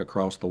talk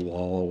across the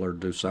wall or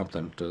do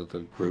something to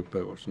the group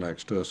that was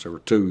next to us. There were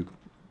 2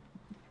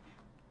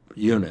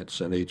 units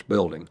in each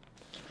building,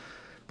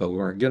 but we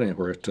weren't getting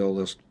anywhere until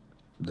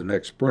the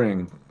next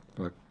spring,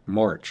 like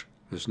March.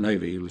 This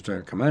Navy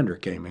lieutenant commander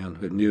came in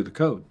who knew the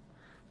code.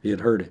 He had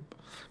heard it,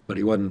 but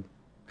he hadn't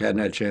had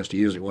a chance to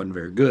use it. Wasn't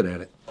very good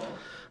at it.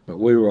 But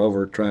we were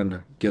over trying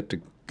to get the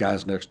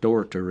guys next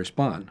door to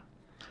respond,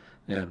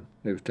 and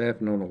they was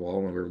tapping on the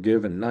wall, and we were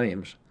giving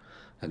names,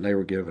 and they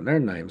were giving their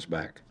names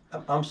back.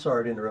 I'm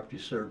sorry to interrupt you,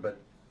 sir, but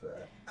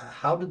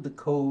how did the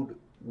code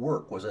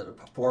work? Was it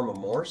a form of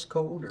Morse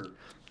code, or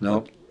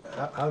No.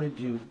 how'd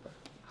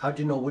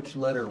you know which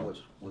letter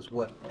was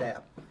what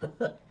tap?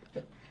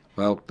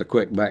 Well, the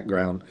quick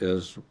background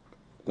is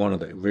one of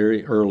the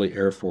very early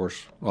Air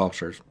Force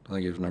officers, I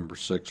think he was number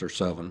 6 or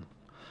 7,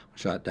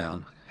 shot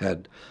down,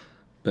 had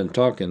been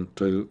talking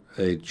to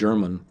a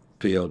German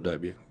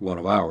POW, one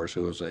of ours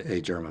who was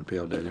a German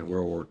POW in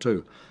World War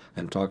II,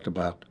 and talked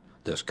about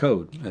this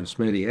code. And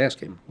Smitty asked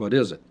him, what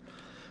is it?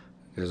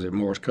 Is it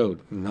Morse code?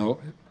 No,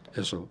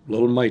 it's a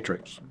little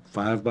matrix,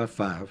 5 by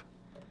 5.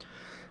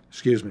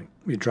 Excuse me.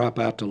 You drop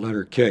out the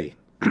letter K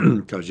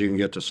because you can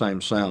get the same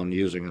sound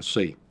using a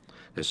C.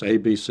 It's A,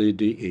 B, C,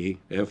 D, E,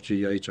 F,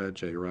 G, H, I,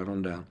 J, right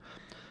on down.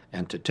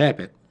 And to tap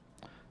it,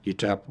 you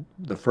tap,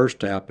 the first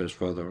tap is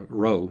for the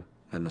row,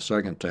 and the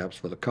second tap's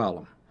for the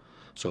column.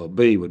 So a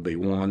B would be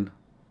 1,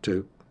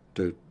 2,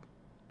 2.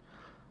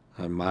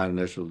 And my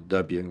initial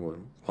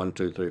W, 1,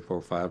 2, 3,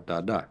 4, 5,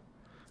 dot, dot.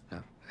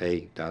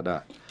 A, dot,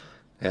 dot.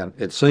 And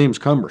it seems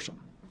cumbersome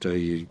till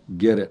you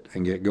get it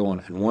and get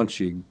going. And once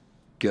you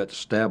get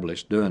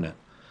established doing it,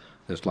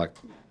 it's like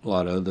a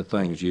lot of other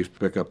things. You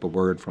pick up a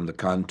word from the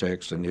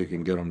context and you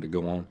can get them to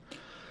go on.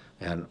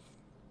 And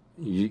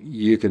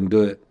you can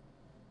do it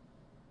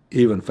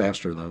even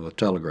faster than the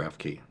telegraph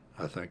key,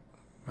 I think.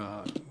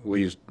 It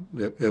was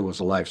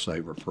a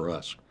lifesaver for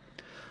us.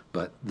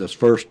 But this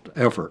first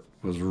effort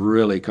was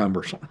really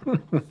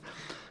cumbersome.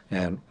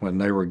 And when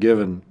they were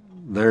given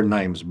their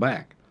names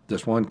back,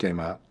 this one came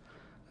out,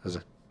 as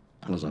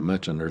I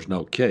mentioned, there's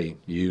no K,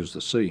 you use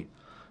the C.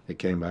 It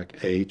came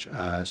back H-I-C-C-E,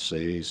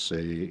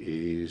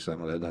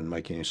 something that doesn't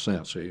make any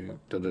sense. So you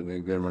give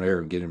him an error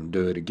and get him to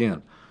do it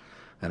again.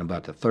 And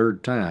about the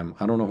 3rd time,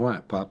 I don't know why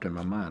it popped in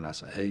my mind. I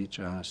said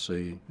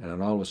H-I-C, and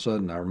then all of a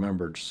sudden I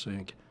remembered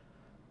saying,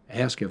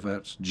 ask if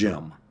that's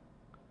Jim.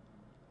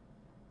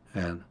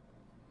 And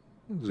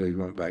so he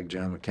went back,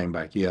 Jim, and came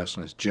back, yes,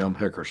 and it's Jim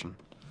Hickerson.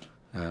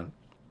 And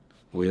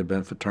we had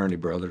been fraternity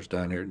brothers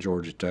down here at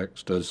Georgia Tech,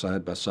 stood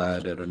side by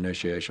side at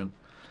initiation.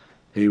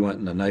 He went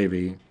in the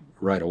Navy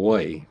right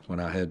away when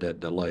I had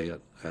that delay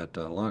at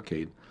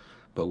Lockheed,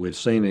 but we'd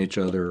seen each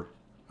other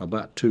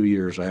about 2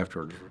 years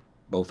after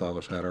both of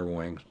us had our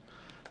wings,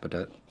 but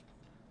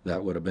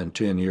that would have been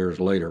 10 years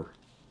later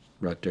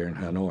right there in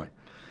Hanoi.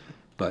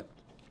 But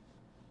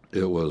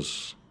it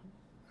was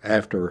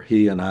after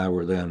he and I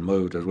were then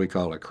moved, as we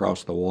call it,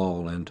 across the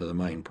wall into the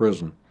main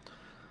prison.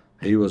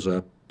 He was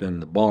up in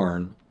the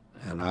barn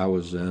and I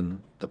was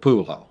in the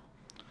pool hall.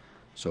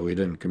 So we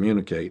didn't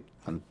communicate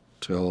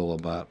until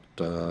about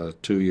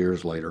 2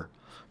 years later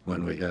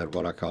when we had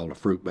what I call a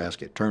fruit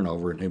basket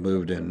turnover, and he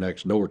moved in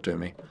next door to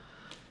me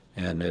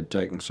and had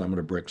taken some of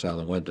the bricks out of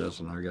the windows,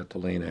 and I got to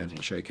lean in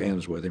and shake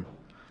hands with him.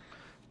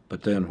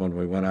 But then when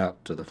we went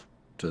out to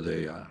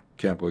the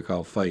camp we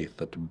call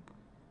Faith at the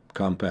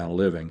compound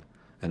living,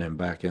 and then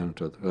back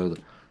into the other,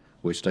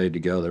 we stayed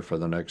together for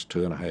the next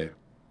 2.5,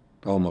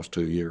 almost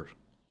 2 years.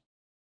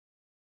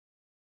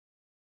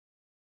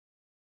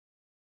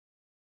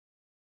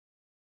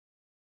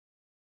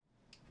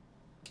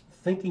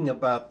 Thinking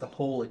about the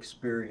whole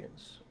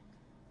experience,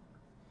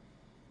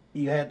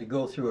 you had to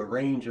go through a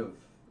range of,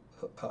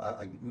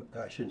 I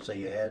shouldn't say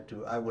you had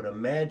to, I would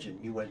imagine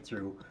you went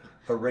through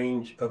a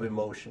range of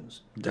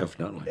emotions.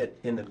 Definitely.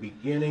 In the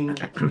beginning,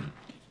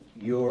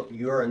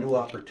 you're a new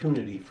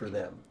opportunity for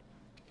them.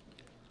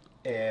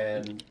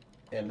 And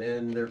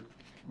then there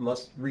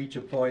must reach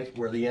a point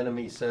where the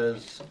enemy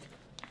says,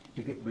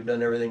 we've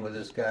done everything with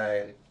this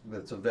guy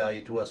that's of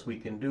value to us we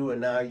can do,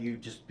 and now you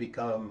just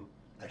become,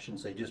 I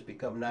shouldn't say just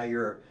become, now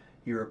you're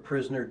a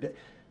prisoner.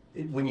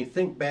 When you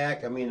think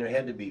back, I mean, there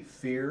had to be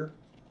fear,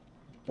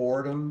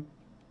 boredom,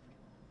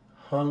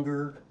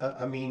 hunger.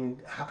 I mean,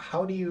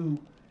 how do you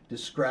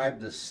describe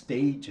the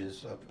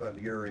stages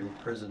of your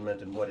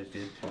imprisonment and what it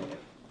did to you?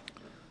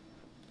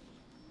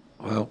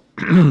 Well,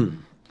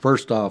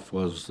 first off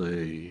was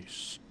the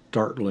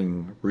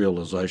startling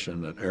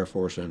realization that Air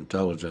Force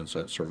intelligence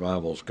at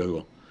survival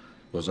school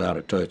was out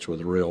of touch with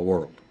the real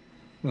world.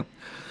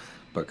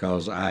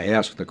 Because I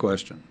asked the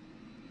question,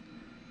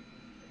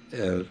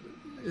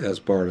 as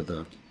part of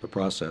the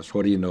process,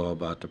 what do you know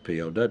about the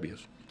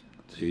POWs?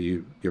 So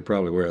you're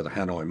probably aware of the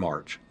Hanoi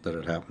March that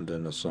had happened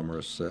in the summer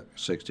of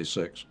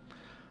 '66.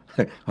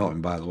 Oh,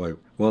 and by the way,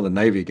 one of the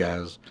Navy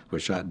guys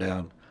was shot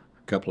down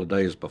a couple of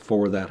days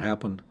before that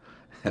happened,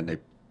 and they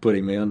put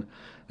him in.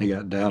 He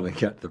got down and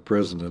got the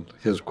president.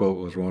 His quote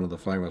was one of the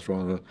famous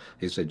ones.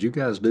 He said, "You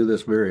guys do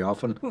this very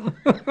often?"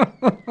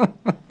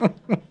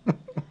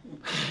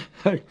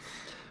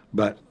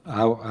 But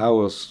I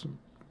was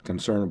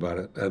concerned about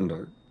it, and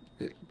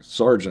the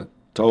sergeant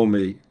told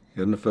me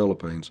in the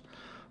Philippines,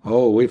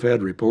 "Oh, we've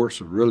had reports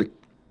of really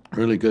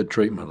good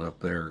treatment up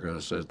there."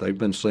 Says they've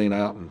been seen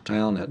out in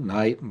town at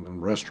night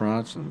in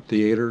restaurants and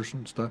theaters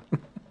and stuff.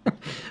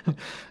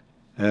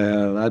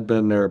 And I'd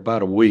been there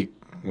about a week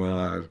when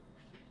I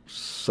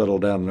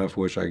settled down enough,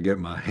 wish I could get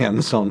my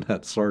hands on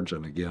that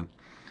sergeant again.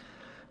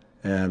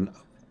 And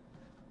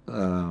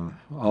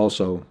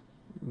also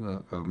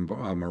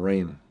a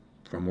Marine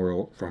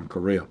from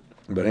Korea.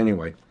 But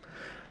anyway,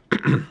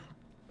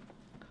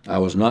 I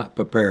was not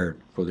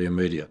prepared for the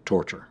immediate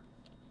torture,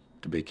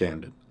 to be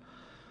candid.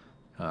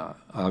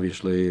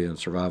 Obviously, in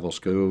survival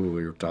school,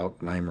 we were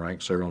taught name,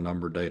 rank, serial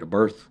number, date of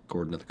birth,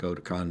 according to the Code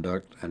of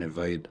Conduct, and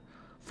evade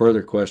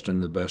further question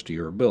to the best of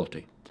your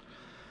ability.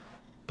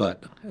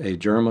 But a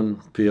German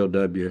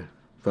POW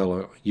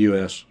fellow,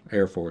 U.S.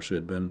 Air Force, who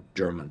had been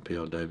German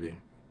POW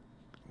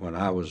when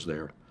I was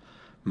there,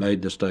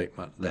 made the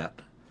statement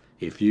that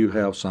if you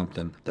have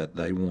something that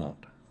they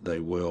want, they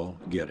will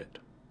get it.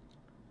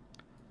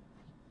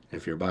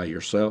 If you're by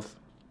yourself,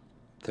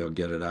 they'll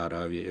get it out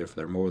of you. If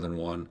they're more than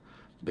one,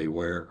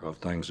 beware of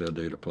things they'll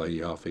do to play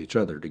you off each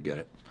other to get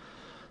it.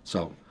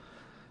 So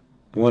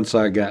once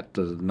I got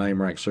the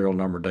name, rank, serial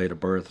number, date of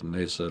birth, and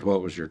they said,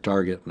 "What was your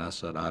target?" And I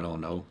said, "I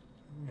don't know."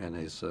 And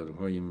he said,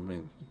 "What do you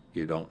mean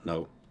you don't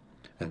know?"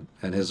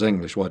 And his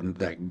English wasn't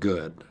that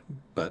good,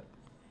 but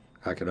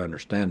I could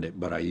understand it.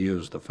 But I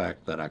used the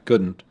fact that I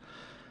couldn't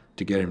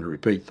to get him to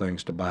repeat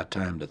things to buy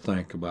time to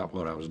think about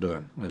what I was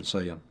doing and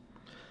saying.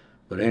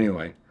 But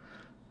anyway,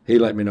 he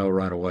let me know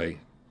right away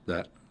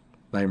that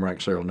name,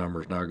 rank, serial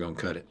number is not going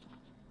to cut it.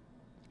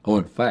 Oh,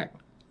 in fact,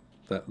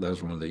 that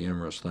was one of the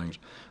humorous things.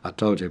 I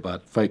told you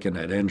about faking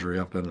that injury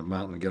up in the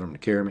mountain to get them to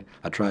carry me.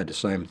 I tried the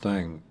same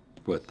thing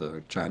with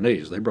the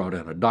Chinese. They brought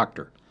in a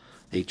doctor.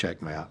 He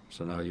checked me out.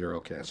 Said, "No, you're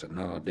okay." I said,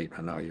 "No,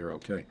 no, you're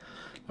okay."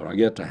 When I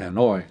get to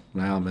Hanoi,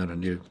 now I'm in a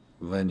new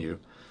venue.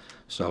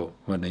 So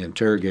when the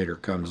interrogator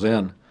comes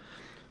in,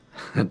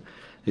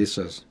 he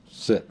says,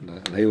 "Sit."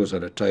 And he was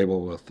at a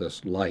table with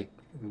this light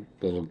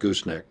little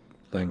gooseneck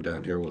thing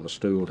down here with a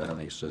stool down.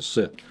 He says,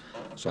 "Sit."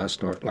 So I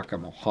start like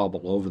I'm going to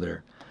hobble over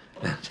there.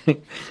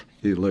 And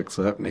he looks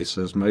up and he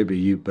says, "Maybe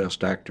you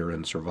best actor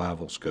in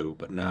survival school,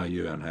 but now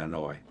you in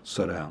Hanoi.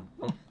 Sit down."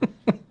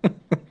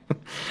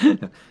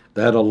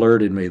 That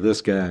alerted me.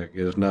 This guy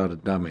is not a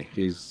dummy.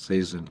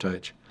 He's in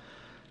touch.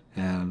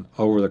 And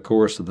over the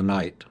course of the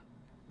night,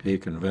 he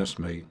convinced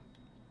me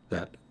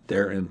that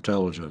their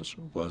intelligence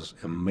was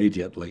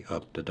immediately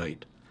up to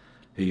date.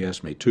 He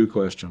asked me 2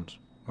 questions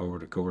over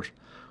the course.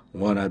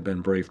 One I'd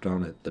been briefed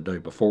on it the day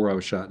before I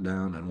was shot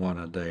down, and one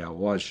the day I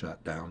was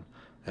shot down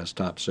as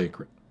top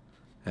secret.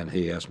 And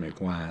he asked me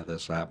why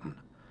this happened.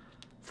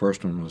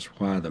 First one was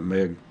why the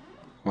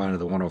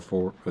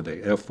 104 or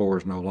the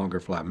F-4s no longer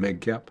fly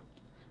MiG-cap.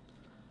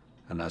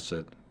 And I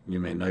said, "You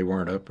mean they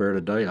weren't up there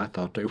today? I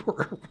thought they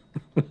were."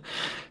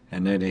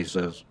 And then he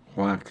says,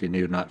 "Why can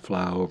you not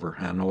fly over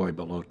Hanoi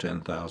below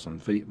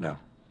 10,000 feet now?"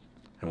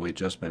 And we'd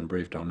just been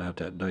briefed on that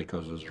day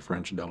because there's a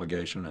French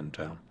delegation in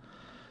town.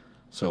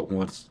 So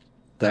once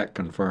that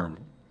confirmed,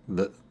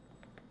 that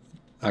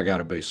I got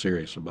to be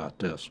serious about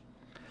this.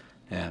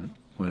 And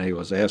when he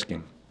was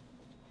asking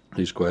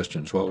these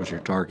questions, "What was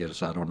your target?" I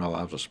said, "I don't know.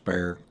 I was a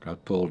spare. I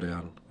pulled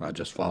in. I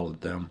just followed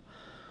them."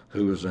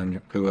 Who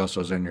else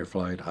was in your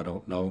flight? I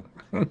don't know.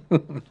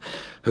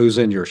 Who's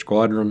in your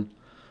squadron?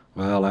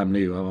 Well, I'm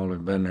new. I've only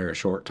been there a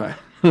short time.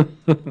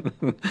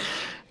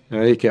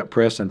 He kept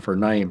pressing for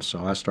names,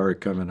 so I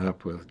started coming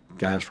up with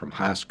guys from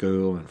high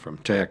school and from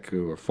tech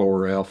who were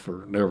 4F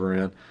or never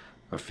in.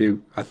 I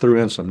threw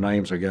in some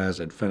names of guys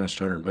that had finished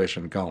their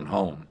mission and gone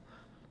home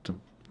to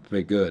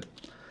be good.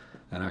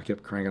 And I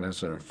kept cranking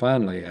this, and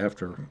finally,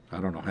 after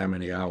I don't know how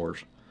many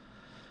hours,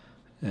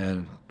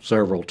 and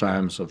several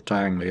times of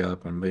tying me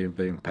up and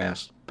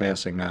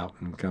passing out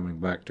and coming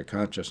back to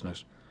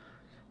consciousness,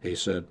 he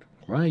said,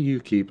 "Why you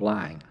keep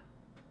lying?"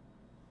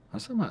 I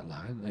said, "I'm not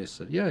lying." They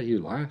said, "Yeah, you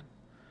lie.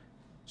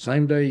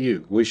 Same day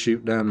we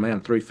shoot down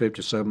man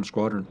 357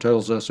 Squadron,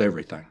 tells us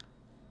everything."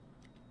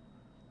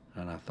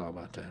 And I thought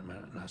about that a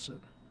minute, and I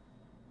said,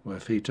 "Well,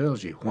 if he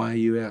tells you, why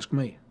you ask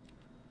me?"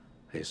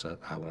 He said,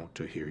 "I want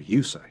to hear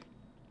you say."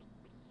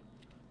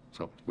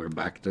 So we're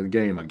back to the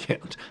game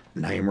again.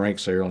 Name, rank,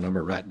 serial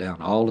number, write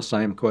down all the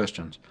same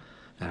questions.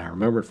 And I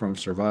remember from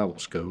survival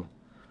school,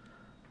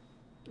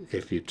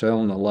 if you're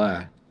telling a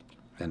lie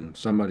and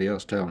somebody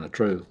else telling the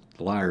truth,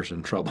 the liar's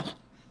in trouble.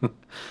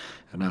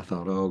 And I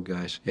thought, oh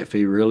gosh, if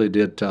he really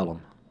did tell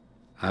them,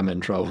 I'm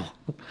in trouble.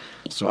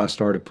 So I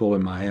started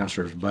pulling my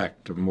answers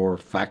back to more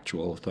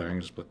factual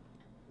things, but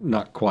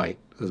not quite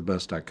as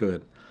best I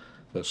could,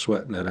 but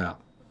sweating it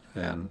out.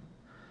 And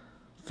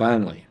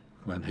finally,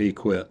 when he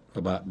quit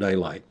about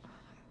daylight,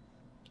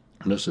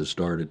 and this had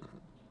started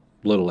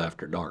a little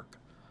after dark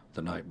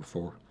the night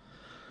before,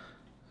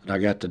 and I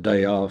got the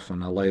day off,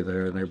 and I lay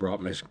there, and they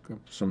brought me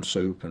some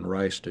soup and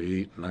rice to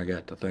eat, and I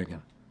got to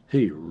thinking,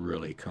 he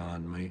really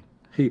conned me.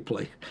 He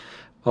played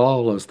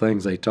all those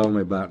things they told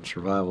me about in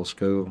survival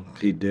school.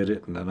 He did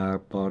it, and then I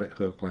bought it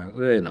hook, line.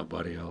 There ain't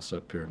nobody else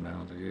up here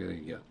now. There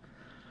you go.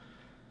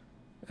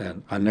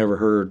 And I never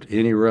heard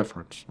any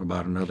reference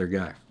about another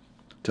guy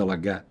till I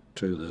got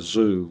to the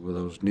zoo with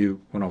those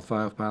new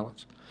 105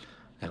 pilots.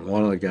 And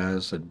one of the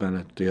guys had been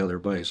at the other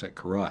base at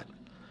Karate.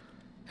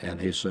 And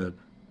he said,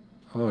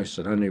 oh, he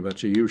said, I knew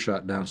about you. You were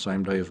shot down the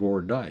same day as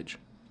Ward Deitch.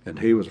 And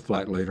he was a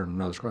flight leader in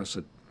another squad. I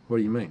said, what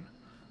do you mean?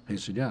 He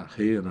said, yeah,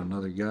 he and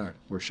another guy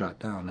were shot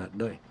down that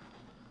day.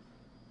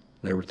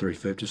 They were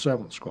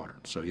 357th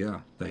Squadron. So,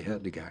 yeah, they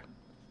had the guy.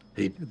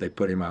 They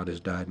put him out. He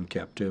died in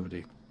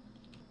captivity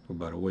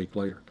about a week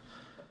later.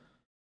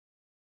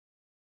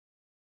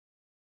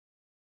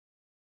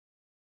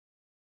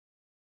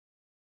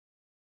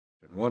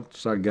 And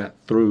once I got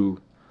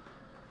through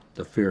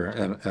the fear,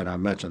 and I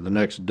mentioned the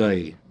next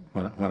day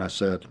when I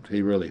said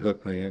he really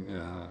hooked me,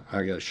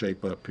 I got to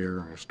shape up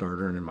here and start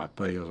earning my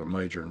pay as a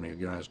major in the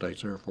United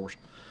States Air Force.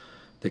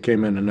 They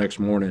came in the next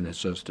morning and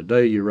says,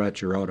 today you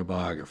write your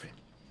autobiography.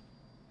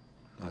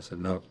 I said,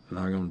 no,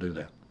 not going to do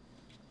that.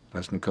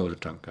 That's Dakota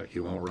Tuncut.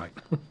 You won't write.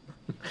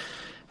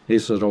 He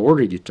says, I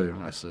ordered you to.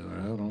 I said,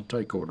 I don't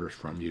take orders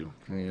from you.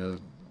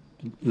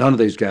 None of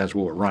these guys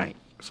wore rank,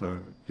 so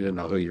you didn't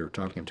know who you were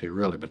talking to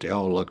really, but they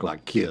all look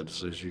like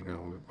kids. As you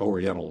know,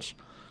 Orientals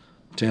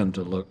tend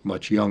to look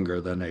much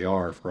younger than they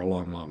are for a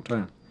long, long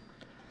time.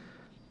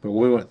 But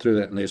we went through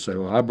that, and they said,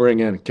 well, I bring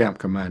in a camp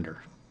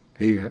commander.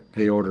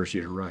 He orders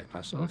you to write.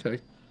 I said, okay.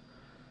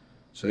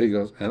 So he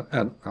goes,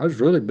 and I was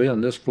really being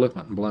this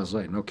flippant and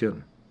blasé, no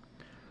kidding.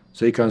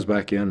 So he comes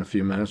back in a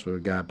few minutes with a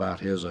guy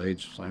about his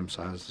age, same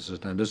size. He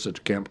says, now this is the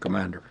camp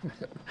commander.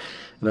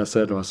 And I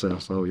said to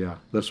myself, oh yeah,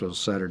 this was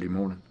Saturday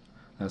morning.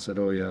 I said,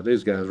 oh yeah,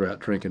 these guys were out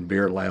drinking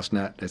beer last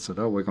night. They said,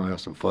 oh, we're going to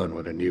have some fun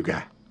with a new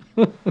guy.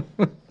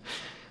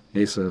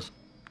 He says,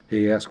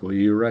 he asked, will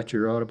you write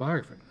your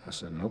autobiography? I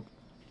said, nope.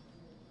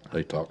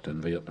 They talked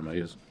in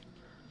Vietnamese.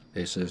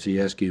 He says, he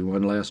asked you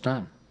one last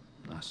time.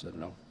 I said,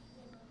 no.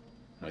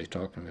 He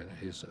talked to me.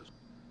 He says,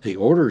 he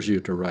orders you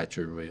to write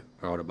your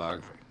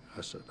autobiography. I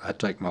said, I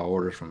take my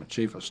orders from the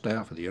Chief of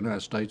Staff of the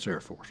United States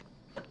Air Force.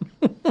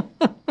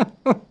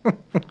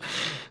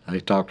 And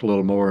he talked a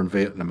little more in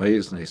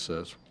Vietnamese, and he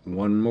says,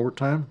 one more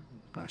time?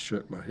 I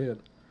shook my head.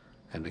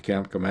 And the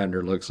camp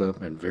commander looks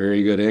up in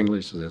very good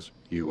English and says,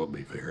 you will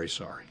be very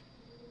sorry.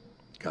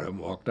 Got up and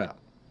walked out.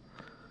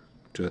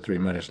 2 or 3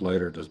 minutes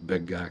later, this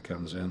big guy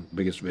comes in,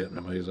 biggest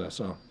Vietnamese I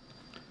saw.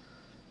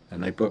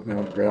 And they put me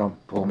on the ground,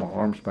 pulled my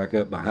arms back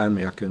up behind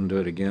me. I couldn't do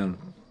it again.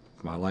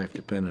 My life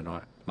depended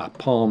on it. My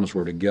palms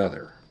were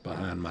together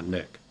behind my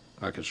neck.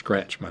 I could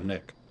scratch my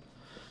neck.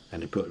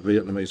 And they put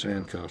Vietnamese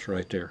handcuffs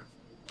right there.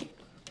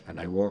 And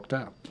they walked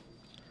out.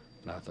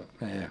 And I thought,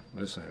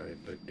 this ain't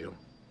a big deal.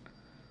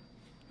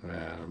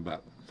 And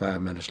about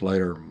 5 minutes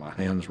later, my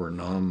hands were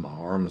numb, my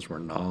arms were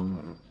numb,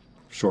 and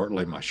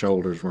shortly my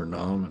shoulders were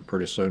numb, and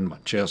pretty soon my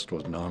chest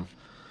was numb.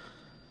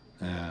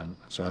 And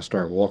so I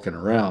started walking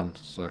around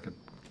so I could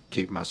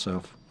keep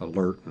myself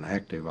alert and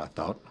active, I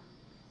thought.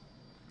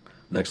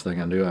 Next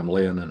thing I knew, I'm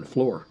laying on the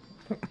floor.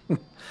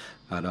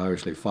 I'd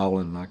obviously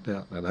fallen knocked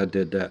out. And I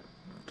did that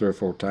 3 or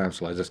 4 times,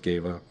 so I just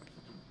gave up,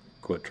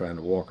 quit trying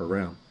to walk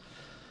around.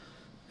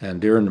 And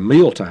during the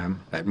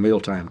mealtime, that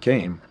mealtime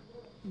came,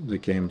 he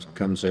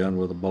comes in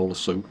with a bowl of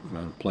soup and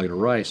a plate of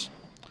rice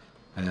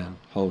and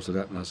holds it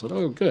up. And I said,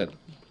 oh, good.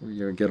 We're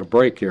going to get a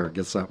break here,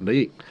 get something to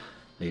eat.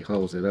 He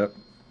holds it up,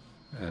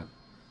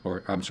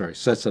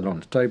 sets it on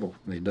the table,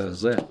 and he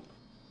does that.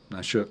 And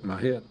I shook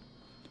my head.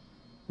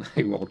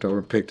 He walked over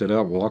and picked it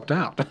up and walked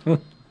out.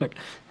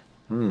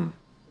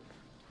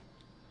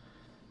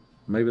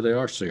 Maybe they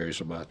are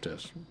serious about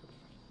this.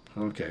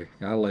 Okay,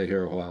 I'll lay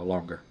here a while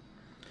longer.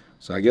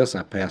 So I guess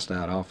I passed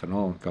out off and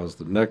on, because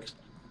the next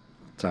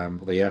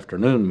time, the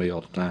afternoon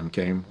meal time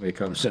came, he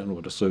comes in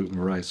with a soup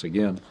and rice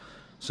again,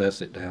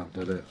 sets it down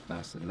to that. And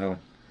I said, no.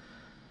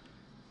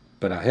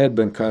 But I had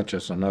been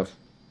conscious enough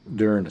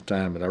during the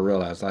time that I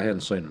realized I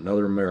hadn't seen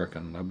another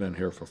American. I've been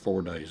here for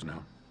 4 days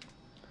now.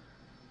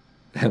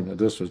 And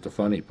this was the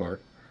funny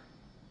part.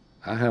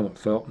 I haven't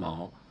felt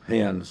my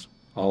hands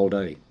all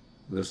day.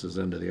 This is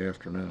into the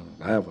afternoon.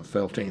 I haven't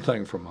felt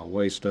anything from my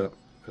waist up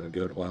in a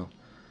good while.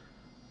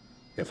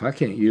 If I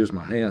can't use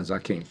my hands, I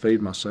can't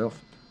feed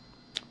myself,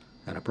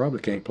 and I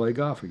probably can't play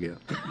golf again.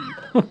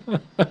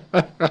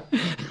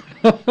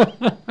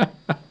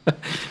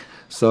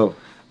 So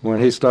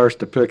when he starts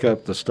to pick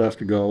up the stuff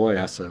to go away,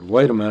 I said,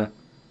 wait a minute.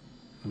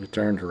 And he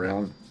turned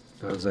around,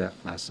 does that,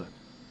 and I said,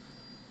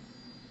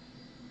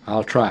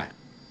 I'll try.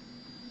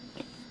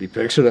 He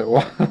picks it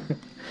up,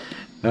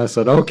 And I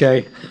said,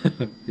 okay.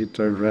 He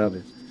turned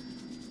around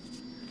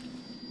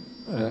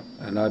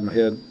and nodded my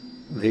head.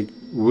 He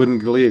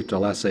wouldn't leave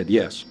till I said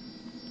yes.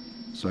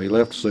 So he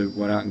left the suit,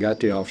 went out and got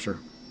the officer,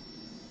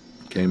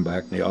 came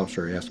back, and the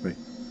officer asked me,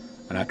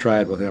 and I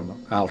tried with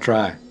him, I'll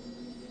try.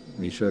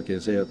 And he shook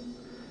his head.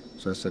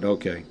 So I said,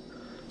 okay.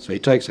 So he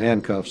takes the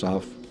handcuffs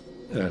off,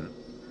 and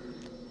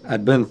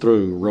I'd been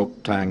through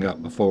rope tying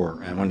up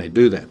before, and when they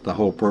do that, the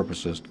whole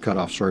purpose is to cut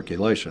off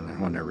circulation,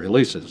 and when they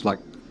release it, it's like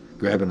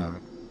grabbing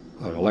an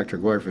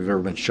electric wire. If you've ever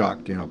been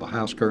shocked, you know, by a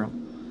house curl.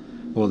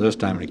 Well, this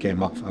time when he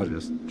came off, I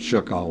just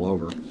shook all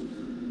over.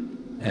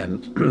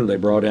 And they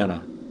brought in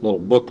a little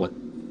booklet,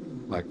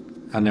 like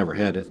I never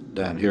had it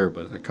down here,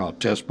 but they're called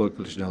test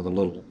booklets, you know, the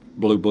little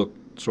blue book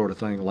sort of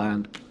thing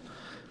lined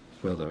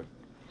with a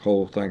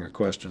whole thing of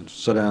questions.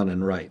 Sit down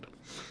and write.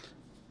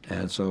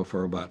 And so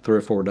for about 3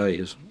 or 4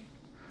 days,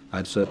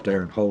 I'd sit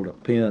there and hold a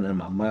pen in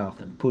my mouth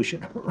and push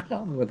it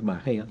around with my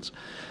hands.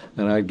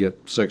 And I'd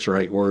get 6 or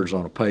 8 words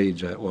on a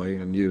page that way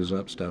and use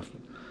up stuff.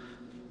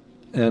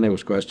 And there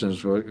was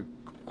questions,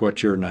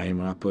 what's your name?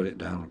 And I put it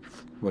down.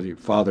 What's your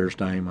father's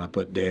name? I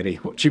put Daddy.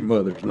 What's your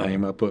mother's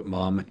name? I put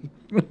Mommy.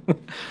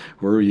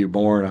 Where were you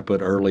born? I put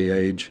early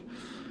age.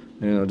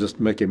 You know, just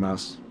Mickey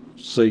Mouse.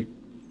 See,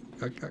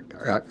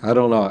 I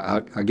don't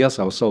know. I guess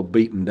I was so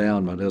beaten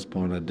down by this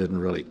point I didn't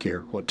really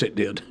care what they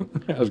did.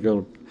 I was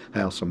going to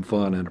have some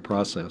fun in the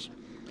process.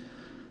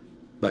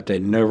 But they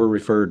never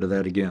referred to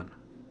that again.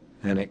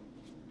 And it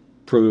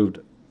proved,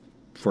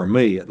 for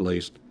me at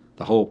least,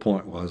 the whole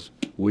point was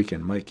we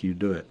can make you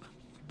do it.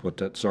 What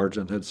that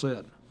sergeant had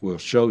said. We'll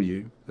show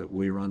you that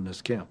we run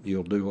this camp.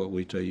 You'll do what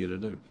we tell you to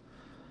do.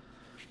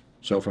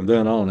 So from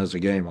then on, it's a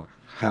game of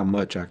how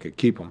much I could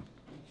keep them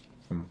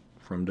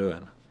from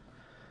doing.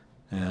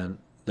 And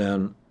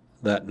then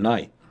that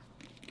night,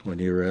 when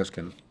you were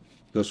asking,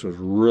 this was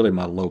really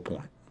my low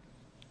point.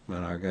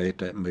 When I ate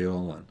that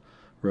meal and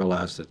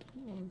realized that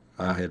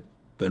I had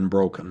been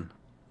broken.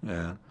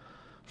 And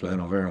so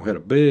we had a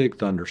big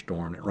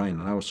thunderstorm. It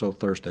rained, and I was so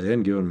thirsty. They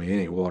hadn't given me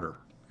any water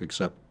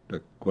except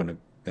when the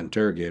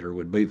interrogator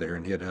would be there,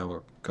 and he'd have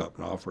a cup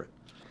and offer it.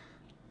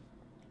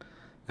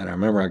 And I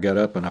remember I got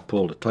up and I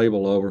pulled the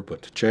table over,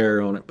 put the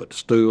chair on it, put the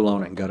stool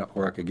on it, and got up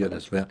where I could get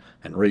this vent,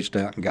 and reached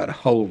out and got a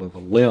hold of a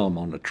limb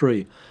on the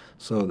tree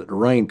so that the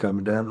rain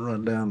coming down and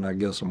run down, and I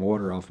get some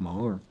water off my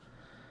arm.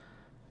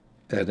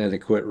 And then it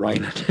quit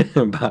raining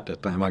about the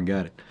time I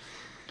got it.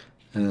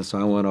 And so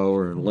I went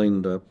over and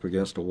leaned up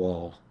against a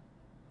wall,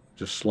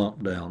 just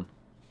slumped down,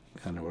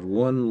 and there was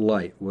one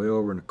light way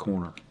over in the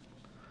corner.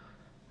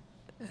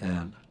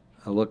 And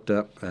I looked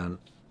up, and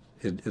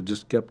it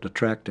just kept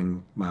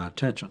attracting my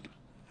attention.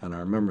 And I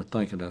remember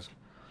thinking it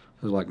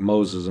was like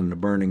Moses in the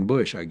burning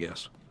bush, I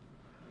guess.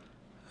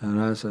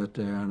 And I sat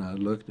there and I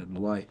looked at the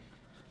light.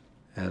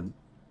 And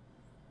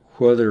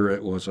whether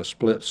it was a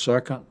split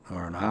second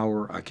or an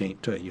hour, I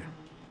can't tell you.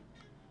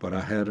 But I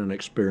had an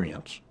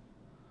experience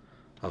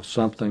of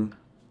something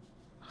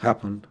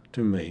happened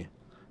to me,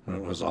 and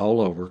it was all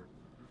over.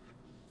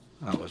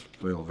 I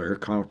feel very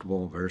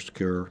comfortable, very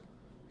secure.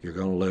 You're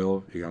going to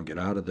live, you're going to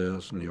get out of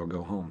this, and you'll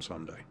go home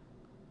someday.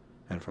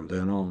 And from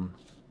then on,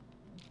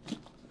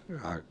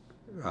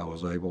 I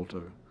was able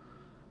to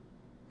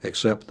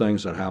accept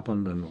things that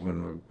happened, and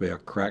when there would be a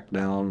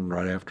crackdown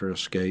right after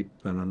escape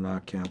in a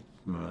night camp,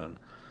 and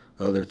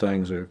other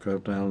things that would come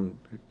down,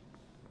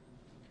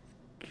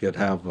 you'd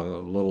have a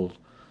little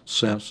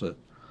sense that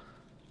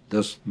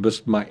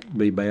this might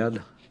be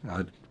bad.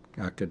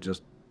 I could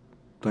just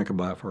think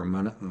about it for a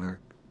minute, and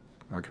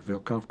I could feel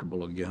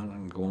comfortable again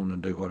and go on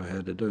and do what I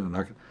had to do. And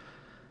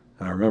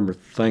I remember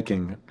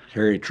thinking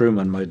Harry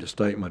Truman made the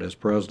statement as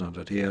president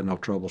that he had no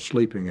trouble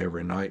sleeping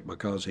every night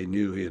because he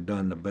knew he had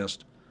done the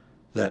best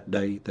that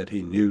day that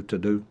he knew to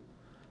do,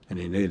 and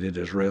he needed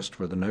his rest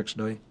for the next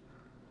day.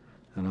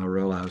 And I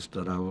realized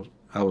that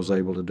I was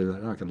able to do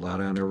that. I could lie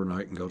down every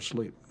night and go to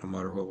sleep no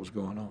matter what was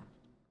going on.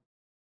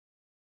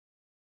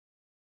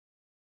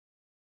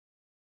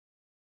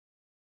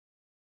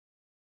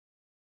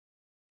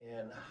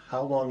 And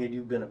how long had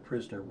you been a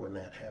prisoner when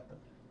that happened?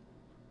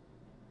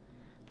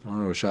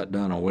 I was shot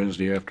down on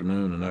Wednesday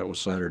afternoon, and that was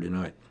Saturday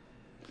night.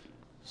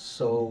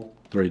 So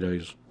 3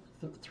 days.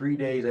 3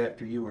 days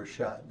after you were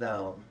shot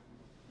down,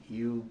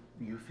 you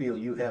feel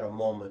you had a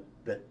moment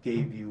that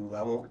gave you,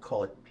 I won't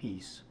call it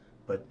peace,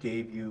 but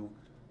gave you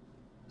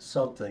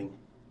something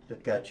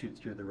that got you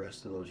through the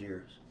rest of those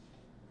years.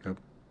 Yep.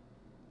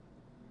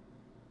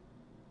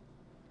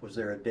 Was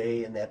there a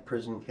day in that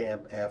prison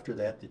camp after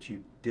that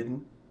you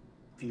didn't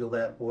feel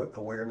that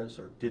awareness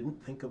or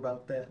didn't think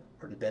about that?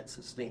 Or did that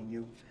sustain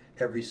you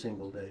every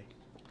single day?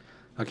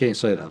 I can't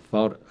say that I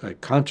thought it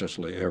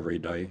consciously every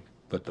day,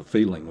 but the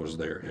feeling was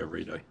there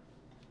every day.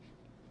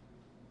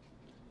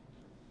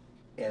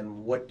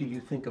 And what do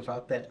you think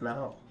about that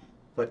now?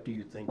 What do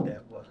you think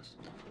that was?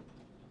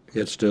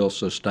 It still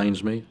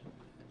sustains me,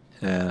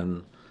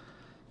 and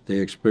the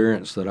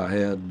experience that I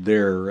had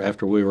there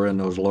after we were in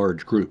those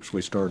large groups,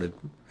 we started,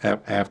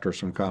 after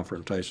some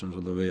confrontations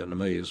with the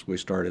Vietnamese, we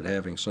started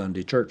having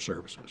Sunday church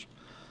services.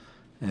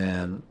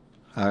 And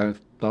I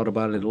thought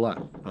about it a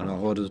lot. You know,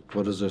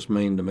 what does this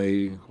mean to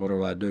me? What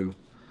do I do?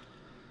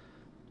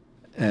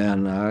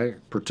 And I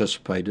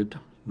participated,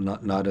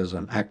 not as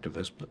an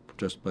activist, but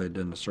participated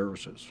in the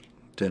services,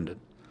 attended.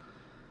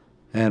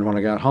 And when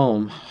I got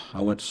home,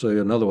 I went to see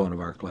another one of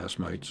our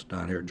classmates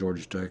down here at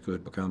Georgia Tech who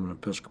had become an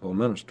Episcopal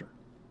minister.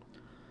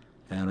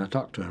 And I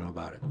talked to him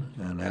about it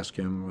and asked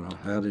him, you know,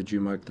 how did you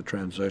make the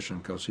transition?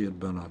 Because he had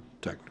been a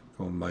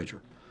technical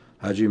major.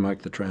 How did you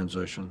make the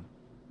transition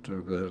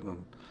to that?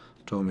 And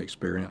told him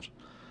experience.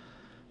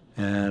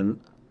 And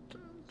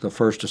the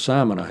first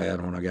assignment I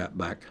had when I got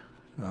back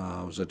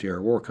was at the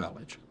Air War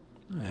College.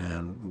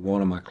 And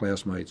one of my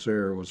classmates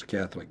there was a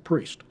Catholic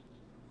priest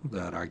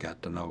that I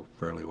got to know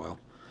fairly well.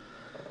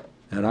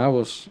 And I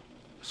was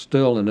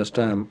still in this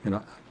time, you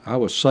know, I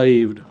was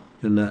saved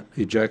in that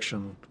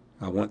ejection.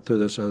 I went through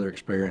this other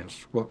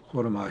experience.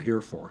 What am I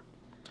here for?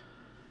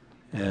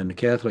 And the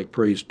Catholic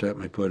priest helped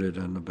me put it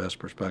in the best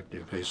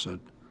perspective. He said,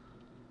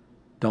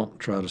 don't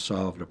try to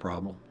solve the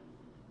problem.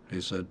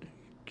 He said,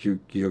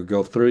 you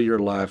go through your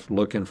life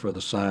looking for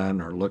the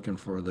sign or looking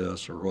for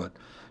this or what.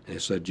 And he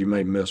said, you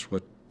may miss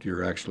what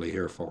you're actually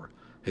here for.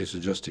 He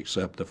said, just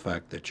accept the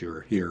fact that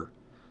you're here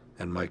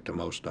and make the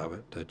most of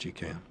it that you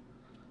can.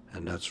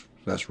 And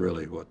that's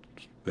really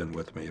what's been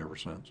with me ever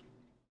since.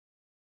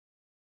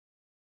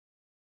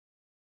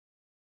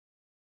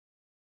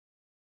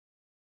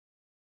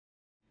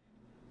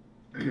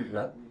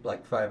 Not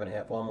like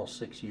 5.5, almost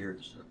 6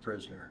 years a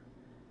prisoner.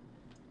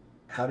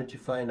 How did you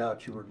find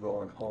out you were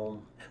going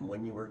home and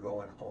when you were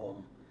going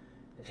home?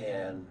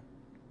 And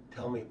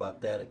tell me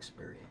about that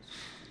experience.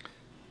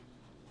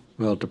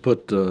 Well, to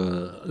put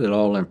it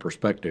all in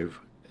perspective,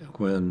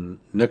 when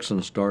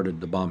Nixon started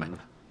the bombing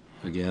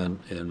again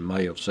in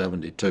May of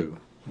 '72,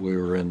 we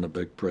were in the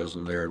big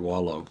prison there at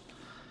Wallow.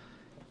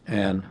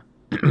 And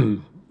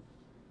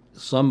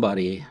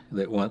somebody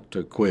that went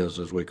to quiz,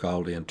 as we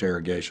called the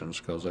interrogations,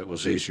 because that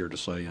was easier to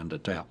say and to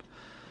tap,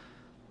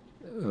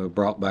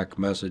 brought back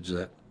a message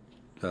that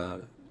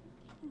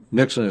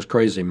Nixon is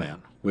crazy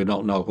man. We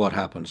don't know what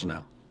happens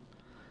now.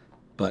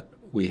 But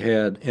we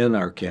had in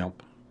our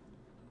camp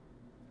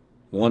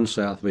 1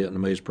 South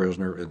Vietnamese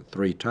prisoner and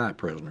 3 Thai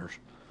prisoners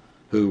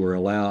who were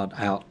allowed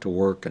out to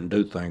work and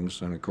do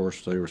things, and of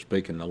course they were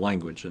speaking the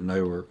language, and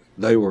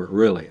they were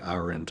really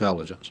our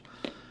intelligence.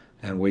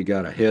 And we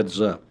got a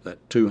heads up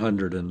that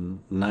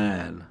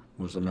 209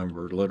 was the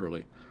number,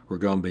 literally, were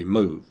going to be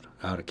moved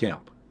out of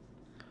camp.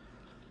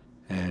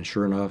 And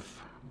sure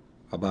enough,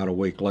 about a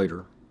week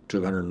later,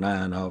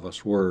 209 of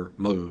us were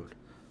moved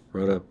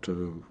right up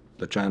to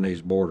the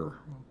Chinese border,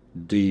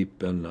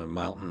 deep in the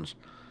mountains,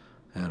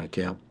 and a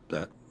camp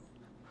that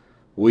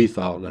we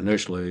thought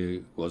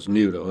initially was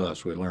new to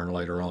us. We learned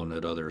later on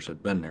that others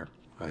had been there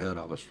ahead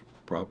of us,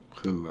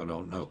 who I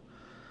don't know.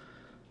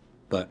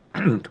 But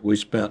we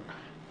spent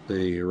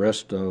the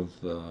rest of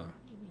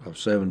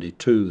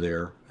 '72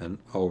 there and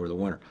over the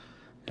winter.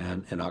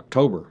 And in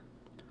October,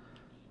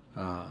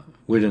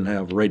 we didn't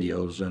have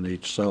radios in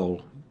each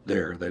cell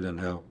there. They didn't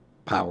have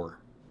power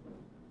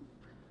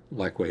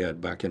like we had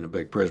back in the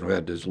big prison. We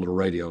had these little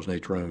radios in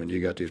each room, and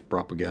you got these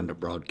propaganda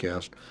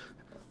broadcasts.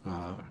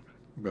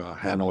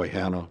 Hanoi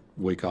Hilton,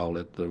 we called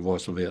it, the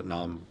voice of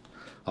Vietnam,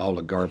 all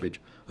the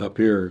garbage. Up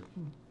here,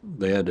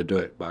 they had to do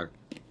it by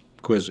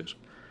quizzes.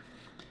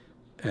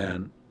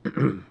 And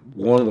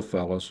one of the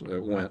fellows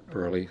that went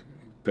early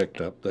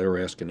picked up, they were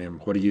asking him,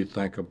 what do you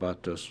think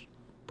about this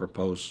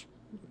proposed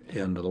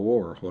end of the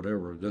war, or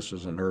whatever? This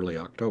is in early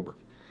October.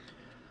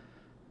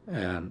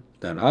 And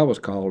then I was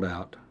called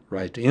out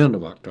right at the end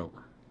of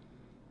October.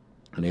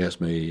 And he asked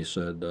me, he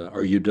said,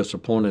 are you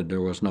disappointed there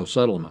was no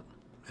settlement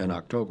in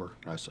October?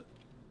 I said,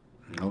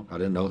 no, I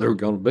didn't know there were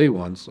going to be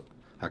one. So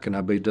how can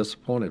I be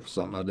disappointed for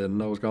something I didn't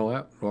know was going to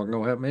happen? Wasn't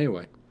going to happen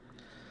anyway.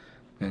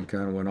 And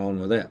kind of went on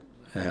with that.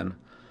 And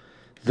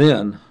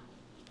then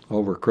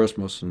over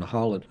Christmas and the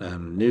holiday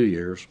and New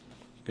Year's,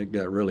 it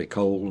got really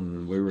cold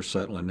and we were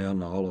settling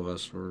in. All of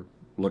us were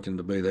looking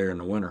to be there in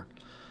the winter.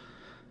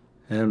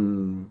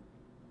 And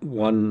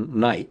one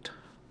night,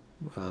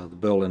 the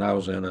building I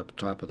was in up the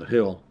top of the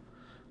hill,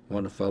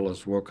 one of the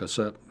fellows woke us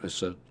up. They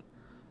said,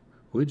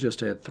 we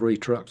just had 3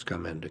 trucks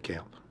come into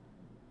camp.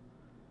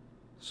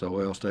 So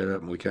we all stayed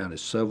up and we counted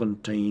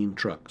 17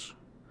 trucks.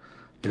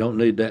 You don't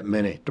need that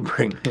many to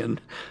bring in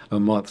a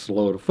month's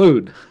load of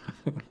food.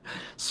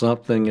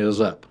 Something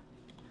is up.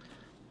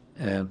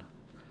 And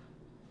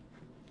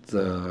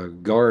the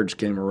guards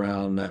came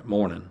around that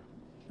morning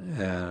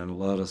and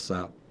let us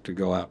out to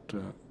go out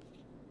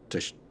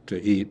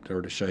to eat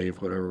or to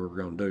shave, whatever we were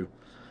going to do.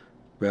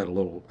 We had a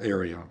little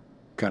area,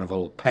 kind of a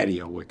little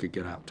patio we could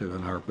get out to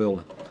in our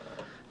building.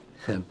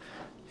 And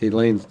he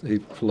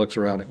looks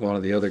around at one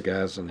of the other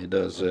guys and he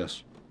does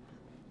this.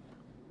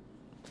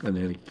 And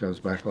then he goes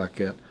back like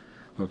that.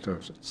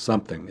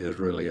 Something is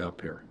really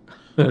up here.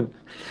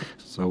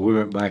 So we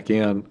went back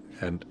in,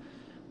 and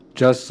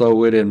just so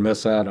we didn't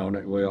miss out on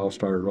it, we all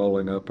started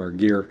rolling up our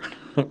gear.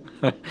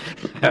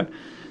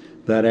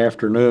 That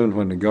afternoon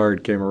when the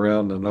guard came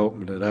around and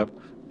opened it up,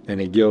 and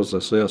he gives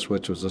us this,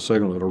 which was a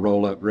signal to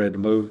roll up, ready to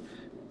move,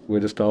 we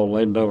just all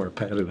leaned over,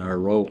 patted our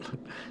roll.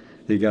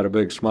 He got a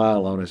big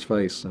smile on his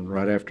face, and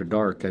right after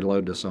dark, they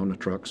loaded us on the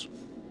trucks,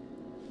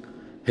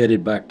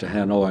 headed back to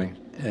Hanoi,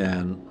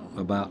 and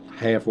about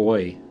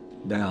halfway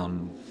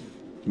down,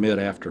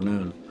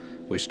 mid-afternoon,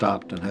 we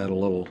stopped and had a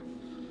little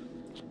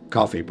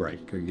coffee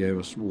break. They gave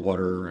us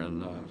water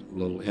and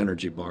little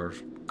energy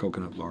bars,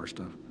 coconut bar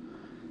stuff.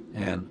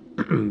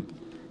 And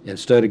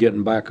instead of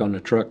getting back on the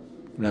truck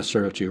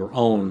necessarily to your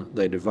own,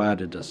 they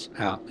divided us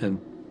out in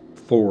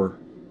 4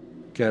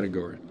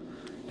 categories.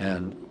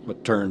 And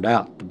what turned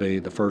out to be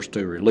the first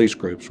 2 release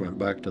groups went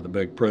back to the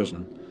big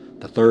prison.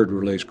 The 3rd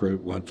release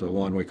group went to the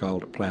one we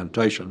called a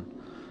plantation,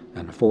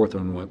 and the 4th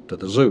one went to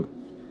the zoo.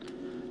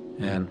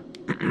 And,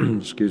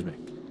 excuse me,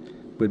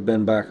 we'd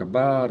been back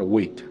about a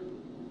week,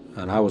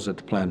 and I was at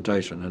the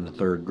plantation in the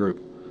 3rd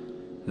group.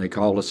 They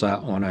called us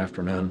out one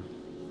afternoon.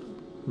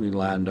 We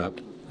lined up,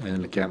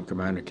 and the camp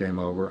commander came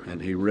over,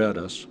 and he read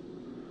us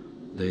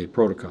the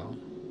protocol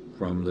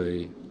from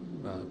the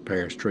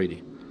Paris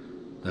Treaty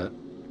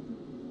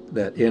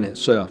that in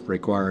itself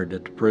required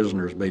that the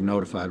prisoners be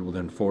notified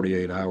within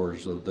 48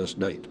 hours of this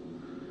date.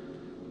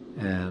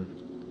 And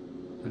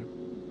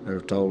they were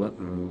told it,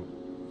 and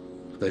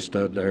they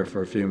stood there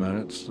for a few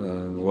minutes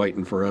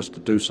waiting for us to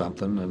do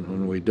something, and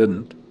when we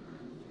didn't,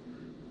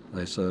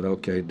 they said,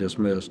 okay,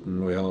 dismissed,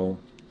 and we all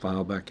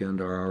filed back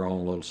into our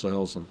own little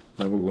cells, and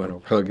then we went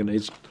over hugging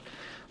each other.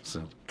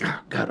 So,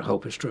 God, I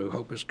hope it's true,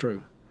 hope it's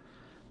true.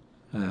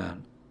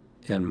 And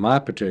in my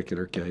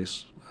particular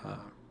case,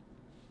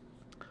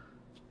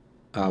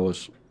 I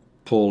was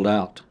pulled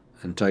out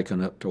and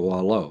taken up to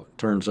Wallow. It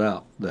turns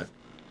out that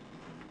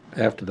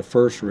after the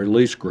first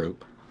release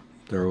group,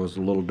 there was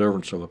a little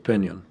difference of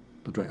opinion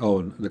between,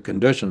 and the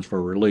conditions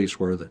for release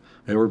were that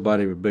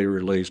everybody would be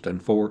released in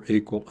 4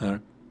 equal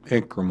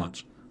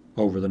increments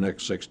over the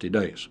next 60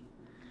 days.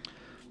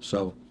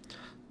 So,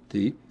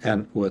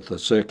 and with the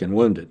sick and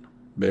wounded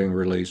being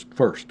released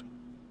first.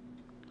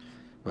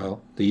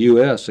 Well, the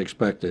U.S.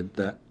 expected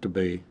that to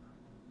be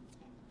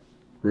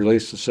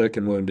release the sick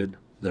and wounded,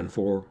 then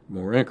 4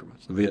 more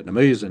increments. The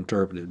Vietnamese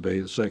interpreted it to be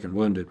the sick and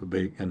wounded would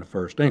be in the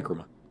first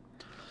increment.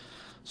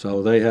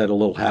 So they had a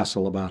little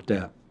hassle about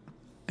that.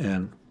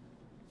 And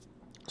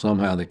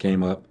somehow they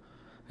came up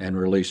and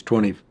released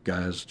 20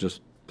 guys, just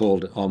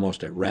pulled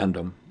almost at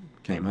random,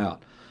 came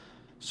out.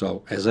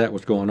 So as that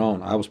was going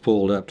on, I was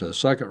pulled up to the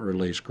 2nd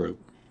release group.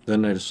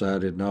 Then they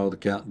decided, no, the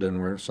count didn't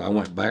work, so I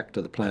went back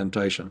to the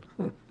plantation.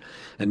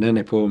 And then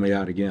they pulled me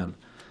out again.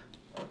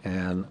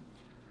 And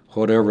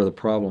whatever the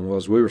problem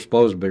was, we were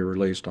supposed to be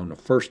released on the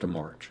 1st of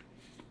March.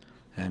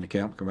 And the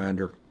camp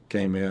commander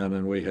came in,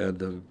 and we had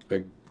the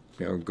big,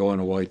 going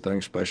away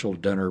thing, special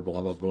dinner,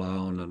 blah, blah,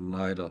 blah, on the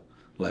night of,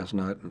 last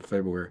night in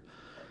February.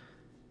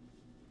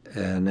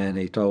 And then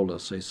he told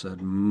us, he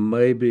said,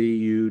 maybe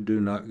you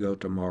do not go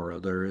tomorrow.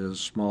 There is a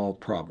small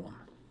problem.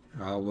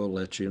 I will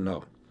let you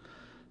know.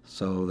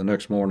 So the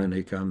next morning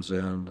he comes in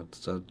and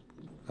said,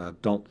 I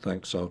don't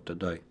think so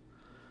today.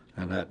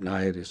 And that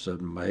night he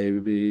said,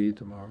 maybe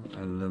tomorrow.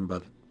 And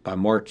then by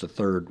March the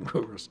 3rd,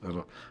 we were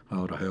said,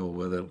 oh, to hell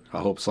with it. I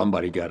hope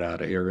somebody got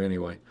out of here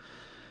anyway.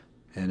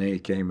 And he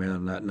came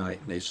in that night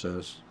and he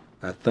says,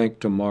 I think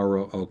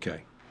tomorrow,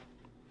 okay.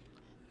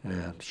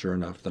 And sure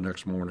enough, the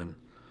next morning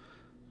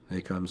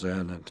he comes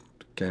in and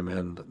came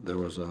in. There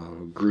was a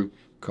group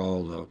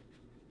called,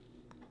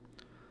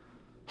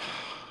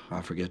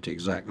 I forget the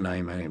exact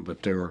name,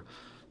 but there were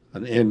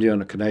an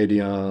Indian, a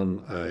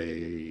Canadian,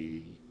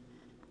 a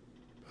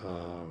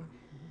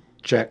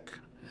Czech,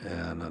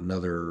 and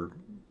another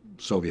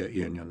Soviet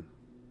Union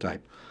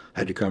type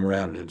had to come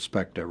around and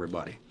inspect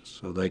everybody.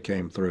 So they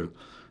came through.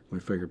 We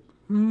figured,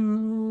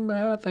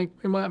 I think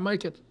we might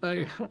make it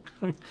today.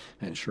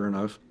 And sure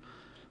enough,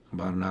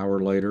 about an hour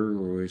later,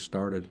 we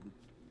started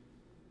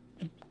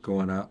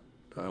going out.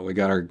 We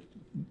got our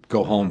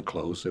go-home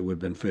clothes that we'd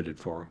been fitted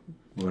for.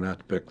 We went out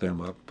to pick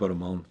them up, put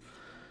them on.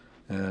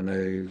 And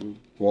they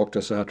walked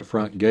us out the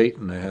front gate,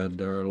 and they had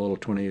their little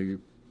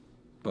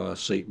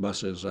 20-seat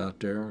buses out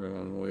there,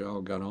 and we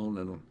all got on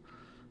and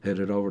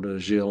headed over to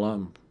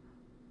Jialam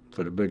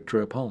for the big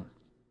trip home.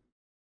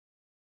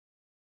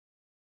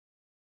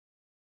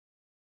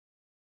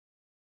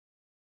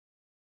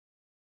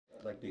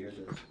 I'd like to hear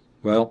this.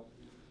 Well,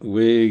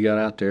 we got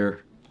out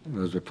there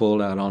as we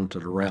pulled out onto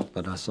the ramp,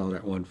 and I saw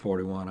that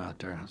 141 out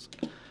there.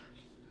 Of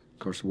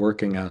course,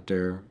 working out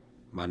there,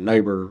 my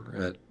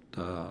neighbor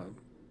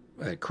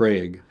at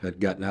Craig had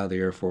gotten out of the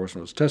Air Force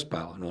and was test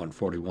pilot in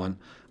 141,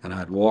 and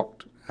I'd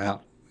walked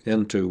out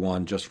into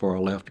one just before I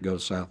left to go to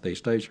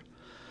Southeast Asia.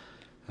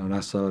 And I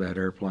saw that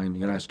airplane, the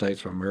United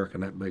States of America,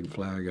 and that big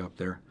flag up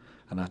there.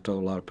 And I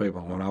told a lot of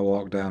people, when I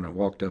walked down and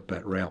walked up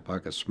that ramp, I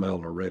could smell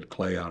the red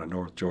clay out of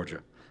North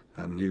Georgia.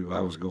 I knew I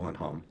was going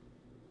home.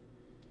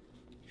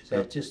 Is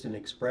that just an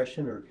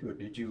expression, or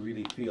did you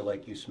really feel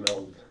like you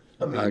smelled?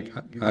 I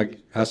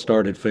mean, I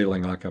started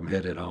feeling like I'm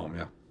headed home,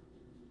 yeah.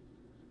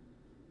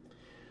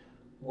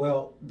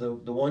 Well, the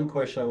one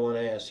question I want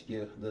to ask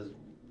you,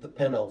 the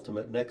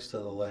penultimate, next to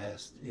the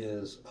last,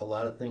 is a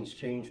lot of things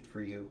changed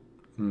for you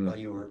while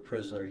you were a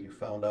prisoner, you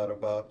found out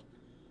about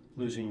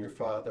losing your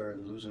father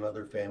and losing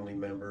other family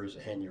members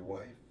and your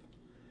wife.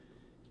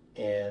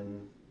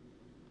 And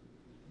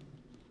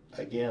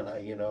again,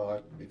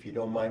 if you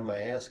don't mind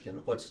my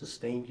asking, what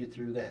sustained you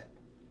through that?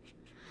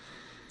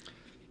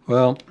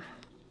 Well,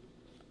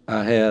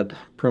 I had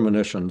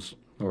premonitions,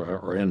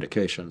 or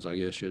indications, I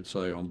guess you'd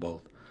say, on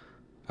both.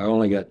 I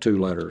only got 2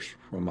 letters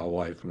from my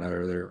wife,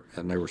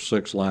 and they were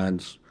 6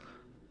 lines,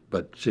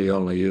 but she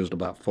only used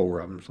about 4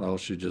 of them. So all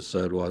she just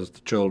said was,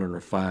 the children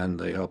are fine,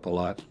 they help a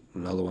lot.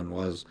 Another one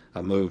was,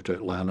 I moved to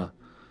Atlanta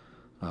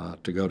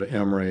to go to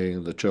Emory,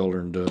 the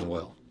children doing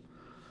well.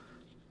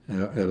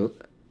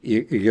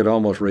 You could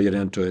almost read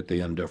into it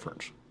the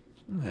indifference.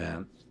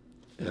 And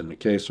in the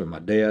case of my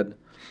dad,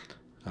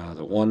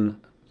 the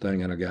one thing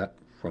that I got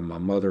from my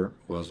mother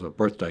was a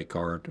birthday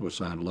card that was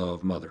signed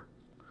Love, Mother.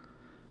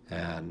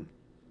 And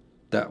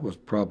that was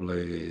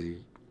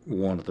probably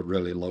one of the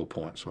really low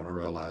points when I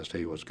realized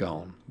he was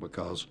gone,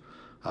 because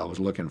I was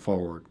looking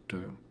forward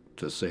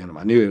to seeing him.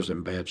 I knew he was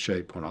in bad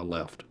shape when I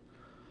left,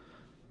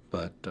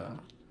 but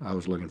I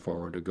was looking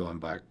forward to going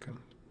back and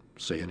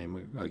seeing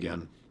him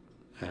again.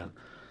 And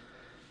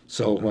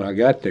so when I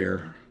got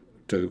there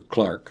to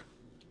Clark,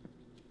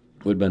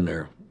 we'd been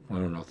there, I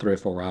don't know, 3 or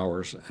 4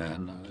 hours,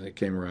 and they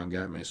came around and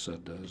got me and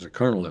said, there's a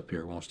colonel up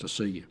here who wants to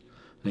see you.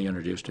 And he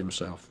introduced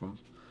himself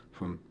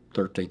from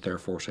 13th Air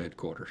Force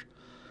Headquarters.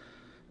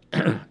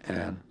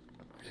 And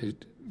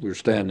we were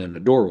standing in the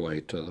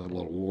doorway to the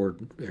little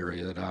ward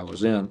area that I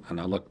was in, and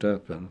I looked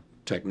up, and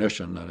a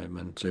technician that had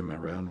been seeing me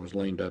around was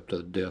leaned up to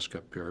the desk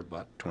up here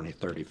about 20,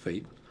 30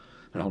 feet.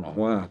 And I don't know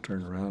why I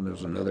turned around. There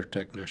was another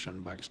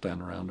technician back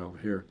standing around over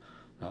here.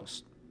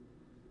 This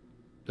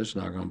is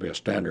not going to be a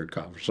standard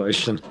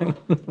conversation.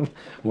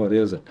 What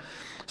is it?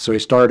 So he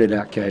started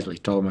out casually,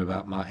 told me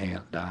about my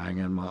aunt dying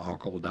and my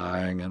uncle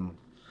dying and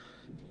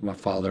my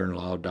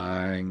father-in-law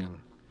dying, and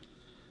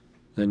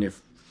then your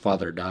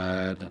father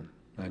died, and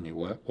then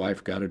your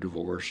wife got a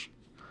divorce.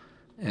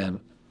 And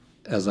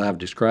as I've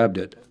described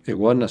it, it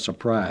wasn't a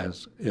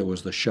surprise. It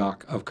was the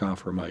shock of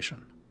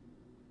confirmation.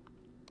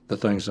 The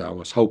things I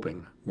was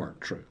hoping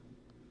weren't true,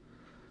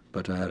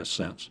 but I had a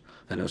sense.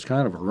 And it was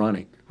kind of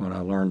ironic when I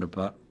learned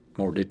about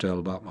more detail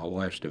about my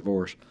wife's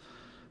divorce.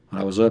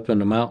 When I was up in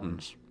the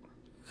mountains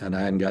and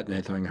I hadn't gotten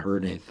anything,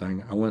 heard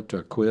anything, I went to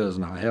a quiz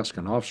and I asked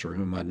an officer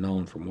whom I'd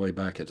known from way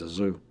back at the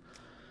zoo.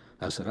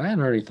 I said, I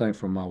hadn't heard anything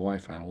from my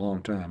wife in a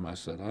long time. I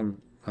said,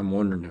 I'm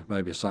wondering if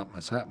maybe something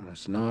has happened. I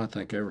said, no, I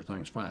think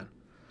everything's fine.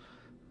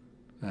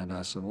 And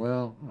I said,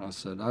 well,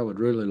 I would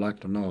really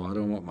like to know. I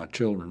don't want my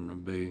children to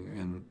be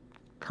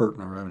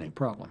hurting or having any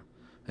problem.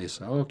 He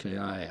said, okay,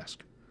 I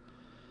ask.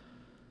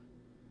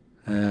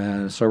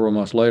 And several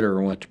months later,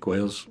 I went to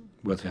quiz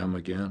with him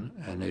again,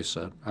 and he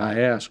said, I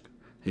asked.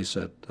 He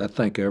said, I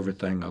think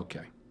everything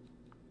okay.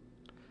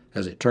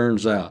 As it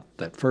turns out,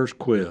 that first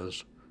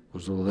quiz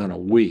was within a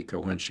week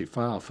of when she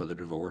filed for the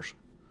divorce,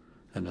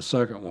 and the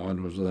second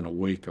one was within a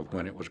week of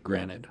when it was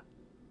granted.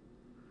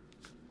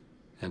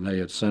 And they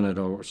had sent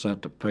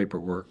the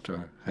paperwork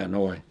to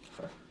Hanoi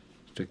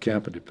to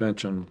camp a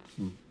detention,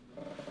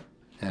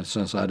 and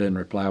since I didn't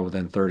reply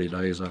within 30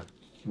 days, I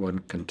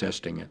wasn't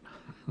contesting it.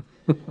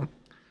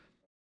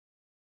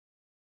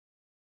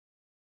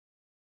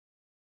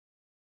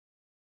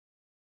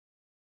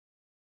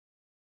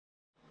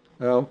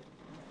 Well,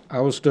 I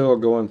was still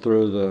going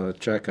through the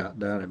checkout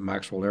down at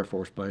Maxwell Air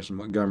Force Base in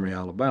Montgomery,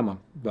 Alabama,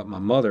 but my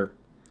mother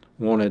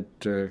wanted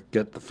to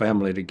get the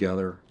family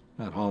together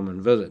at home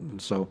and visit,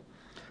 and so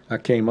I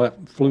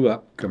flew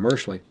up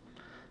commercially,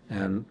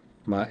 and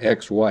my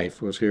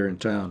ex-wife was here in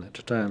town at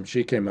the time.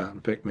 She came out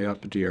and picked me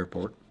up at the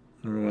airport,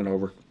 and we went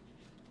over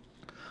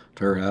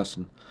to her house,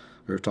 and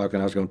we were talking.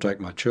 I was going to take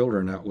my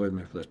children out with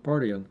me for this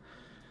party, and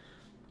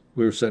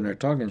we were sitting there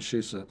talking, and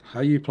she said,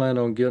 how you plan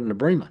on getting to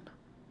Bremen?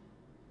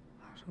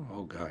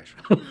 Oh, gosh.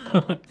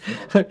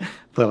 That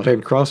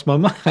didn't cross my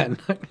mind.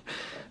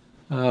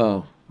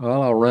 Oh,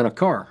 well, I'll rent a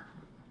car.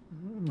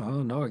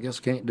 Oh, no, I guess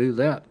I can't do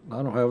that. I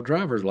don't have a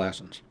driver's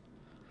license.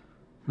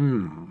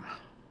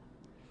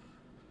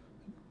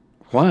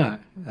 Why?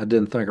 I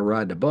didn't think of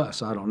riding the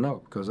bus. I don't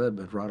know, because that'd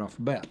been right off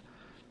the bat.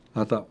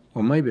 I thought,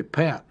 well, maybe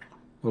Pat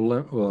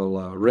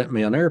will rent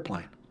me an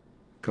airplane,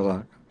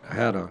 because I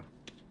had a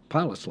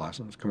pilot's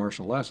license,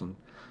 commercial license.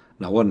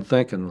 And I wasn't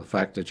thinking of the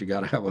fact that you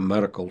got to have a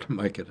medical to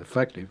make it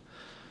effective.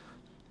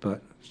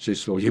 But she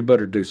said, well, you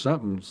better do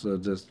something. So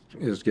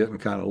it's getting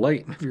kind of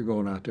late if you're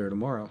going out there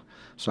tomorrow.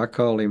 So I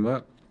called him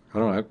up. I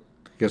don't know, I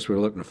guess we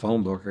were looking at the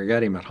phone book. I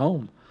got him at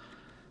home.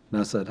 And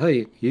I said,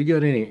 hey, you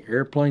got any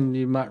airplane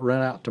you might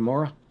rent out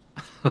tomorrow?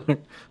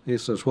 He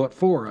says, what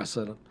for? I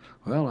said,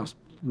 well, I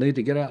need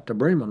to get out to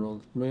Bremen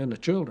with me and the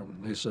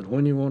children. He said,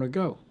 when you want to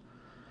go?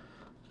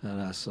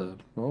 And I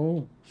said,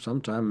 oh,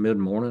 sometime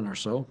mid-morning or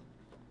so.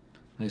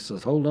 He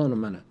says, hold on a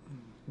minute.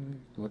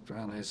 He looked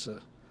around and he said,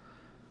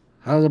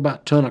 how's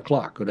about 10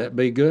 o'clock? Would that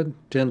be good?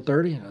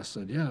 10:30? I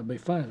said, yeah, it'd be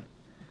fine.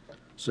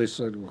 So he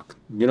said, well,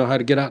 you know how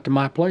to get out to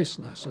my place?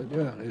 And I said,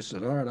 yeah. He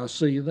said, all right, I'll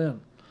see you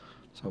then.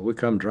 So we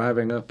come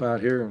driving up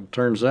out here, and it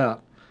turns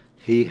out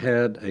he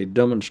had a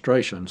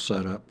demonstration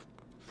set up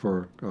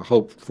for a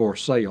hope for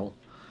sale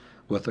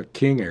with a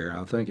King Air,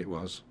 I think it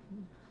was.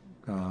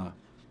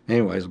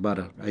 Anyways, about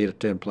an 8 or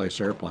 10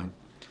 place airplane.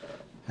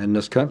 And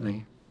this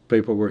company,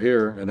 people were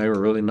here, and they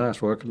were really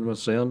nice, welcoming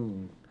us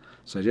in.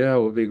 Said, yeah,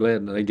 we'll be glad.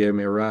 And they gave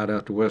me a ride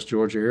out to West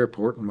Georgia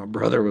Airport, and my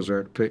brother was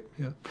there to pick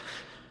me up.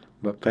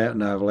 But Pat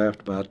and I have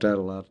laughed about that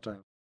a lot of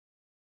times.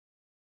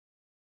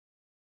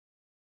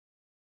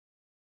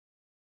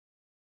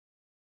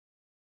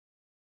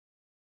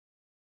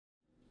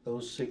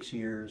 Those 6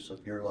 years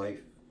of your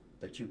life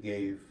that you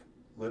gave,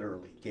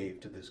 literally gave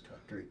to this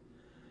country,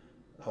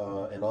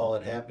 and all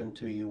that happened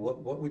to you,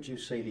 what would you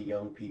say to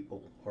young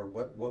people? Or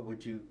what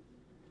would you,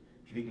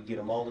 if you could get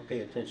them all to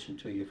pay attention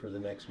to you for the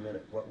next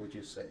minute, what would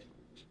you say?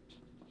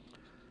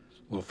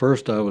 Well,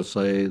 first I would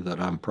say that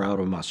I'm proud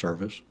of my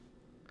service.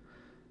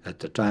 At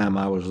the time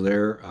I was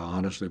there, I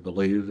honestly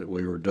believed that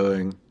we were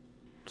doing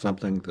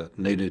something that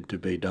needed to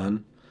be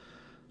done,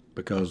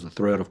 because the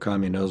threat of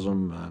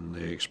communism and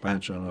the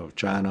expansion of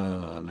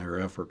China and their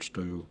efforts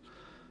to,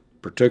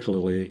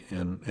 particularly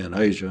in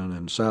Asia and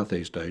in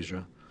Southeast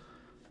Asia,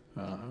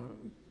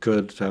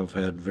 could have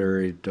had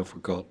very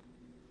difficult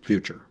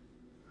future.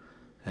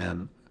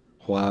 And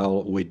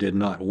while we did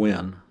not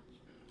win,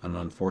 and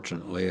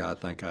unfortunately I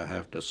think I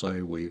have to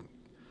say we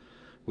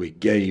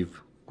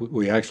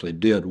actually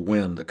did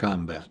win the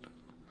combat.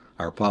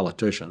 Our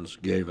politicians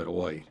gave it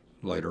away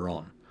later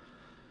on.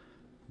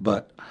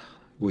 But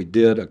we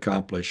did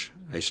accomplish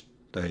a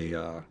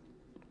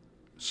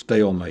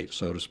stalemate,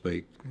 so to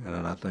speak,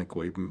 and I think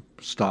we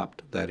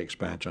stopped that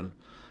expansion,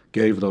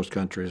 gave those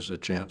countries a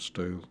chance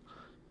to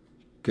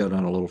get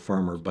on a little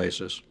firmer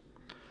basis.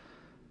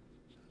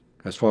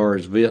 As far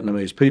as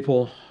Vietnamese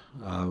people,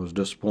 I was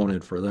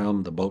disappointed for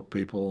them, the boat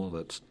people,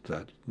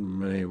 that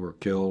many were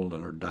killed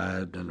and or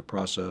died in the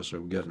process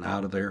of getting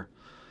out of there,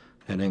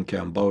 and in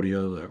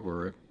Cambodia that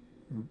were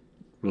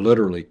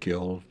literally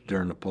killed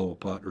during the Pol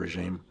Pot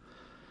regime.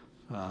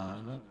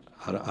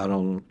 I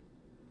don't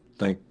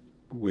think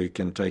we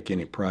can take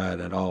any pride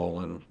at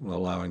all in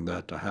allowing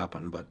that to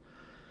happen, but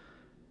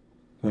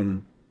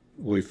when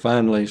we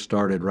finally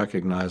started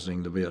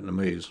recognizing the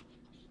Vietnamese,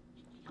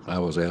 I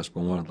was asked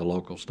by one of the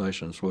local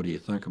stations, what do you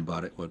think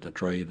about it with the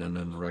trade and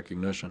then the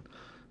recognition?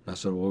 And I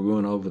said, well, we're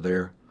going over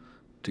there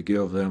to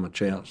give them a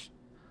chance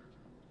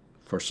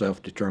for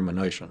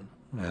self-determination,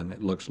 and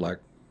it looks like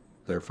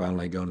they're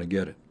finally going to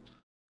get it.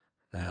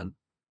 And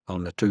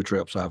on the 2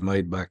 trips I've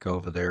made back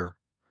over there,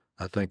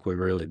 I think we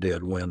really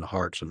did win the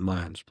hearts and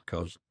minds,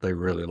 because they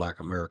really like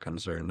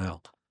Americans there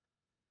now.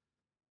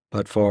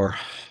 But for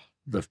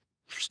the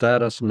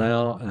status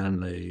now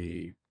and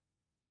the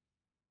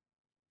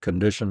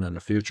condition and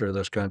the future of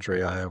this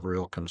country, I have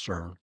real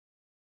concern.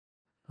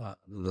 The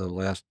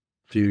last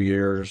few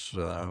years,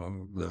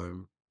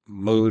 the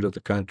mood of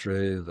the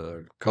country,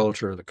 the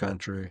culture of the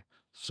country,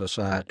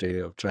 society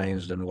have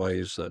changed in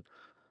ways that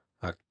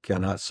I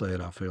cannot say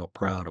that I feel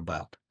proud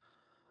about.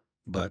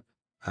 But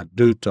I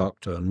do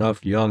talk to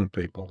enough young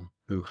people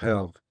who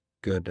have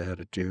good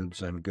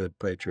attitudes and good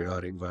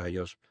patriotic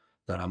values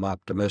that I'm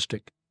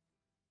optimistic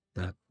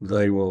that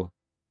they will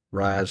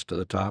rise to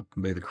the top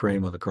and be the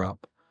cream of the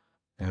crop,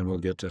 and we'll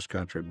get this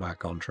country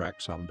back on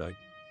track someday.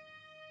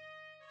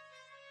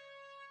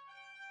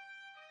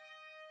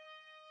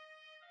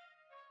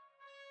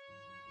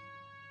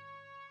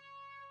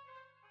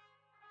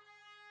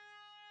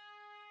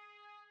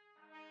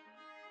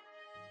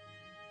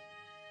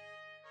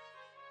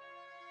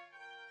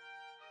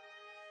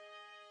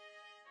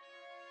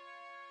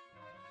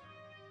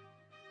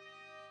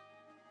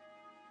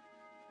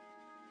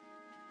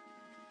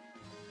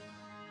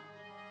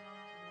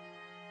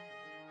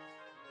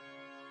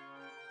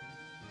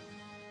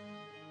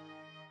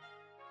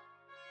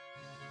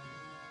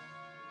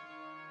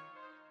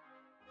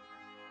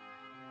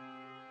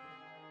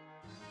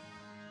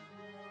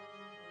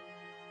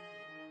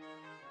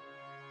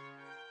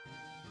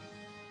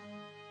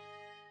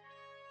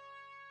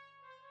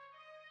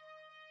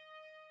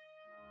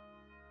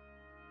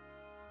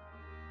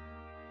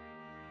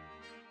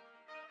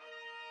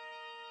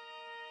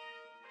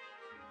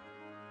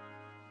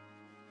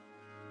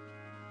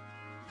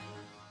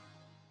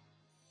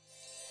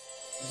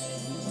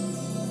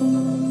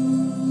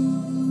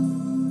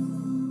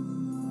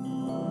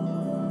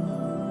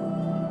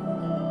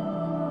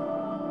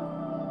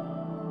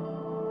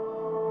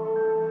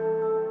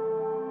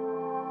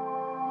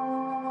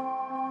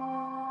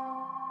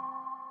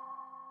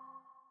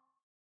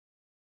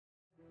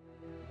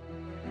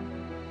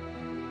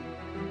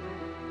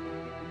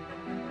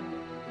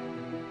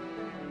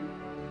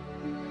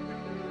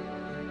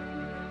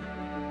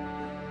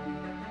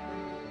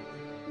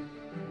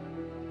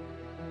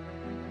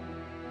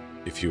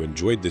 If you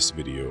enjoyed this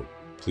video,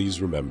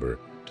 please remember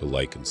to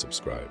like and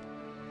subscribe.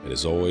 And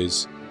as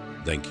always,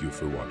 thank you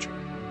for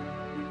watching.